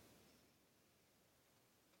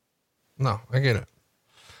 No, I get it.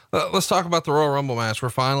 Let's talk about the Royal Rumble match. We're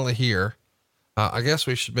finally here. I guess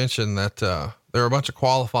we should mention that, there are a bunch of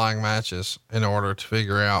qualifying matches in order to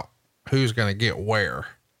figure out who's going to get where.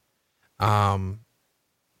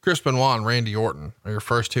 Chris Benoit and Randy Orton are your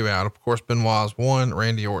first two out. Of course, Benoit's 1,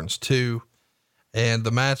 Randy Orton's 2, and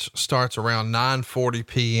the match starts around 9:40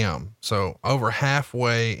 PM. So over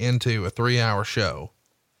halfway into a 3-hour show.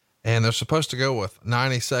 And they're supposed to go with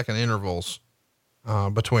 90-second intervals,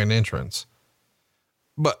 between entrants.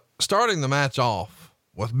 But starting the match off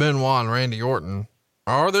with Benoit and Randy Orton,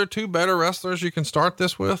 are there two better wrestlers you can start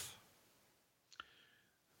this with?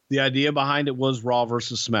 The idea behind it was Raw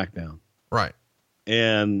versus SmackDown. Right.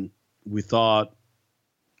 And we thought,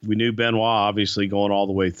 we knew Benoit obviously going all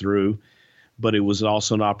the way through, but it was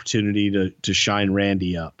also an opportunity to shine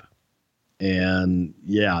Randy up. And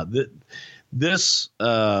yeah, This,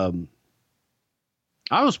 I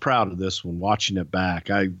was proud of this one watching it back.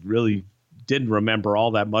 I really didn't remember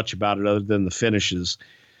all that much about it other than the finishes.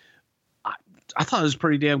 I thought it was a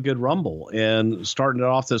pretty damn good Rumble, and starting it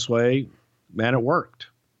off this way, man, it worked.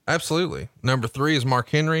 Absolutely. Number 3 is Mark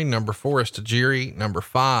Henry. Number 4 is Tajiri. Number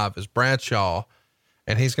 5 is Bradshaw.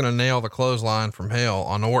 And he's going to nail the clothesline from hell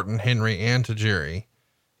on Orton, Henry, and Tajiri.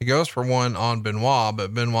 He goes for one on Benoit,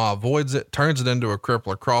 but Benoit avoids it, turns it into a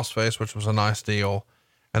crippler crossface, which was a nice deal.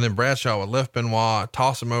 And then Bradshaw would lift Benoit,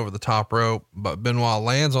 toss him over the top rope, but Benoit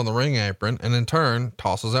lands on the ring apron and in turn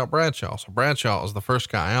tosses out Bradshaw. So Bradshaw is the first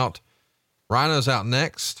guy out. Rhino's out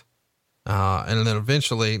next. And then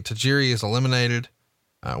eventually Tajiri is eliminated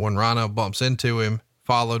when Rhino bumps into him,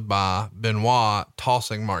 followed by Benoit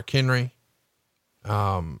tossing Mark Henry.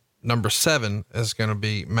 Number 7 is going to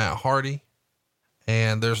be Matt Hardy.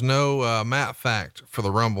 And there's no Matt fact for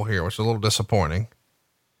the Rumble here, which is a little disappointing.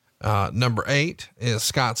 Number 8 is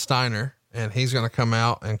Scott Steiner, and he's going to come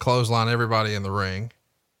out and clothesline everybody in the ring.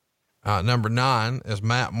 Number 9 is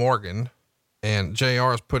Matt Morgan, and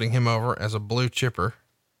JR is putting him over as a blue chipper.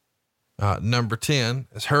 Number 10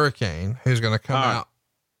 is Hurricane, who's going to come out.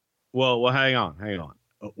 Well, hang on.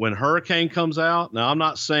 When Hurricane comes out, now I'm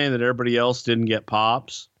not saying that everybody else didn't get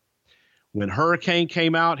pops. When Hurricane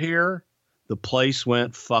came out here, the place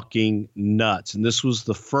went fucking nuts. And this was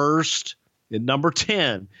the first, at number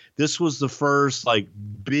 10, this was the first like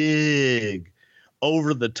big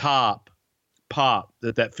over the top pop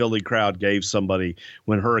that Philly crowd gave somebody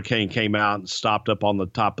when Hurricane came out and stopped up on the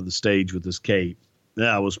top of the stage with his cape.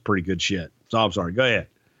 That was pretty good shit. So I'm sorry. Go ahead.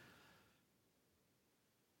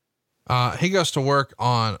 He goes to work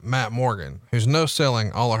on Matt Morgan, who's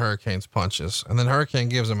no-selling all of Hurricane's punches. And then Hurricane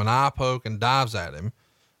gives him an eye poke and dives at him.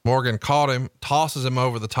 Morgan caught him, tosses him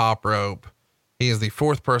over the top rope. He is the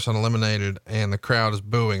 4th person eliminated, and the crowd is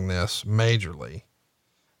booing this majorly.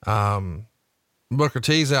 Booker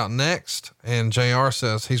T's out next, and JR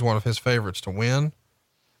says he's one of his favorites to win.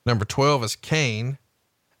 Number 12 is Kane,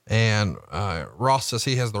 and Ross says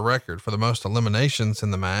he has the record for the most eliminations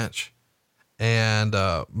in the match. And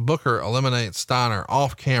Booker eliminates Steiner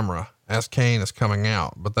off camera as Kane is coming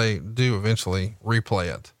out, but they do eventually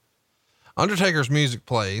replay it. Undertaker's music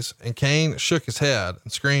plays, and Kane shook his head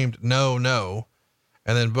and screamed, "No, no."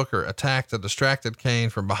 And then Booker attacked a distracted Kane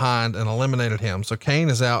from behind and eliminated him. So Kane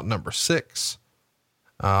is out number 6.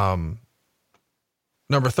 Number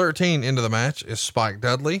 13 into the match is Spike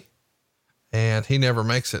Dudley, and he never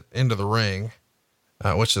makes it into the ring,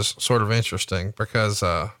 which is sort of interesting because,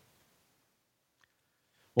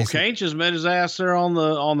 Kane just met his ass there on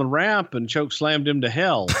the ramp and choke slammed him to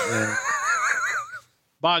hell. And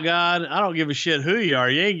by God, I don't give a shit who you are.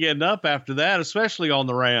 You ain't getting up after that, especially on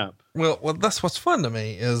the ramp. Well, that's what's fun to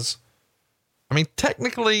me is, I mean,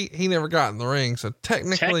 technically he never got in the ring. So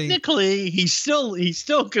technically he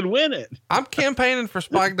still can win it. I'm campaigning for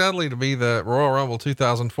Spike Dudley to be the Royal Rumble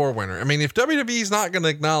 2004 winner. I mean, if WWE's not going to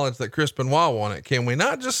acknowledge that Chris Benoit won it, can we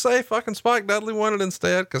not just say fucking Spike Dudley won it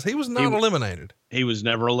instead? Cause he was not eliminated. He was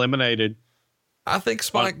never eliminated. I think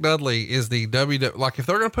Spike Dudley is the like if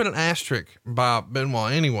they're going to put an asterisk by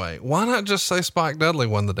Benoit anyway, why not just say Spike Dudley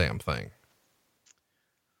won the damn thing?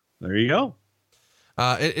 There you go.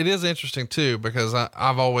 It is interesting too, because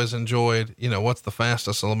I've always enjoyed, what's the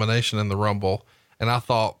fastest elimination in the Rumble. And I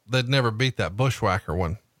thought they'd never beat that Bushwhacker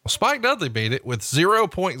one. Well, Spike Dudley beat it with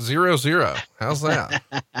 0.00. How's that?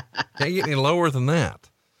 Can't get any lower than that.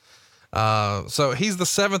 So he's the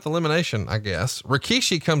 7th elimination, I guess.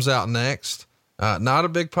 Rikishi comes out next. Not a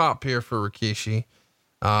big pop here for Rikishi.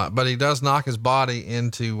 But he does knock his body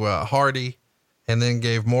into, Hardy, and then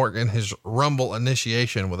gave Morgan his Rumble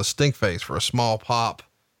initiation with a stink face for a small pop.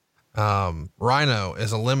 Rhino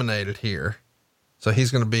is eliminated here. So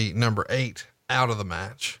he's going to be number 8 out of the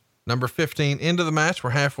match. Number 15 into the match. We're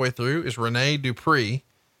halfway through is Rene Dupree.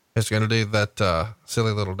 Who's going to do that,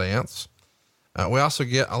 silly little dance. We also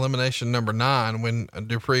get elimination number 9 when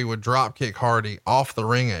Dupree would drop kick Hardy off the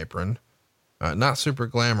ring apron. Not super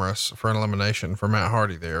glamorous for an elimination for Matt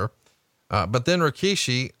Hardy there. But then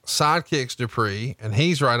Rikishi sidekicks Dupree, and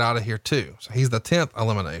he's right out of here too. So he's the 10th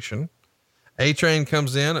elimination. A-Train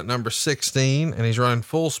comes in at number 16, and he's running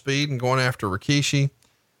full speed and going after Rikishi.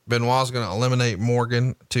 Benoit's going to eliminate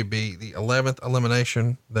Morgan to be the 11th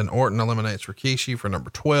elimination. Then Orton eliminates Rikishi for number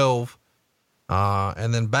 12.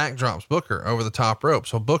 And then back drops Booker over the top rope.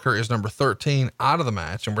 So Booker is number 13 out of the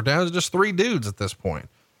match, and we're down to just 3 dudes at this point,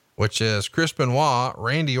 which is Chris Benoit,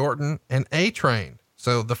 Randy Orton, and A-Train.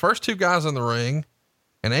 So the first 2 guys in the ring,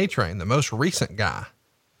 and A-Train, the most recent guy.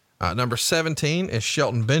 Number 17 is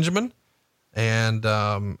Shelton Benjamin. And,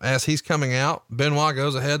 as he's coming out, Benoit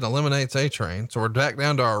goes ahead and eliminates A-Train. So we're back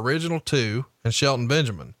down to our original 2 and Shelton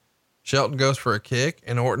Benjamin. Shelton goes for a kick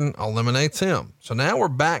and Orton eliminates him. So now we're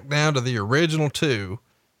back down to the original 2.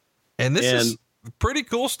 And this is pretty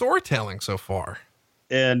cool storytelling so far.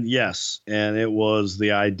 And yes, and it was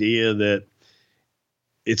the idea that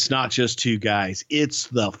it's not just 2 guys. It's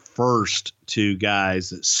the first 2 guys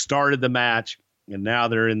that started the match, and now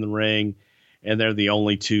they're in the ring, and they're the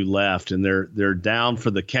only 2 left, and they're down for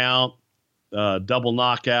the count, double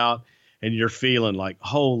knockout, and you're feeling like,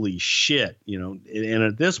 holy shit, you know. And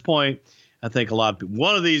at this point, I think a lot of people,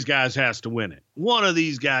 one of these guys has to win it. One of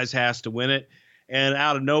these guys has to win it. And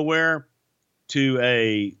out of nowhere,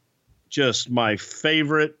 to just my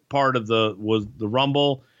favorite part of was the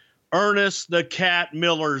Rumble, Ernest the Cat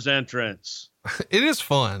Miller's entrance. It is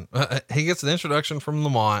fun. He gets an introduction from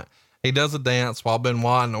Lamont. He does a dance while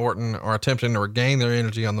Benoit and Orton are attempting to regain their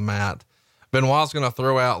energy on the mat. Benoit's going to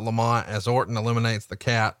throw out Lamont as Orton eliminates the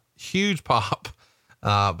Cat. Huge pop,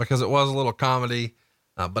 because it was a little comedy,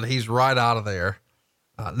 but he's right out of there.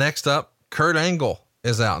 Next up, Kurt Angle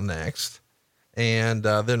is out next. And,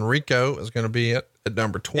 then Rico is going to be at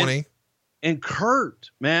number 20. And Kurt,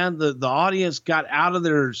 man, the audience got out of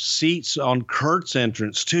their seats on Kurt's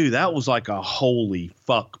entrance too. That was like a holy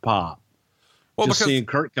fuck pop. Well, just seeing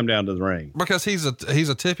Kurt come down to the ring, because he's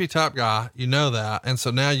a tippy top guy, you know that. And so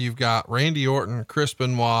now you've got Randy Orton, Chris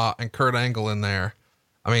Benoit, and Kurt Angle in there.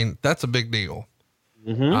 I mean, that's a big deal.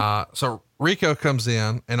 Mm-hmm. So Rico comes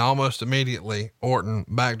in and almost immediately Orton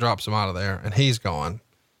backdrops him out of there and he's gone.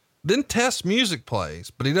 Then Test's music plays,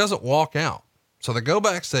 but he doesn't walk out. So they go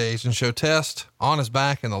backstage and show Test on his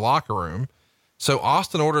back in the locker room. So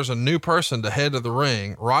Austin orders a new person to head to the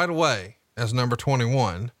ring right away as number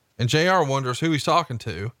 21. And JR wonders who he's talking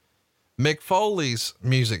to. Mick Foley's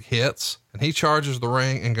music hits and he charges the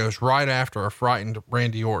ring and goes right after a frightened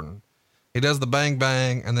Randy Orton. He does the bang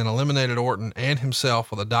bang and then eliminated Orton and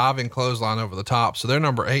himself with a diving clothesline over the top. So they're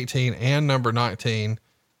number 18 and number 19.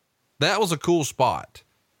 That was a cool spot.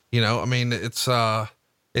 You know, I mean, it's a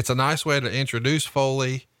nice way to introduce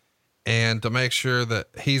Foley and to make sure that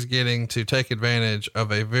he's getting to take advantage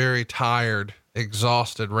of a very tired,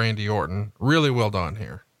 exhausted Randy Orton. Really well done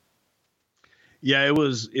here. Yeah, it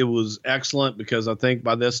was excellent, because I think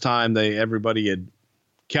by this time everybody had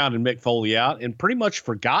counted Mick Foley out and pretty much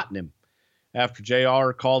forgotten him after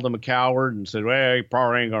JR called him a coward and said, well, he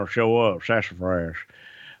probably ain't going to show up. Sassafras.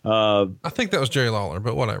 I think that was Jerry Lawler,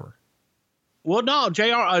 but whatever. Well, no,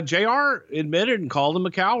 JR admitted and called him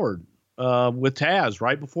a coward, with Taz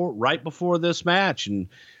right before this match, and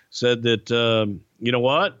said that, you know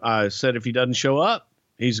what? I said, if he doesn't show up,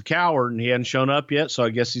 he's a coward, and he hadn't shown up yet. So I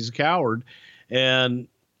guess he's a coward. And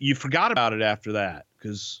you forgot about it after that,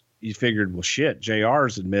 because you figured, well, shit,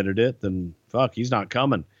 JR's admitted it, then fuck, he's not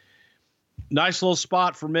coming. Nice little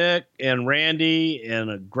spot for Mick and Randy,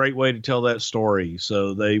 and a great way to tell that story.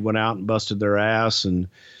 So they went out and busted their ass, and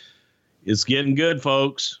it's getting good,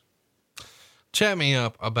 folks. Chat me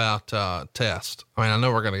up about, Test. I mean, I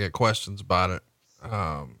know we're going to get questions about it.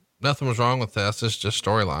 Nothing was wrong with Test. It's just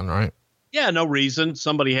storyline, right? Yeah. No reason.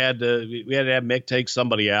 we had to have Mick take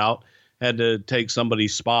somebody out, had to take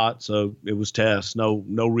somebody's spot. So it was Test. No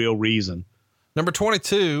real reason. Number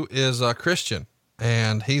 22 is Christian,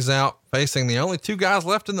 and he's out facing the only 2 guys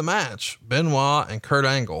left in the match, Benoit and Kurt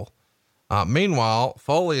Angle. Meanwhile,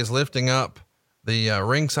 Foley is lifting up the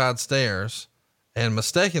ringside stairs and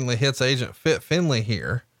mistakenly hits Agent Fit Finley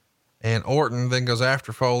here. And Orton then goes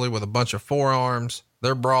after Foley with a bunch of forearms.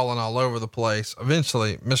 They're brawling all over the place.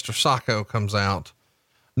 Eventually, Mr. Sacco comes out.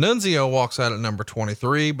 Nunzio walks out at number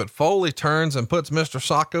 23, but Foley turns and puts Mr.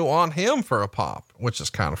 Sacco on him for a pop, which is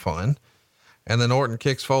kind of fun. And then Orton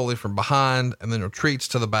kicks Foley from behind and then retreats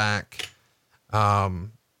to the back.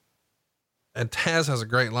 And Taz has a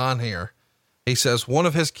great line here. He says one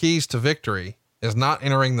of his keys to victory is not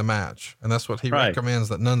entering the match. And that's what he recommends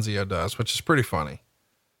that Nunzio does, which is pretty funny.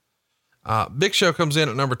 Big Show comes in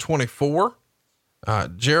at number 24.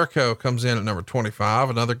 Jericho comes in at number 25.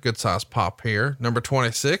 Another good sized pop here. Number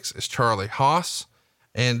 26 is Charlie Haas,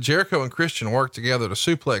 and Jericho and Christian work together to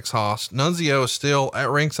suplex Haas. Nunzio is still at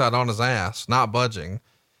ringside on his ass, not budging.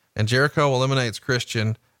 And Jericho eliminates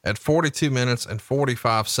Christian at 42 minutes and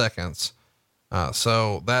 45 seconds.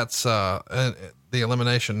 So that's, the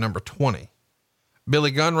elimination number 20.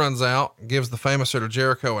 Billy Gunn runs out, gives the Famouser to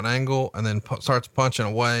Jericho an angle, and then starts punching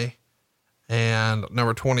away. And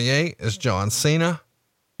number 28 is John Cena,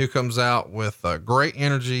 who comes out with great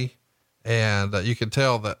energy. And you can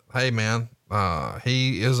tell that, hey man,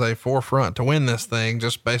 he is a forefront to win this thing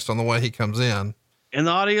just based on the way he comes in. And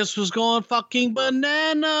the audience was going fucking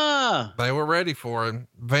banana. They were ready for him.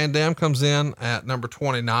 Van Dam comes in at number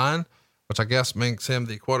 29, which I guess makes him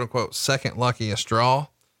the quote unquote second luckiest draw.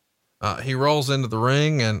 He rolls into the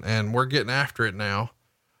ring and we're getting after it now.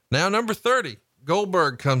 Now, number 30,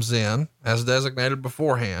 Goldberg comes in as designated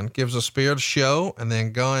beforehand, gives a spear to Show, and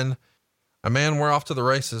then Gunn, man, we're off to the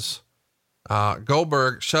races.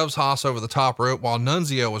 Goldberg shoves Haas over the top rope while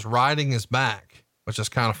Nunzio was riding his back, which is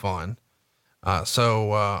kind of fun.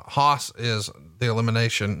 So Haas is the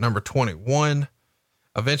elimination number 21.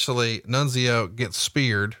 Eventually Nunzio gets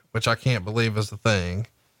speared, which I can't believe is the thing.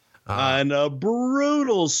 And a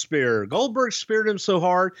brutal spear. Goldberg speared him so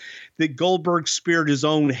hard that Goldberg speared his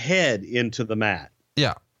own head into the mat.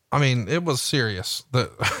 Yeah. I mean, it was serious.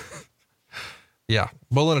 Yeah.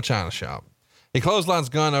 Bull in a china shop. He clotheslines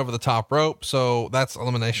Gunn over the top rope. So that's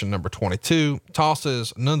elimination number 22.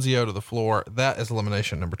 Tosses Nunzio to the floor. That is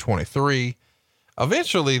elimination number 23.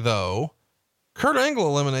 Eventually though, Kurt Angle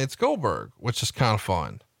eliminates Goldberg, which is kind of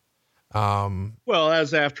fun. Well,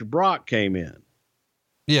 as after Brock came in.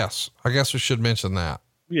 Yes, I guess we should mention that.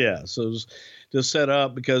 Yeah. So it was just set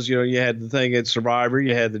up because, you know, you had the thing at Survivor,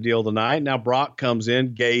 you had the deal tonight. Now Brock comes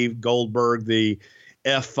in, gave Goldberg the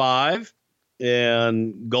F5,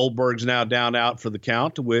 and Goldberg's now down out for the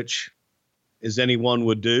count, to which, as anyone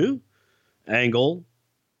would do, Angle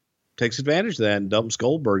takes advantage of that and dumps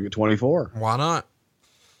Goldberg at 24. Why not?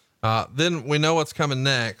 Then we know what's coming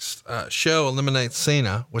next. Show eliminates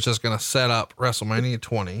Cena, which is going to set up WrestleMania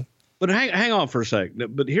 20. But hang on for a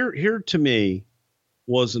second. But here to me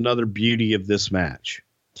was another beauty of this match.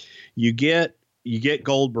 You get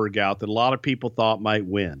Goldberg out that a lot of people thought might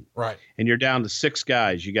win. Right. And you're down to 6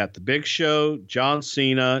 guys. You got the Big Show, John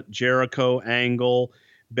Cena, Jericho, Angle,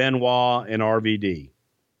 Benoit, and RVD.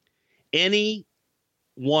 Any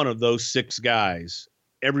one of those 6 guys,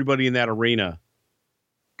 everybody in that arena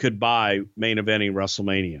could buy main eventing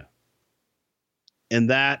WrestleMania. And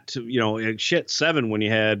that, you know, 7 when you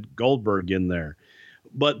had Goldberg in there.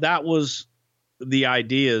 But that was the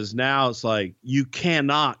idea. Is now it's like, you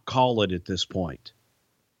cannot call it at this point.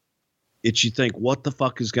 It's, you think, what the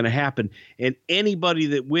fuck is going to happen? And anybody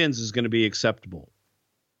that wins is going to be acceptable.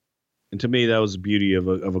 And to me, that was the beauty of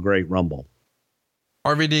a great Rumble.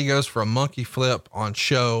 RVD goes for a monkey flip on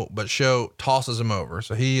Show, but Show tosses him over.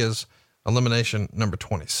 So he is elimination number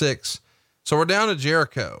 26. So we're down to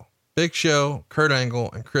Jericho, Big Show, Kurt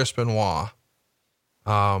Angle, and Chris Benoit.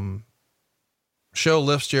 Show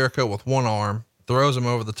lifts Jericho with one arm, throws him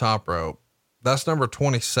over the top rope. That's number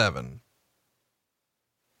 27.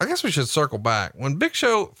 I guess we should circle back. When Big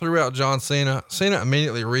Show threw out John Cena, Cena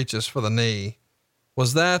immediately reaches for the knee.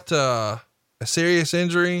 Was that a serious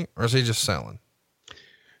injury, or is he just selling?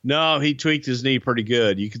 No, he tweaked his knee pretty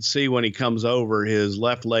good. You could see when he comes over, his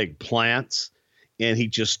left leg plants and he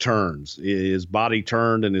just turns. His body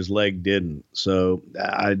turned and his leg didn't. So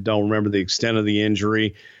I don't remember the extent of the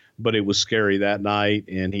injury, but it was scary that night,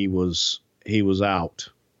 and he was out.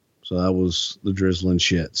 So that was the drizzling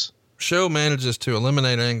shits. Show manages to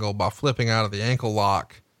eliminate Angle by flipping out of the ankle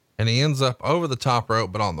lock, and he ends up over the top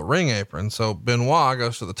rope, but on the ring apron. So Benoit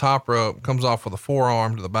goes to the top rope, comes off with a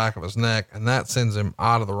forearm to the back of his neck, and that sends him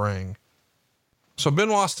out of the ring. So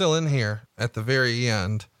Benoit's still in here at the very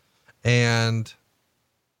end, and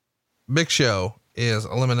Big Show is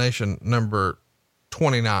elimination number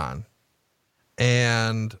 29.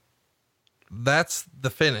 And that's the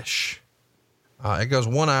finish. It goes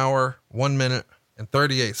 1 hour, 1 minute and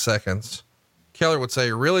 38 seconds. Keller would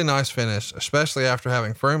say, really nice finish, especially after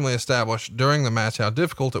having firmly established during the match how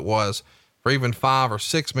difficult it was for even 5 or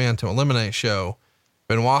 6 men to eliminate Show.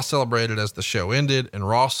 Benoit celebrated as the show ended, and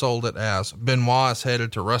Ross sold it as Benoit is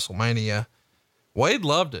headed to WrestleMania. Wade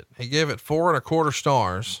loved it. He gave it 4.25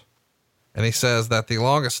 stars. And he says that the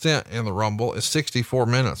longest stint in the Rumble is 64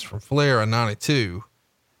 minutes from Flair in 92.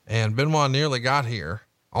 And Benoit nearly got here.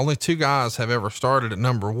 Only 2 guys have ever started at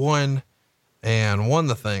number 1 and won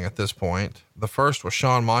the thing at this point. The first was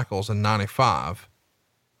Shawn Michaels in 95.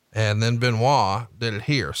 And then Benoit did it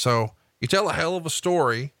here. So you tell a hell of a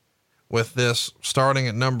story with this starting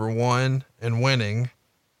at number 1 and winning.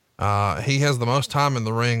 He has the most time in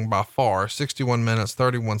the ring by far, 61 minutes,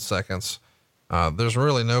 31 seconds. There's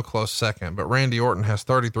really no close second, but Randy Orton has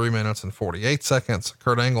 33 minutes and 48 seconds.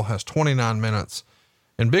 Kurt Angle has 29 minutes,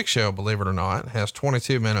 and Big Show, believe it or not, has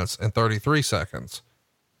 22 minutes and 33 seconds.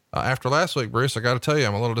 After last week, Bruce, I got to tell you,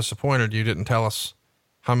 I'm a little disappointed you didn't tell us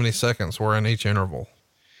how many seconds were in each interval.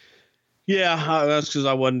 Yeah, that's because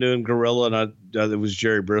I wasn't doing Gorilla, and it was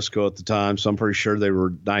Jerry Briscoe at the time, so I'm pretty sure they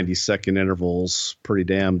were 90-second intervals, pretty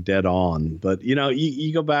damn dead on. But you know,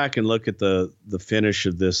 you go back and look at the finish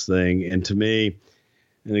of this thing, and to me,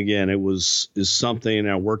 And again, is something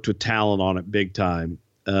I worked with talent on it big time.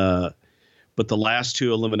 But the last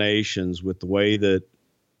two eliminations, with the way that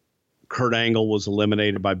Kurt Angle was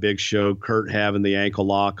eliminated by Big Show, Kurt having the ankle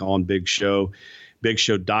lock on Big Show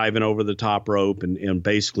diving over the top rope and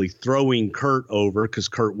basically throwing Kurt over because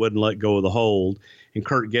Kurt wouldn't let go of the hold, and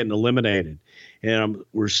Kurt getting eliminated. And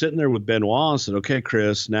we're sitting there with Benoit and said, okay,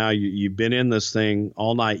 Chris, now you've been in this thing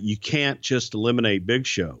all night. You can't just eliminate Big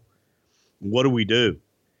Show. What do we do?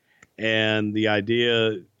 And the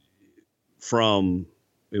idea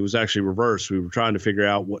it was actually reversed. We were trying to figure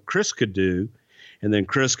out what Chris could do. And then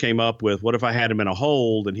Chris came up with, what if I had him in a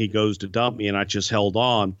hold and he goes to dump me and I just held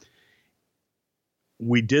on?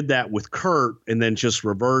 We did that with Kurt and then just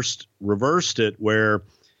reversed it where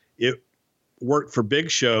it worked for Big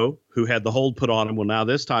Show, who had the hold put on him. Well, now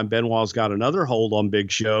this time Benoit's got another hold on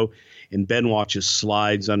Big Show, and Benoit just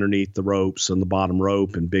slides underneath the ropes on the bottom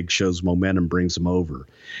rope, and Big Show's momentum brings him over.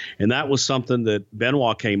 And that was something that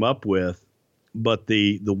Benoit came up with, but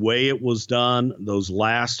the way it was done, those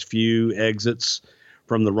last few exits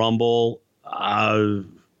from the Rumble,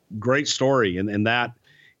 great story. And that,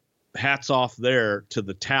 hats off there to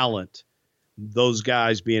the talent, those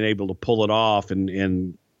guys being able to pull it off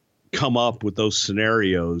and come up with those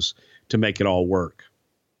scenarios to make it all work.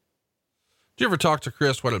 Did you ever talk to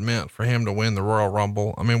Chris what it meant for him to win the Royal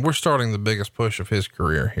Rumble? I mean, we're starting the biggest push of his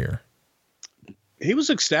career here. He was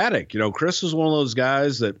ecstatic. Chris was one of those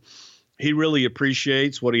guys that he really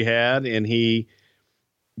appreciates what he had, and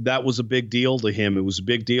that was a big deal to him. It was a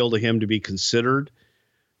big deal to him to be considered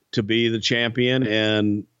to be the champion,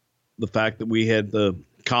 and the fact that we had the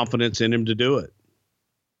confidence in him to do it.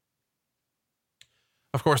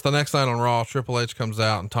 Of course, the next night on Raw, Triple H comes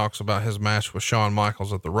out and talks about his match with Shawn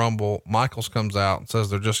Michaels at the Rumble. Michaels comes out and says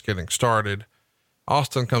they're just getting started.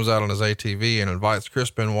 Austin comes out on his ATV and invites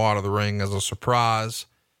Chris Benoit to the ring as a surprise.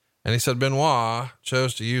 And he said Benoit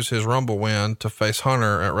chose to use his Rumble win to face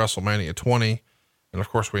Hunter at WrestleMania 20. And of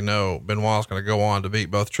course, we know Benoit's going to go on to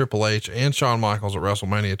beat both Triple H and Shawn Michaels at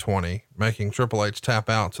WrestleMania 20, making Triple H tap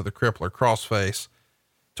out to the Crippler crossface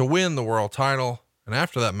to win the world title. And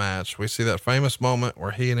after that match, we see that famous moment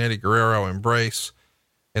where he and Eddie Guerrero embrace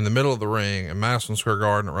in the middle of the ring in Madison Square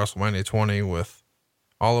Garden at WrestleMania 20 with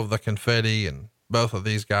all of the confetti, and both of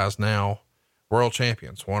these guys now world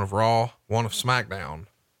champions, one of Raw, one of SmackDown.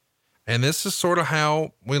 And this is sort of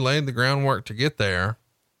how we laid the groundwork to get there.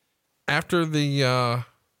 After the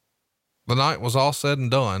night was all said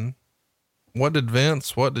and done, what did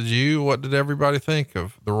Vince, what did everybody think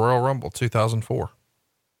of the Royal Rumble 2004?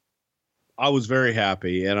 I was very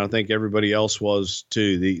happy, and I think everybody else was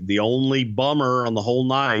too. The only bummer on the whole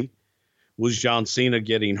night was John Cena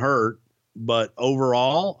getting hurt, but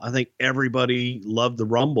overall, I think everybody loved the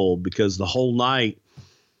Rumble because the whole night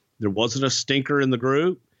there wasn't a stinker in the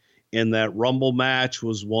group, and that Rumble match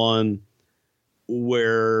was one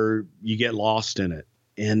where you get lost in it.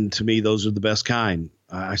 And to me, those are the best kind.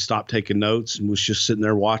 I stopped taking notes and was just sitting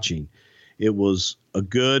there watching. It was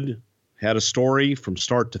had a story from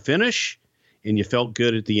start to finish, and you felt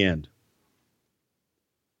good at the end.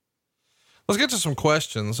 Let's get to some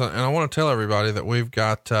questions. And I want to tell everybody that we've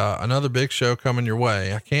got another big show coming your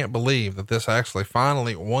way. I can't believe that this actually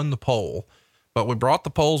finally won the poll, but we brought the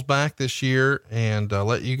polls back this year and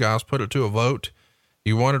let you guys put it to a vote.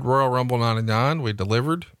 You wanted Royal Rumble 99. We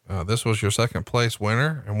delivered. This was your second place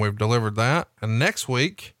winner, and we've delivered that. And next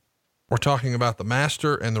week we're talking about the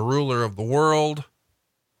master and the ruler of the world,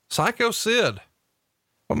 Psycho Sid.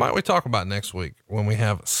 What might we talk about next week when we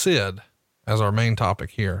have Sid as our main topic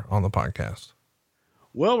here on the podcast?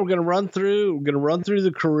 Well, we're going to run through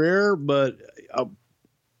the career, but I'm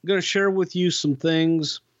going to share with you some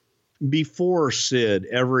things before Sid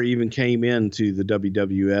ever even came into the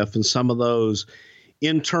WWF, and some of those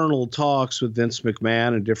internal talks with Vince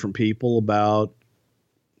McMahon and different people about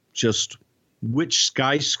just which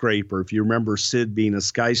skyscraper, if you remember Sid being a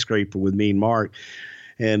skyscraper with Mean Mark,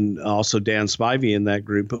 and also Dan Spivey in that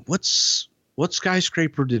group. But what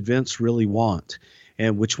skyscraper did Vince really want?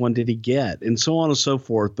 And which one did he get? And so on and so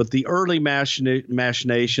forth. But the early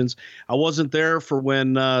machinations, I wasn't there for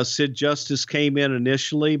when Sid Justice came in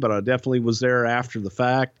initially, but I definitely was there after the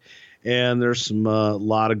fact. And there's some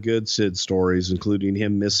lot of good Sid stories, including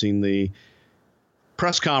him missing the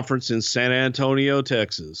press conference in San Antonio,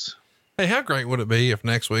 Texas. Hey, how great would it be if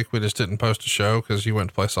next week we just didn't post a show because you went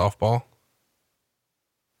to play softball?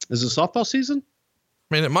 Is it softball season?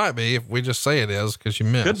 I mean, it might be if we just say it is because you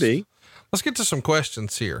missed. Could be. Let's get to some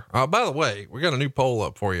questions here. By the way, we got a new poll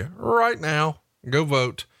up for you right now. Go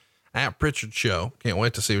vote at Pritchard Show. Can't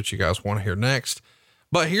wait to see what you guys want to hear next.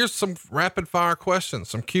 But here's some rapid fire questions,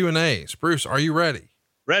 some Q&As. Bruce, are you ready?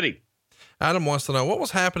 Ready. Adam wants to know what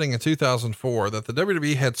was happening in 2004 that the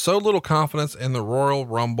WWE had so little confidence in the Royal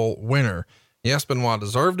Rumble winner. Yes, Benoit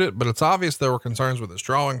deserved it, but it's obvious there were concerns with his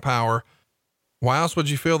drawing power. Why else would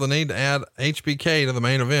you feel the need to add HBK to the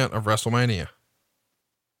main event of WrestleMania? It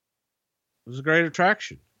was a great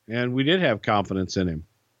attraction, and we did have confidence in him.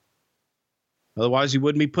 Otherwise, he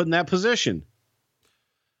wouldn't be put in that position.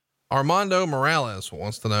 Armando Morales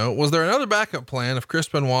wants to know, was there another backup plan if Chris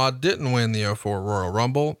Benoit didn't win the 04 Royal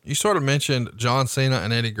Rumble? You sort of mentioned John Cena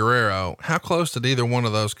and Eddie Guerrero. How close did either one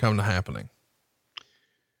of those come to happening?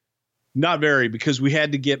 Not very, because we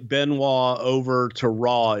had to get Benoit over to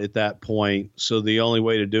Raw at that point. So the only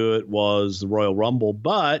way to do it was the Royal Rumble.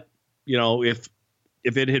 But, you know, if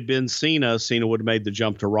it had been Cena, Cena would have made the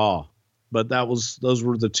jump to Raw. But those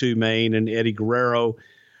were the two main, and Eddie Guerrero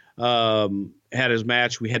had his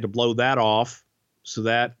match. We had to blow that off. So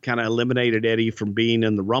that kind of eliminated Eddie from being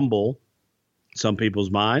in the Rumble. Some people's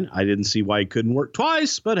mind. I didn't see why he couldn't work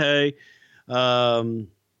twice, but hey. So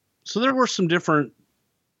there were some different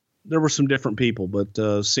people,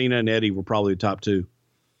 but Cena and Eddie were probably the top two.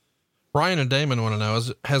 Ryan and Damon want to know,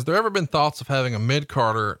 has there ever been thoughts of having a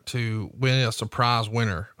mid-carder to win a surprise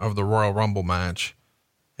winner of the Royal Rumble match?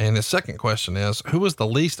 And his second question is, who was the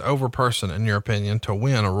least over person, in your opinion, to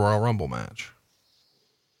win a Royal Rumble match?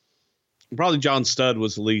 Probably John Studd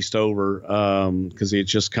was the least over, because he had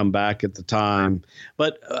just come back at the time.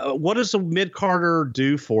 But what does a mid-carder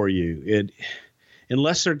do for you?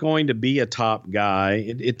 Unless they're going to be a top guy,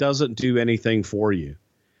 it doesn't do anything for you,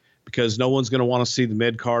 because no one's going to want to see the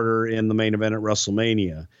mid-carder in the main event at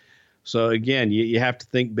WrestleMania. So again, you have to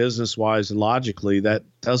think business-wise and logically. That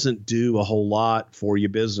doesn't do a whole lot for you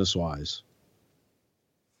business-wise.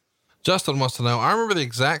 Justin wants to know, I remember the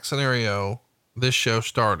exact scenario this show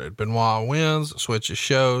started. Benoit wins, switches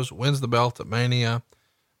shows, wins the belt at Mania.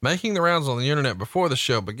 Making the rounds on the internet before the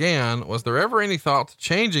show began, was there ever any thought to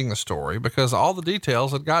changing the story because all the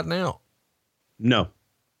details had gotten out? No,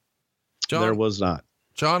 John, there was not.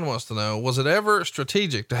 John wants to know, was it ever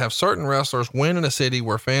strategic to have certain wrestlers win in a city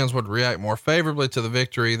where fans would react more favorably to the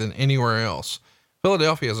victory than anywhere else?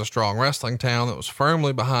 Philadelphia is a strong wrestling town that was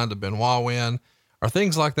firmly behind a Benoit win. Are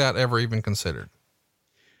things like that ever even considered?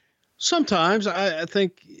 Sometimes I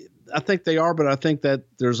think they are, but I think that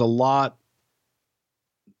there's a lot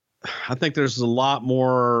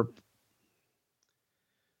more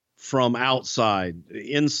from outside.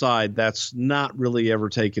 Inside, that's not really ever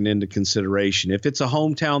taken into consideration. If it's a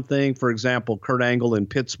hometown thing, for example, Kurt Angle in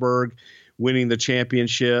Pittsburgh winning the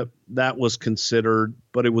championship, that was considered,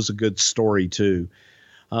 but it was a good story too.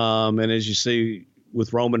 And as you see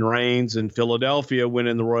with Roman Reigns in Philadelphia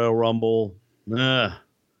winning the Royal Rumble,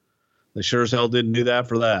 they sure as hell didn't do that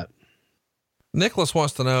for that. Nicholas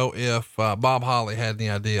wants to know if Bob Holly had any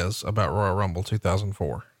ideas about Royal Rumble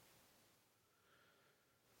 2004.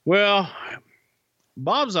 Well,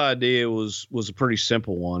 Bob's idea was a pretty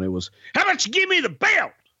simple one. It was, how about you give me the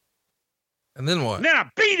belt? And then what? And then I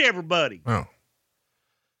beat everybody. Oh.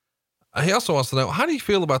 He also wants to know, how do you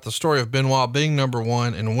feel about the story of Benoit being number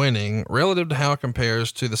one and winning relative to how it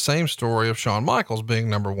compares to the same story of Shawn Michaels being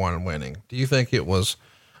number one and winning? Do you think it was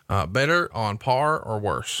better, on par, or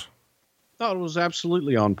worse? I thought it was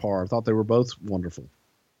absolutely on par. I thought they were both wonderful.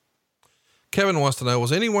 Kevin wants to know,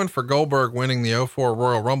 was anyone for Goldberg winning the 04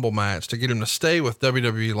 Royal Rumble match to get him to stay with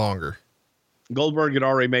WWE longer? Goldberg had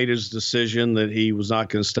already made his decision that he was not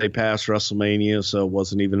going to stay past WrestleMania, so it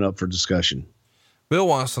wasn't even up for discussion. Bill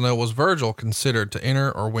wants to know, was Virgil considered to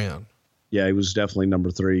enter or win? Yeah, he was definitely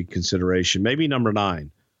number 3 consideration, maybe number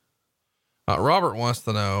 9. Robert wants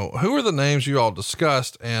to know, who are the names you all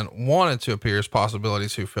discussed and wanted to appear as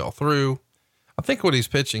possibilities who fell through? I think what he's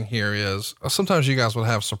pitching here is sometimes you guys would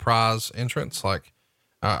have surprise entrants, like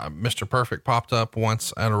Mr. Perfect popped up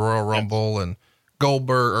once at a Royal Rumble, and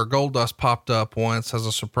Goldberg or Goldust popped up once as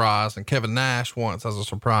a surprise, and Kevin Nash once as a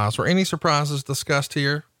surprise. Were any surprises discussed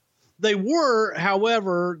here? They were,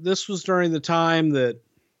 however, this was during the time that,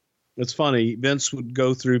 it's funny, Vince would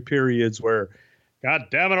go through periods where, God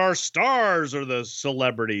damn it, our stars are the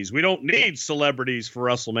celebrities. We don't need celebrities for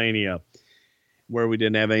WrestleMania, where we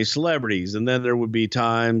didn't have any celebrities. And then there would be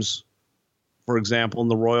times, for example, in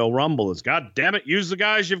the Royal Rumble, it's, God damn it, use the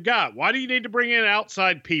guys you've got. Why do you need to bring in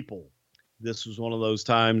outside people? This was one of those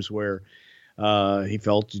times where he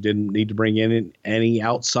felt you didn't need to bring in any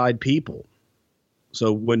outside people.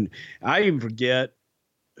 So when I even forget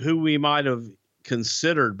who we might have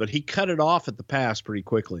considered, but he cut it off at the pass pretty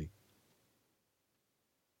quickly.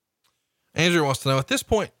 Andrew wants to know, at this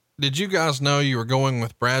point, did you guys know you were going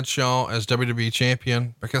with Bradshaw as WWE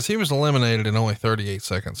champion? Because he was eliminated in only 38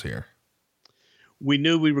 seconds here. we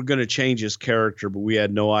knew we were going to change his character, but we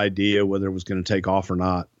had no idea whether it was going to take off or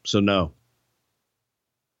not. So no.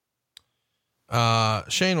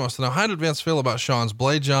 Shane wants to know, how did Vince feel about Shawn's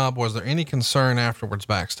blade job? Was there any concern afterwards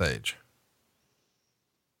backstage?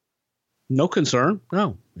 No concern.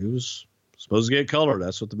 No, he was supposed to get color.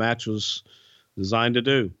 That's what the match was designed to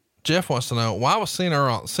do. Jeff wants to know, why was Cena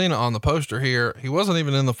on the poster here? He wasn't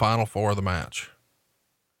even in the final four of the match.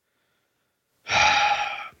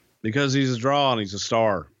 Because he's a draw and he's a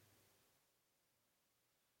star.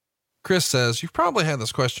 Chris says, you've probably had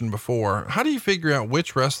this question before. How do you figure out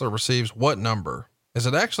which wrestler receives what number? Is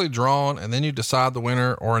it actually drawn and then you decide the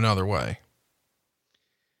winner, or another way?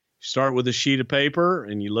 You start with a sheet of paper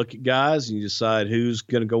and you look at guys and you decide who's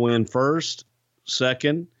going to go in first,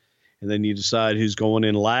 second, and then you decide who's going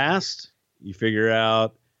in last. You figure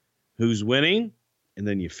out who's winning, and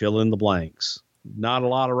then you fill in the blanks. Not a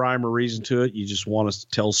lot of rhyme or reason to it. You just want us to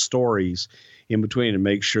tell stories in between and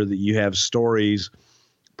make sure that you have stories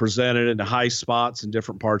presented in high spots in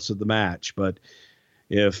different parts of the match. But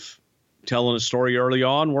if telling a story early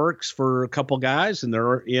on works for a couple guys and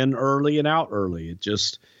they're in early and out early, it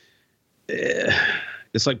just,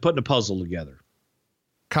 it's like putting a puzzle together.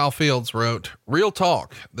 Kyle Fields wrote, real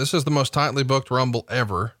talk. This is the most tightly booked Rumble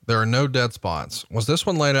ever. There are no dead spots. Was this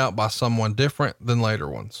one laid out by someone different than later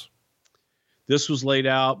ones? This was laid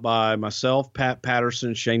out by myself, Pat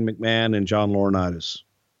Patterson, Shane McMahon, and John Laurinaitis.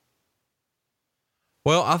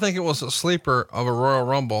 Well, I think it was a sleeper of a Royal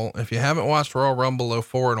Rumble. If you haven't watched Royal Rumble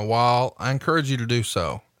 04 in a while, I encourage you to do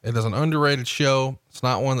so. It is an underrated show. It's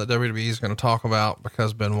not one that WWE is going to talk about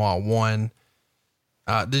because Benoit won.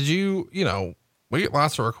 Did you know, we get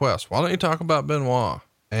lots of requests. Why don't you talk about Benoit?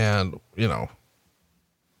 And, you know,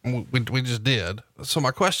 we just did. So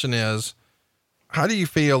my question is, how do you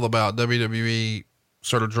feel about WWE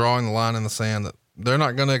sort of drawing the line in the sand that they're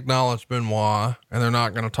not going to acknowledge Benoit and they're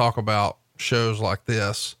not going to talk about shows like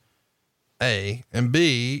this? A, and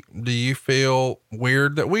B, do you feel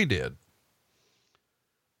weird that we did?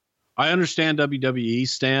 I understand WWE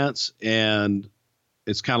stance, and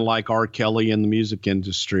it's kind of like R. Kelly in the music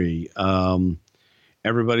industry.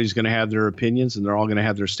 Everybody's going to have their opinions and they're all going to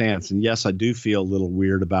have their stance. And yes, I do feel a little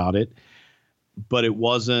weird about it, but it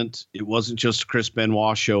wasn't just a Chris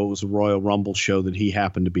Benoit show. It was a Royal Rumble show that he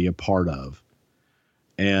happened to be a part of.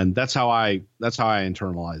 And that's how I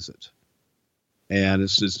internalize it. And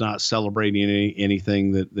it's not celebrating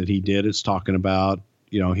anything that he did. It's talking about,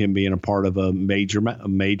 you know, him being a part of a major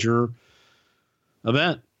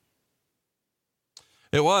event.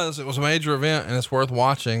 It was a major event, and it's worth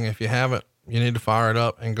watching. If you haven't, you need to fire it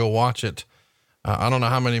up and go watch it. I don't know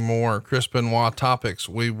how many more Chris Benoit topics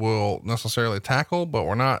we will necessarily tackle, but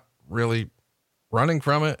we're not really running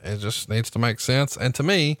from it. It just needs to make sense. And to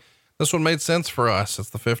me, this one made sense for us. It's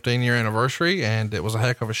the 15-year anniversary, and it was a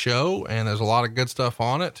heck of a show, and there's a lot of good stuff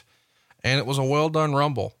on it, and it was a well done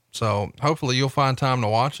Rumble. So hopefully you'll find time to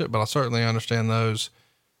watch it, but I certainly understand those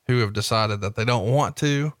who have decided that they don't want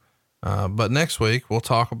to. But next week we'll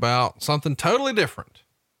talk about something totally different.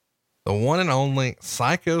 The one and only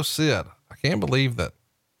Psycho Sid. I can't believe that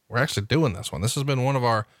we're actually doing this one. This has been one of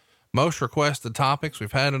our most requested topics.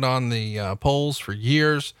 We've had it on the polls for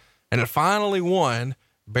years, and it finally won,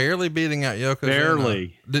 barely beating out Yokozuna.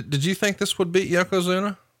 Barely. Did you think this would beat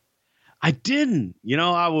Yokozuna? I didn't. You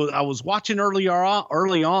know, I was watching early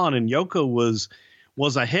on, and Yoko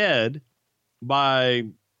was ahead by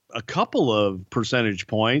a couple of percentage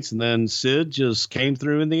points, and then Sid just came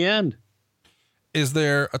through in the end. Is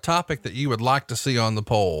there a topic that you would like to see on the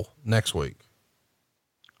poll next week?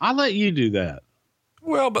 I'll let you do that.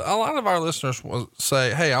 Well, but a lot of our listeners will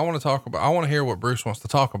say, hey, I want to hear what Bruce wants to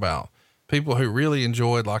talk about. People who really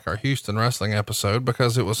enjoyed like our Houston wrestling episode,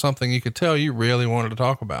 because it was something you could tell you really wanted to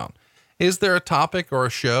talk about. Is there a topic or a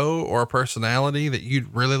show or a personality that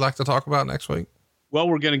you'd really like to talk about next week? Well,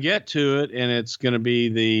 we're going to get to it, and it's going to be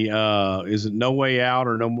is it No Way Out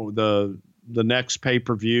or the next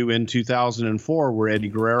pay-per-view in 2004 where Eddie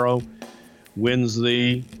Guerrero wins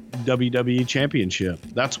the WWE Championship.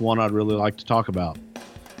 That's one I'd really like to talk about.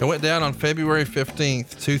 It went down on February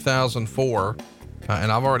 15th, 2004.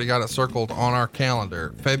 And I've already got it circled on our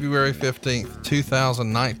calendar, February 15th,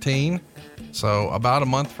 2019. So about a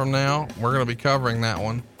month from now, we're going to be covering that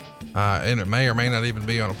one. And it may or may not even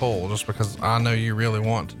be on a poll, just because I know you really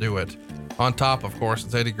want to do it. On top, of course,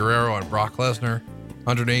 it's Eddie Guerrero and Brock Lesnar.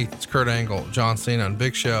 Underneath, it's Kurt Angle, John Cena, and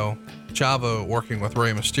Big Show. Chavo working with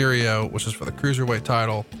Rey Mysterio, which is for the Cruiserweight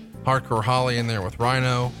title. Hardcore Holly in there with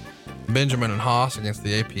Rhino. Benjamin and Haas against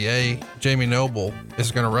the APA. Jamie Noble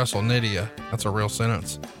is going to wrestle Nydia. That's a real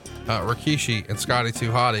sentence. Rikishi and Scotty 2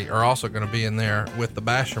 Hotty are also going to be in there with the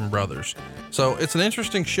Basham brothers. So it's an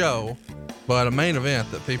interesting show, but a main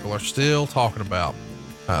event that people are still talking about.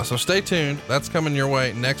 So stay tuned. That's coming your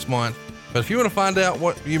way next month. But if you want to find out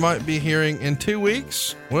what you might be hearing in 2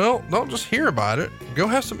 weeks, well, don't just hear about it. Go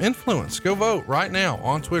have some influence. Go vote right now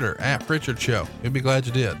on Twitter @Pritchard Show. You'll be glad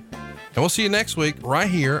you did. And we'll see you next week right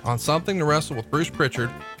here on Something to Wrestle with Bruce Pritchard.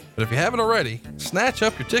 But if you haven't already, snatch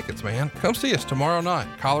up your tickets, man. Come see us tomorrow night,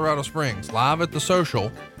 Colorado Springs, live at the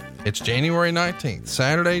Social. It's January 19th,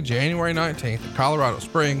 Saturday, January 19th at Colorado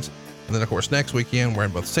Springs. And then, of course, next weekend, we're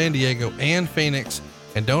in both San Diego and Phoenix.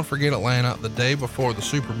 And don't forget Atlanta the day before the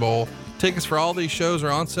Super Bowl. Tickets for all these shows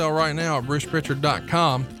are on sale right now at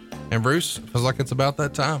brucepritchard.com. And Bruce, feels like it's about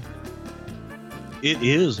that time. It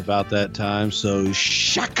is about that time, so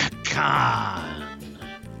Shaka Khan.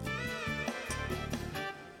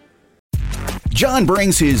 John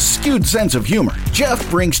brings his skewed sense of humor. Jeff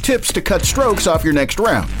brings tips to cut strokes off your next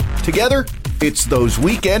round. Together, it's those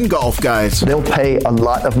weekend golf guys. They'll pay a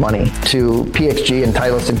lot of money to PXG and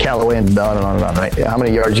Titleist and Callaway and on and on and on, right? How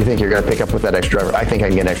many yards do you think you're going to pick up with that extra driver? I think I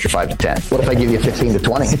can get an extra 5 to 10. What if I give you 15 to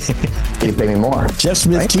 20? You pay me more. Jeff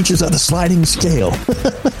Smith teaches on the sliding scale.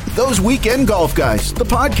 Those Weekend Golf Guys, the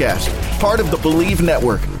podcast, part of the Believe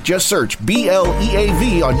Network. Just search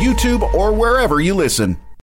BLEAV on YouTube or wherever you listen.